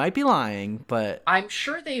lot. They might be lying, but I'm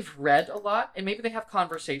sure they've read a lot, and maybe they have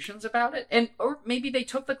conversations about it, or maybe they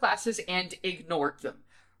took the classes and ignored them,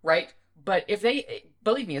 right? But if they,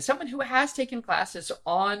 believe me, as someone who has taken classes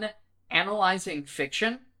on analyzing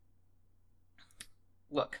fiction,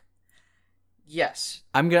 look, yes.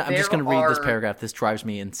 I'm just gonna read this paragraph. This drives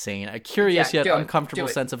me insane. A curious yet uncomfortable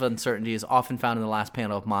sense of uncertainty is often found in the last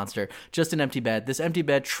panel of Monster. Just an empty bed. This empty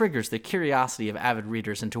bed triggers the curiosity of avid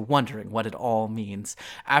readers into wondering what it all means.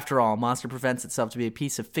 After all, Monster presents itself to be a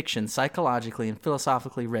piece of fiction psychologically and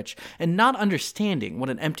philosophically rich, and not understanding what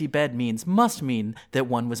an empty bed means must mean that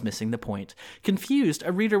one was missing the point. Confused,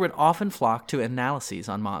 a reader would often flock to analyses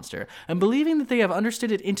on Monster, and believing that they have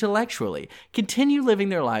understood it intellectually, continue living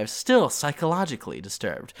their lives still psychologically disturbed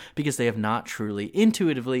because they have not truly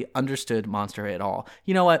intuitively understood Monster at all.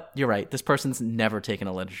 You know what? You're right. This person's never taken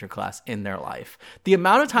a literature class in their life. The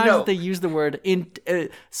amount of times that they use the word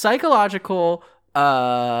psychological,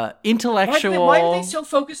 intellectual. Why are they so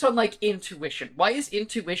focused on like intuition? Why is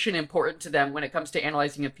intuition important to them when it comes to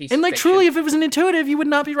analyzing a piece of fiction? And like truly, if it was an intuitive, you would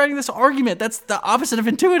not be writing this argument. That's the opposite of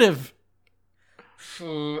intuitive.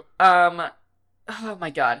 Oh my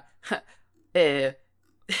god.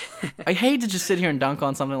 I hate to just sit here and dunk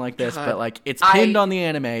on something like this, but like it's pinned on the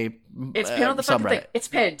anime. It's pinned on the fucking thing. It's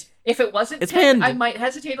pinned. If it wasn't pinned, I might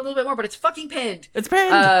hesitate a little bit more, but it's fucking pinned. It's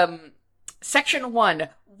pinned. Section 1.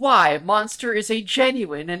 Why Monster is a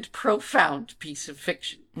genuine and profound piece of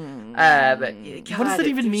fiction. God, what does that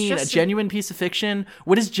even mean? A genuine piece of fiction?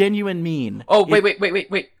 What does genuine mean? Oh, wait.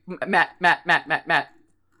 Matt.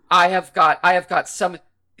 I have got some...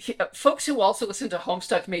 Folks who also listen to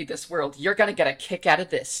Homestuck Made This World, you're gonna get a kick out of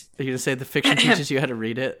this. Are you gonna say the fiction teaches you how to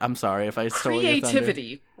read it? I'm sorry if I stole your thunder.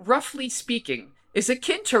 Creativity, roughly speaking, is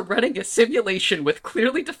akin to running a simulation with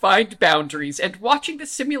clearly defined boundaries and watching the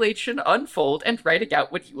simulation unfold and writing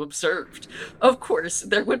out what you observed. Of course,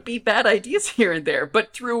 there would be bad ideas here and there,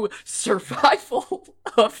 but through survival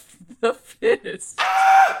of the fittest,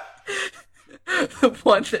 the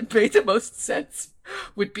one that made the most sense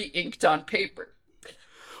would be inked on paper.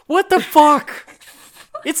 What the fuck?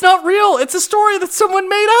 It's not real. It's a story that someone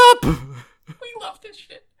made up. We love this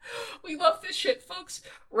shit. We love this shit, folks.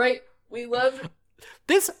 Right? We love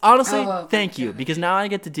this. Honestly, thank you, because now I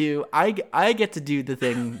get to do the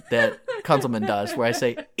thing that Kunzelman does, where I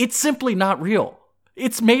say it's simply not real.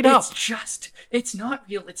 It's made up. It's not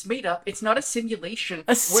real. It's made up. It's not a simulation.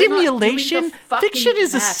 A simulation? Fiction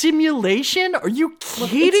is a simulation? Are you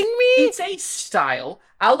kidding me? It's a style.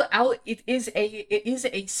 It is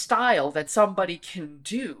a style that somebody can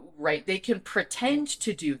do, right? They can pretend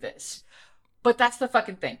to do this. But that's the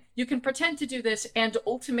fucking thing. You can pretend to do this, and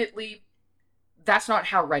ultimately, that's not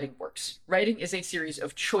how writing works. Writing is a series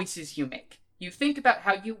of choices you make. You think about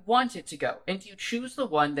how you want it to go, and you choose the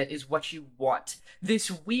one that is what you want.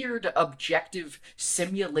 This weird, objective,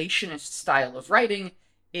 simulationist style of writing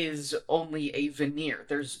is only a veneer.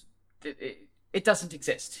 It doesn't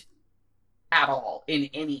exist at all in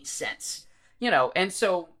any sense, and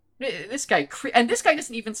so this guy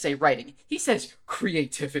doesn't even say writing. He says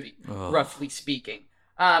creativity, roughly speaking.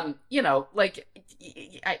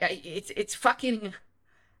 It's fucking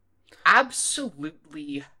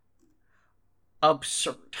absolutely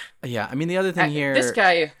absurd. Yeah, I mean, the other thing here, this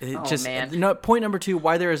guy, man. No, point number 2,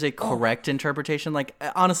 why there is a correct interpretation. Like,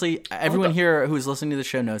 honestly, everyone here who's listening to the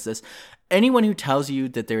show knows this. Anyone who tells you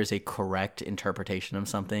that there is a correct interpretation of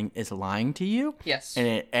something is lying to you. Yes.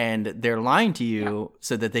 And they're lying to you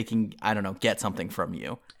so that they can, I don't know, get something from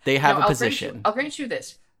you. They have a position. I'll grant you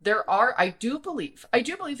this. I do believe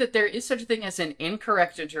that there is such a thing as an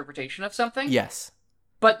incorrect interpretation of something. Yes.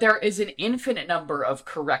 But there is an infinite number of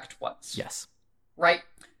correct ones. Yes. Right?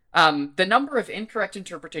 The number of incorrect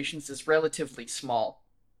interpretations is relatively small.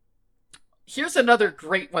 Here's another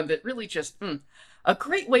great one that really just... A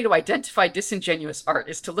great way to identify disingenuous art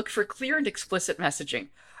is to look for clear and explicit messaging.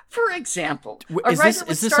 For example, is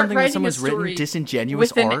this something that someone's written,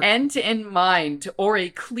 disingenuous with art? With an end in mind or a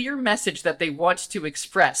clear message that they want to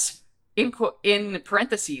express, in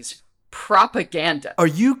parentheses, propaganda. Are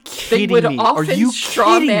you kidding me? They would often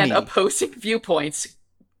strawman opposing viewpoints,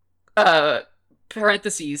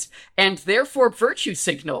 parentheses, and therefore virtue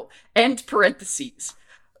signal, end parentheses.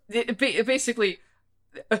 Basically,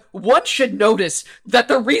 one should notice that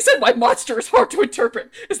the reason why Monster is hard to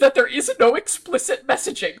interpret is that there is no explicit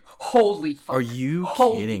messaging. Holy fuck. Are you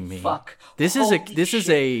kidding me? Fuck. This is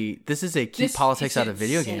a keep politics out of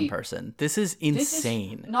video game person. This is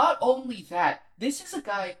insane. Not only that, this is a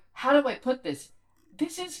guy, how do I put this?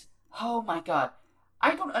 This is, oh my god.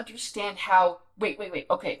 I don't understand how, wait,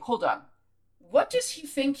 okay, hold on. What does he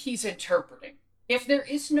think he's interpreting? If there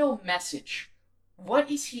is no message,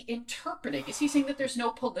 what is he interpreting? Is he saying that there's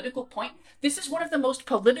no political point? This is one of the most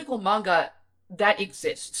political manga that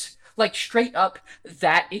exists. Like, straight up,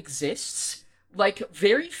 that exists. Like,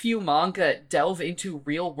 very few manga delve into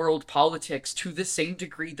real-world politics to the same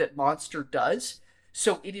degree that Monster does.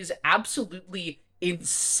 So it is absolutely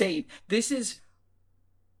insane. This is...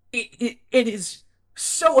 It is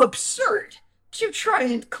so absurd to try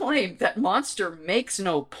and claim that Monster makes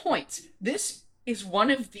no points. This is one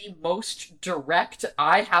of the most direct,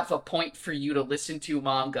 I have a point for you to listen to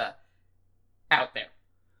manga out there,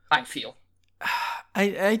 I feel.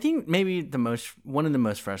 I think maybe one of the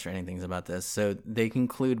most frustrating things about this, so they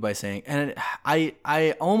conclude by saying, and I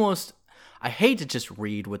hate to just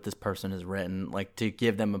read what this person has written, like to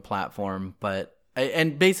give them a platform, but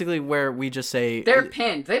and basically where we just say they're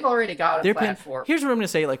pinned. They've already got a platform. Here's what I'm going to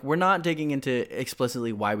say. Like, we're not digging into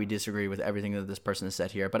explicitly why we disagree with everything that this person has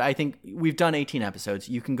said here, but I think we've done 18 episodes.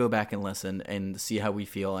 You can go back and listen and see how we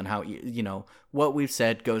feel and how, you know, what we've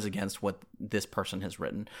said goes against what this person has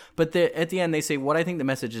written. But at the end, they say, what I think the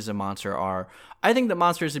messages of Monster are. I think that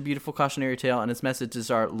Monster is a beautiful cautionary tale, and its messages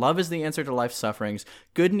are, love is the answer to life's sufferings.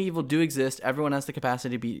 Good and evil do exist. Everyone has the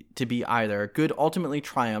capacity to be either. Good ultimately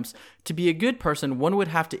triumphs. To be a good person, one would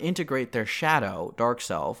have to integrate their shadow, dark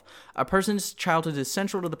self. A person's childhood is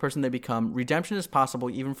central to the person they become. Redemption is possible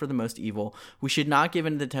even for the most evil. We should not give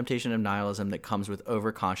in to the temptation of nihilism that comes with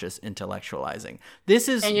overconscious intellectualizing. This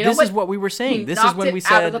is what we were saying. This is when we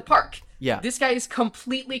said out of the park. Yeah. This guy is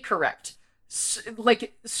completely correct.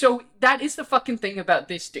 So that is the fucking thing about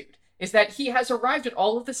this dude, is that he has arrived at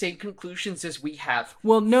all of the same conclusions as we have.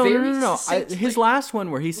 Well, no. His last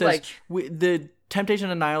one where he says, the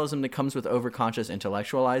temptation of nihilism that comes with overconscious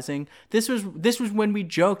intellectualizing. This was when we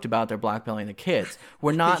joked about their blackmailing the kids.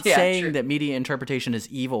 We're not saying that media interpretation is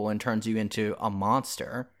evil and turns you into a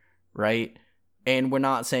monster, right? And we're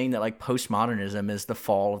not saying that like postmodernism is the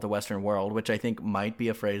fall of the Western world, which I think might be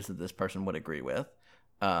a phrase that this person would agree with,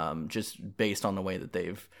 just based on the way that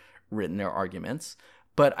they've written their arguments.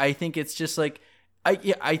 But I think it's just like,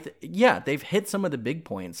 they've hit some of the big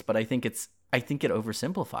points, but I think it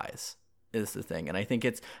oversimplifies is the thing, and I think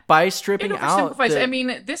it's by stripping out.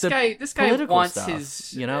 This guy wants stuff,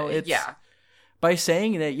 his, it's by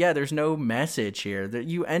saying that there's no message here, that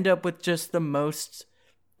you end up with just the most.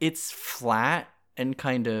 It's flat and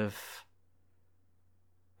kind of,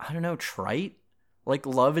 I don't know, trite. Like,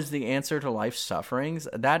 love is the answer to life's sufferings.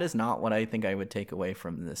 That is not what I think I would take away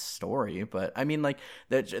from this story. But I mean, like,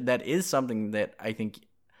 that is something that I think,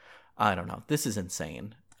 I don't know. This is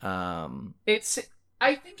insane.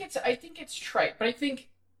 I think it's trite, but I think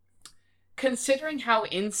considering how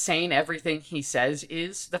insane everything he says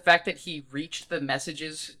is, the fact that he reached the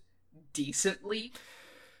messages decently,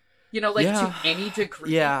 to any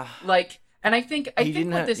degree. Yeah. And I think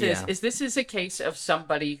what this is this is a case of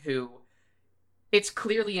somebody who, it's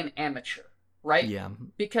clearly an amateur, right? Yeah.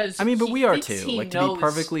 Because but we are too. To be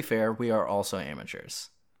perfectly fair, we are also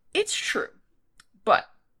amateurs. It's true. But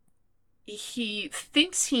he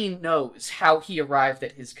thinks he knows how he arrived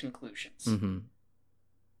at his conclusions. Mm-hmm.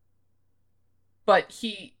 But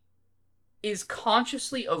he is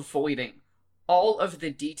consciously avoiding all of the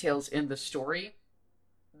details in the story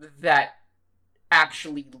that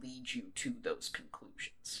actually lead you to those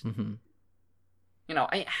conclusions. Mm-hmm. You know,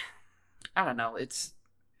 I don't know. It's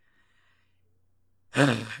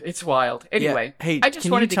it's wild. Anyway, yeah. Hey, I just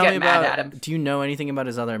can wanted you to tell get me mad about, at him. Do you know anything about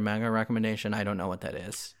his other manga recommendation? I don't know what that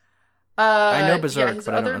is. I know Berserk, his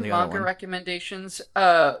but I don't other know the other manga one. recommendations.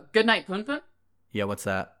 Goodnight Punpun. Yeah, what's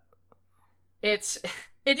that? It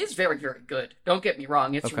is very, very good. Don't get me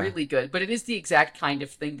wrong, it's Okay. really good, but it is the exact kind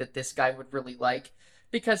of thing that this guy would really like,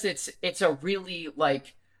 because it's a really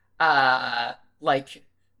like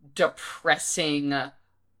depressing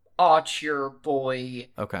auteur boy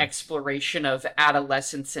Okay. exploration of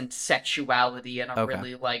adolescence and sexuality in a Okay.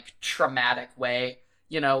 really like traumatic way.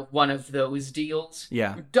 You know, one of those deals.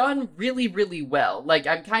 Yeah. Done really, really well. Like,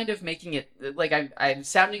 I'm kind of making it like I'm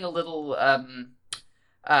sounding a little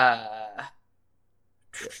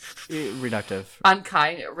Reductive.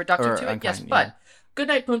 reductive Or to it, unkind, yes, yeah. but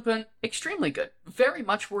Goodnight Punpun, extremely good, very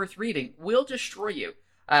much worth reading, will destroy you,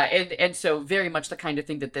 and so very much the kind of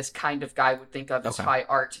thing that this kind of guy would think of as Okay. high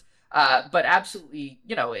art, but absolutely,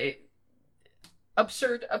 you know,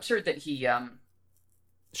 absurd that he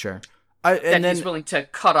Sure. he's willing to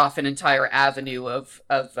cut off an entire avenue of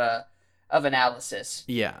analysis.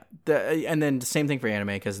 Yeah, and then the same thing for anime,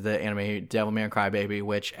 because the anime Devilman Crybaby,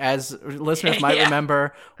 which, as listeners might Yeah.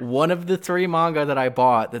 remember, one of the 3 manga that I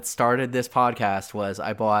bought that started this podcast was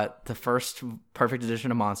I bought the first Perfect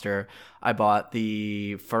Edition of Monster, I bought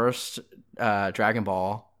the first Dragon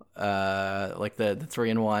Ball, like the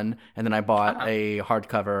 3-in-1, and then I bought a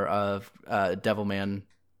hardcover of Devilman.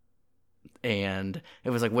 And it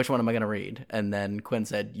was like, which one am I going to read? And then Quinn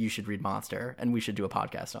said, you should read Monster, and we should do a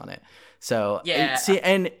podcast on it. So, Yeah. see,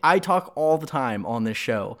 and I talk all the time on this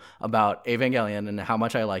show about Evangelion and how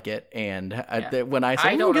much I like it. And when I say,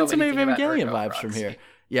 I don't get know some anything about Evangelion Ergo vibes from Proxy. here.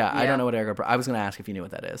 Yeah, I Yeah. don't know what Ergo. I was going to ask if you knew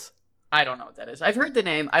what that is. I don't know what that is. I've heard the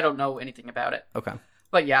name. I don't know anything about it. Okay.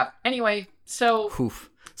 But yeah. Anyway, so Oof.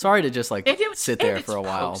 Sorry to just like sit there it's for a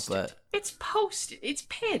while, posted. but It's posted. It's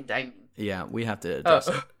pinned. I mean, yeah, we have to address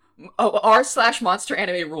it. r/monster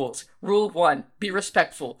anime rules. Rule 1, be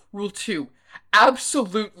respectful. Rule 2,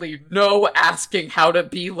 absolutely no asking how to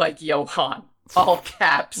be like Johan. All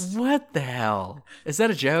caps. What the hell? Is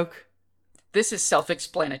that a joke? This is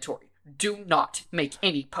self-explanatory. Do not make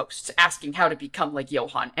any posts asking how to become like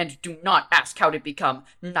Johan, and do not ask how to become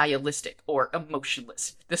nihilistic or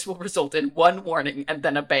emotionless. This will result in 1 warning and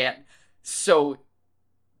then a ban. So,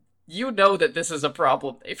 you know that this is a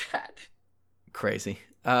problem they've had. Crazy.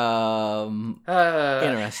 Interesting.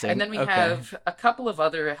 And then we have a couple of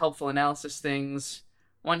other helpful analysis things.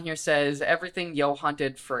 One here says, everything Johan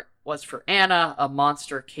did was for Anna, a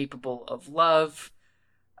monster capable of love.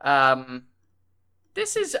 I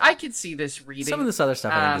could see this reading. Some of this other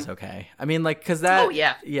stuff I think is okay. I mean, like, because that... Oh,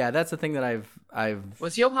 yeah. Yeah, that's the thing that I've...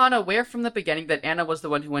 Was Johan aware from the beginning that Anna was the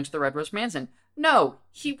one who went to the Red Rose Mansion? No,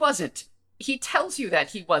 he wasn't. He tells you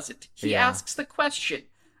that he wasn't. He asks the question.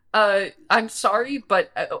 I'm sorry,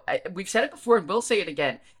 but we've said it before and we'll say it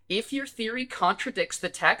again. If your theory contradicts the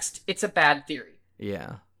text, it's a bad theory.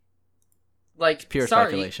 Yeah. Like, Pure sorry.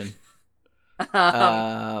 speculation.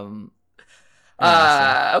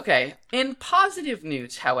 Okay. In positive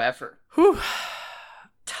news, however, Whew.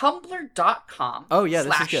 Tumblr.com Oh, yeah,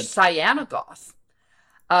 this is good. /Cyanogoth.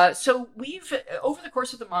 So we've, over the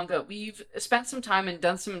course of the manga, we've spent some time and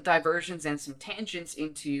done some diversions and some tangents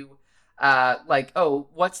into,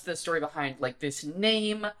 what's the story behind, like, this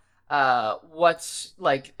name? What's,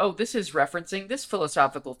 like, oh, this is referencing this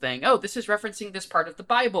philosophical thing. Oh, this is referencing this part of the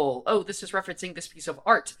Bible. Oh, this is referencing this piece of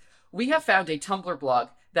art. We have found a Tumblr blog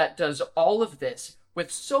that does all of this with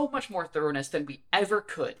so much more thoroughness than we ever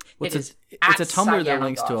could. It's a Tumblr that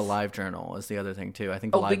links to a live journal is the other thing too. I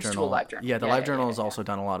think the live links journal. to a live journal. Yeah, the live journal has also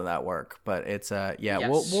done a lot of that work. But it's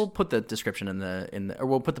Yes. we'll put the description in the or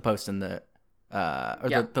we'll put the post in the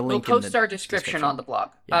the link. We'll post in the our description on the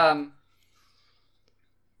blog.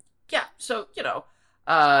 Yeah. So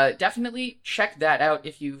definitely check that out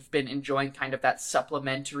if you've been enjoying kind of that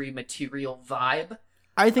supplementary material vibe.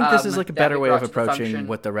 I think this is like a that better we way of brought to the approaching function.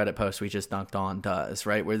 what the Reddit post we just knocked on does,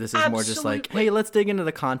 right? Where this is more just like, Absolutely. hey, let's dig into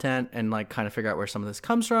the content and like kind of figure out where some of this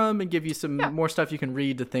comes from and give you some more stuff you can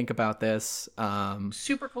read to think about this.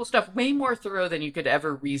 Super cool stuff, way more thorough than you could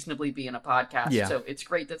ever reasonably be in a podcast. Yeah. So it's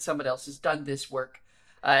great that someone else has done this work,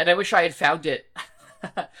 and I wish I had found it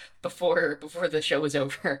before the show was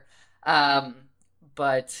over.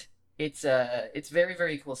 But it's very,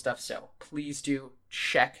 very cool stuff. So please do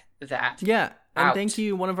check that. Yeah. And out. thank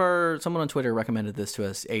you. Someone on Twitter recommended this to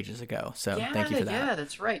us ages ago. So thank you for that. Yeah,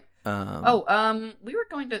 that's right. We We were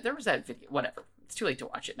going to. There was that video. Whatever. It's too late to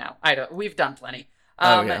watch it now. We've done plenty.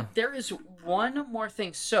 Yeah. There is one more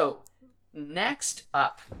thing. So, next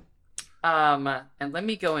up, and let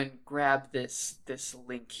me go and grab this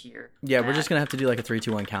link here. Yeah, we're Matt. just gonna have to do like a 3,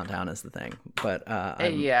 2, 1 countdown is the thing. But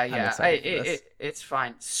I'm excited for this. It's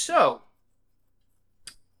fine. So,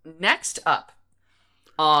 next up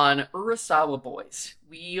on Urasawa Boys,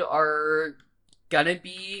 we are gonna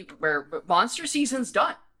be where Monster season's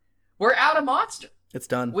done. We're out of Monster, It's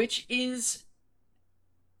done. which is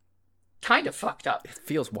kind of fucked up. It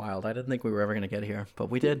feels wild. I didn't think we were ever gonna get here, but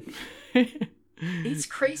we did. It's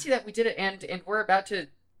crazy that we did it, and we're about to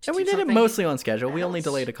And we do did it something mostly on schedule. We only else.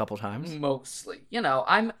 delayed a couple times. Mostly,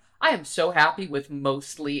 I am so happy with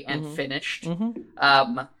mostly and Mhm. finished.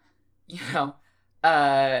 Mm-hmm.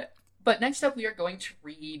 But next up we are going to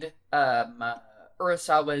read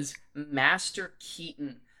Urasawa's Master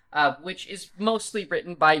Keaton, which is mostly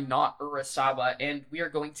written by not Urasawa, and we are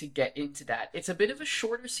going to get into that. It's a bit of a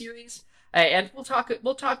shorter series, and we'll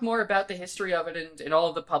talk more about the history of it and all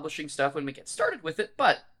of the publishing stuff when we get started with it.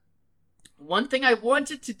 But one thing I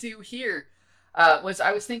wanted to do here was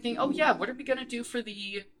I was thinking, oh yeah, what are we gonna do for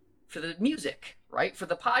the music, right? For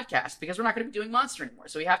the podcast, because we're not gonna be doing Monster anymore,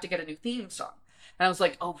 so we have to get a new theme song. And I was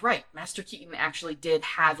like, oh right, Master Keaton actually did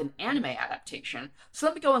have an anime adaptation, so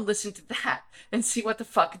let me go and listen to that and see what the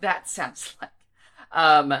fuck that sounds like.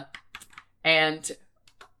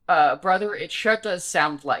 Brother, it sure does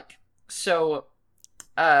sound like. So,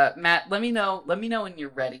 Matt, let me know when you're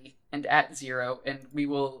ready and at 0, and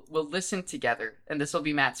we'll listen together. And this will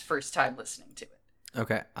be Matt's first time listening to it.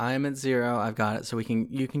 Okay, I'm at 0. I've got it. So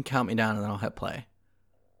you can count me down, and then I'll hit play.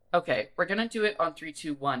 Okay, we're gonna do it on 3,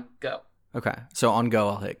 2, 1, go. Okay, so on go,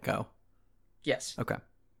 I'll hit go. Yes. Okay.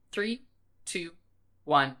 3, 2,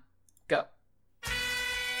 1, go.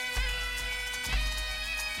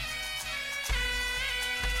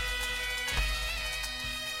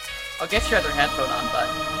 I'll get your other headphone on, bud.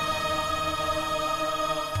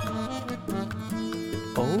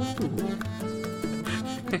 Oh.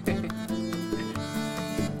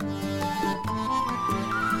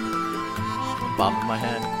 Bobbing my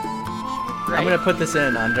head. Right? I'm gonna put this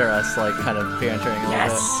in under us, like kind of bantering a little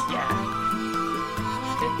Yes, yeah. bit.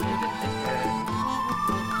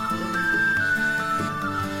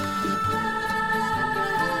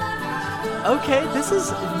 Okay, this is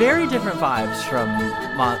very different vibes from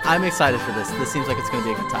I'm excited for this. This seems like it's gonna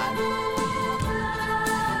be a good time.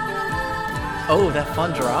 Oh, that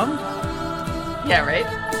fun drum? Yeah, right?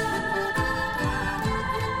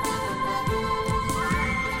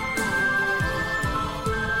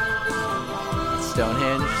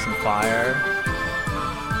 Stonehenge, some fire.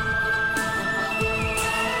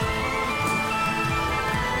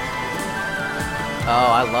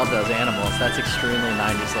 Oh, I love those animals. That's extremely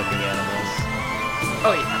 90s looking animals.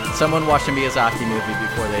 Oh, yeah. Someone watched a Miyazaki movie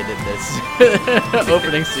before they did this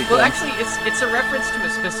opening sequence. Well, actually, it's a reference to a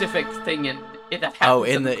specific thing in that happens Oh,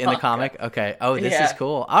 in the manga. comic? Okay. Oh, this Yeah. is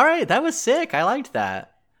cool. All right, that was sick. I liked that.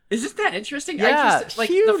 Isn't that interesting? Yeah, I just, like,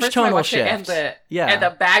 huge the first time I tonal watched it, and shift.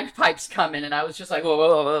 the bagpipes come in, and I was just like, whoa,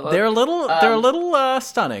 whoa, whoa, whoa. They're a little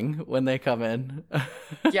stunning when they come in.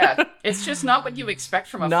 Yeah, it's just not what you expect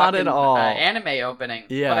from a Not fucking at all. Anime opening.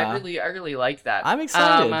 Yeah. But I really like that. I'm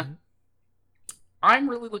excited. I'm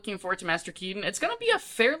really looking forward to Master Keaton. It's going to be a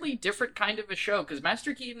fairly different kind of a show, because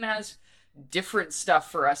Master Keaton has different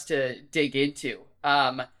stuff for us to dig into.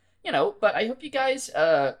 But I hope you guys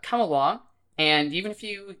come along, and even if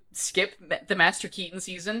you skip the Master Keaton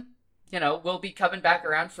season, we'll be coming back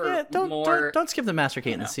around for more. Don't skip the Master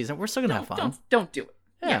Keaton season. We're still gonna have fun. Don't do it.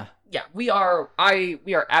 Yeah, we are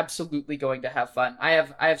absolutely going to have fun. I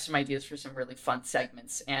have some ideas for some really fun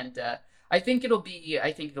segments, and I think it'll be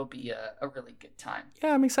a really good time.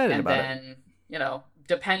 Yeah, I'm excited And about it. then,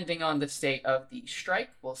 depending on the state of the strike,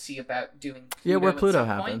 we'll see about doing Pluto Yeah, where at Pluto some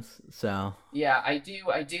happens. point. So Yeah, I do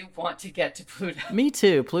want to get to Pluto. me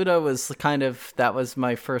too. Pluto was that was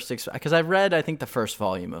my first because I read I think the first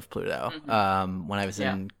volume of Pluto when I was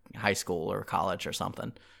in high school or college or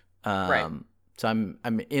something. Right. So I'm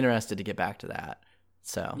interested to get back to that.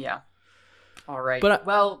 So Yeah. All right. But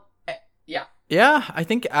yeah. yeah, I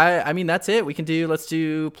think I mean that's it. Let's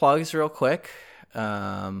do plugs real quick.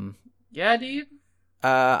 Yeah, dude.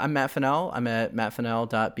 I'm Matt Fennell. I'm at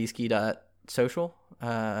mattfennell.bski.social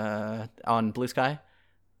on Blue Sky.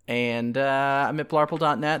 And I'm at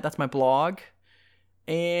blarple.net. That's my blog.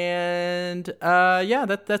 And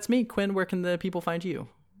that's me. Quinn, where can the people find you?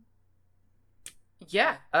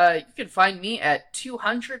 Yeah, you can find me at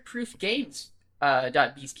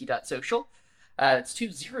 200proofgames.bski.social. It's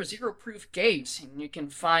 200 proof games, and you can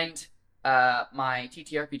find my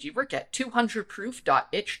TTRPG work at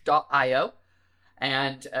 200proof.itch.io.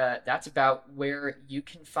 And that's about where you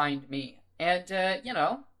can find me. And,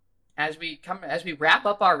 as we wrap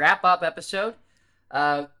up our wrap-up episode,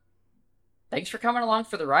 thanks for coming along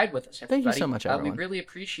for the ride with us, everybody. Thank you so much, everyone. We really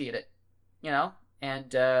appreciate it,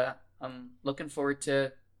 and I'm looking forward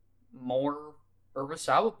to more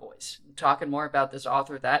Urasawa Boys, talking more about this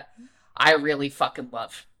author that I really fucking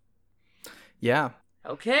love. Yeah.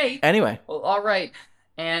 Okay. Anyway. Well, all right.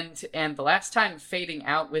 And the last time fading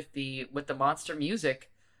out with the monster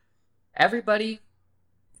music, everybody,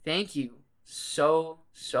 thank you so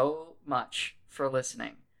much for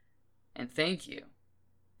listening. And thank you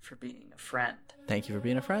for being a friend. Thank you for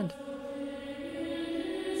being a friend.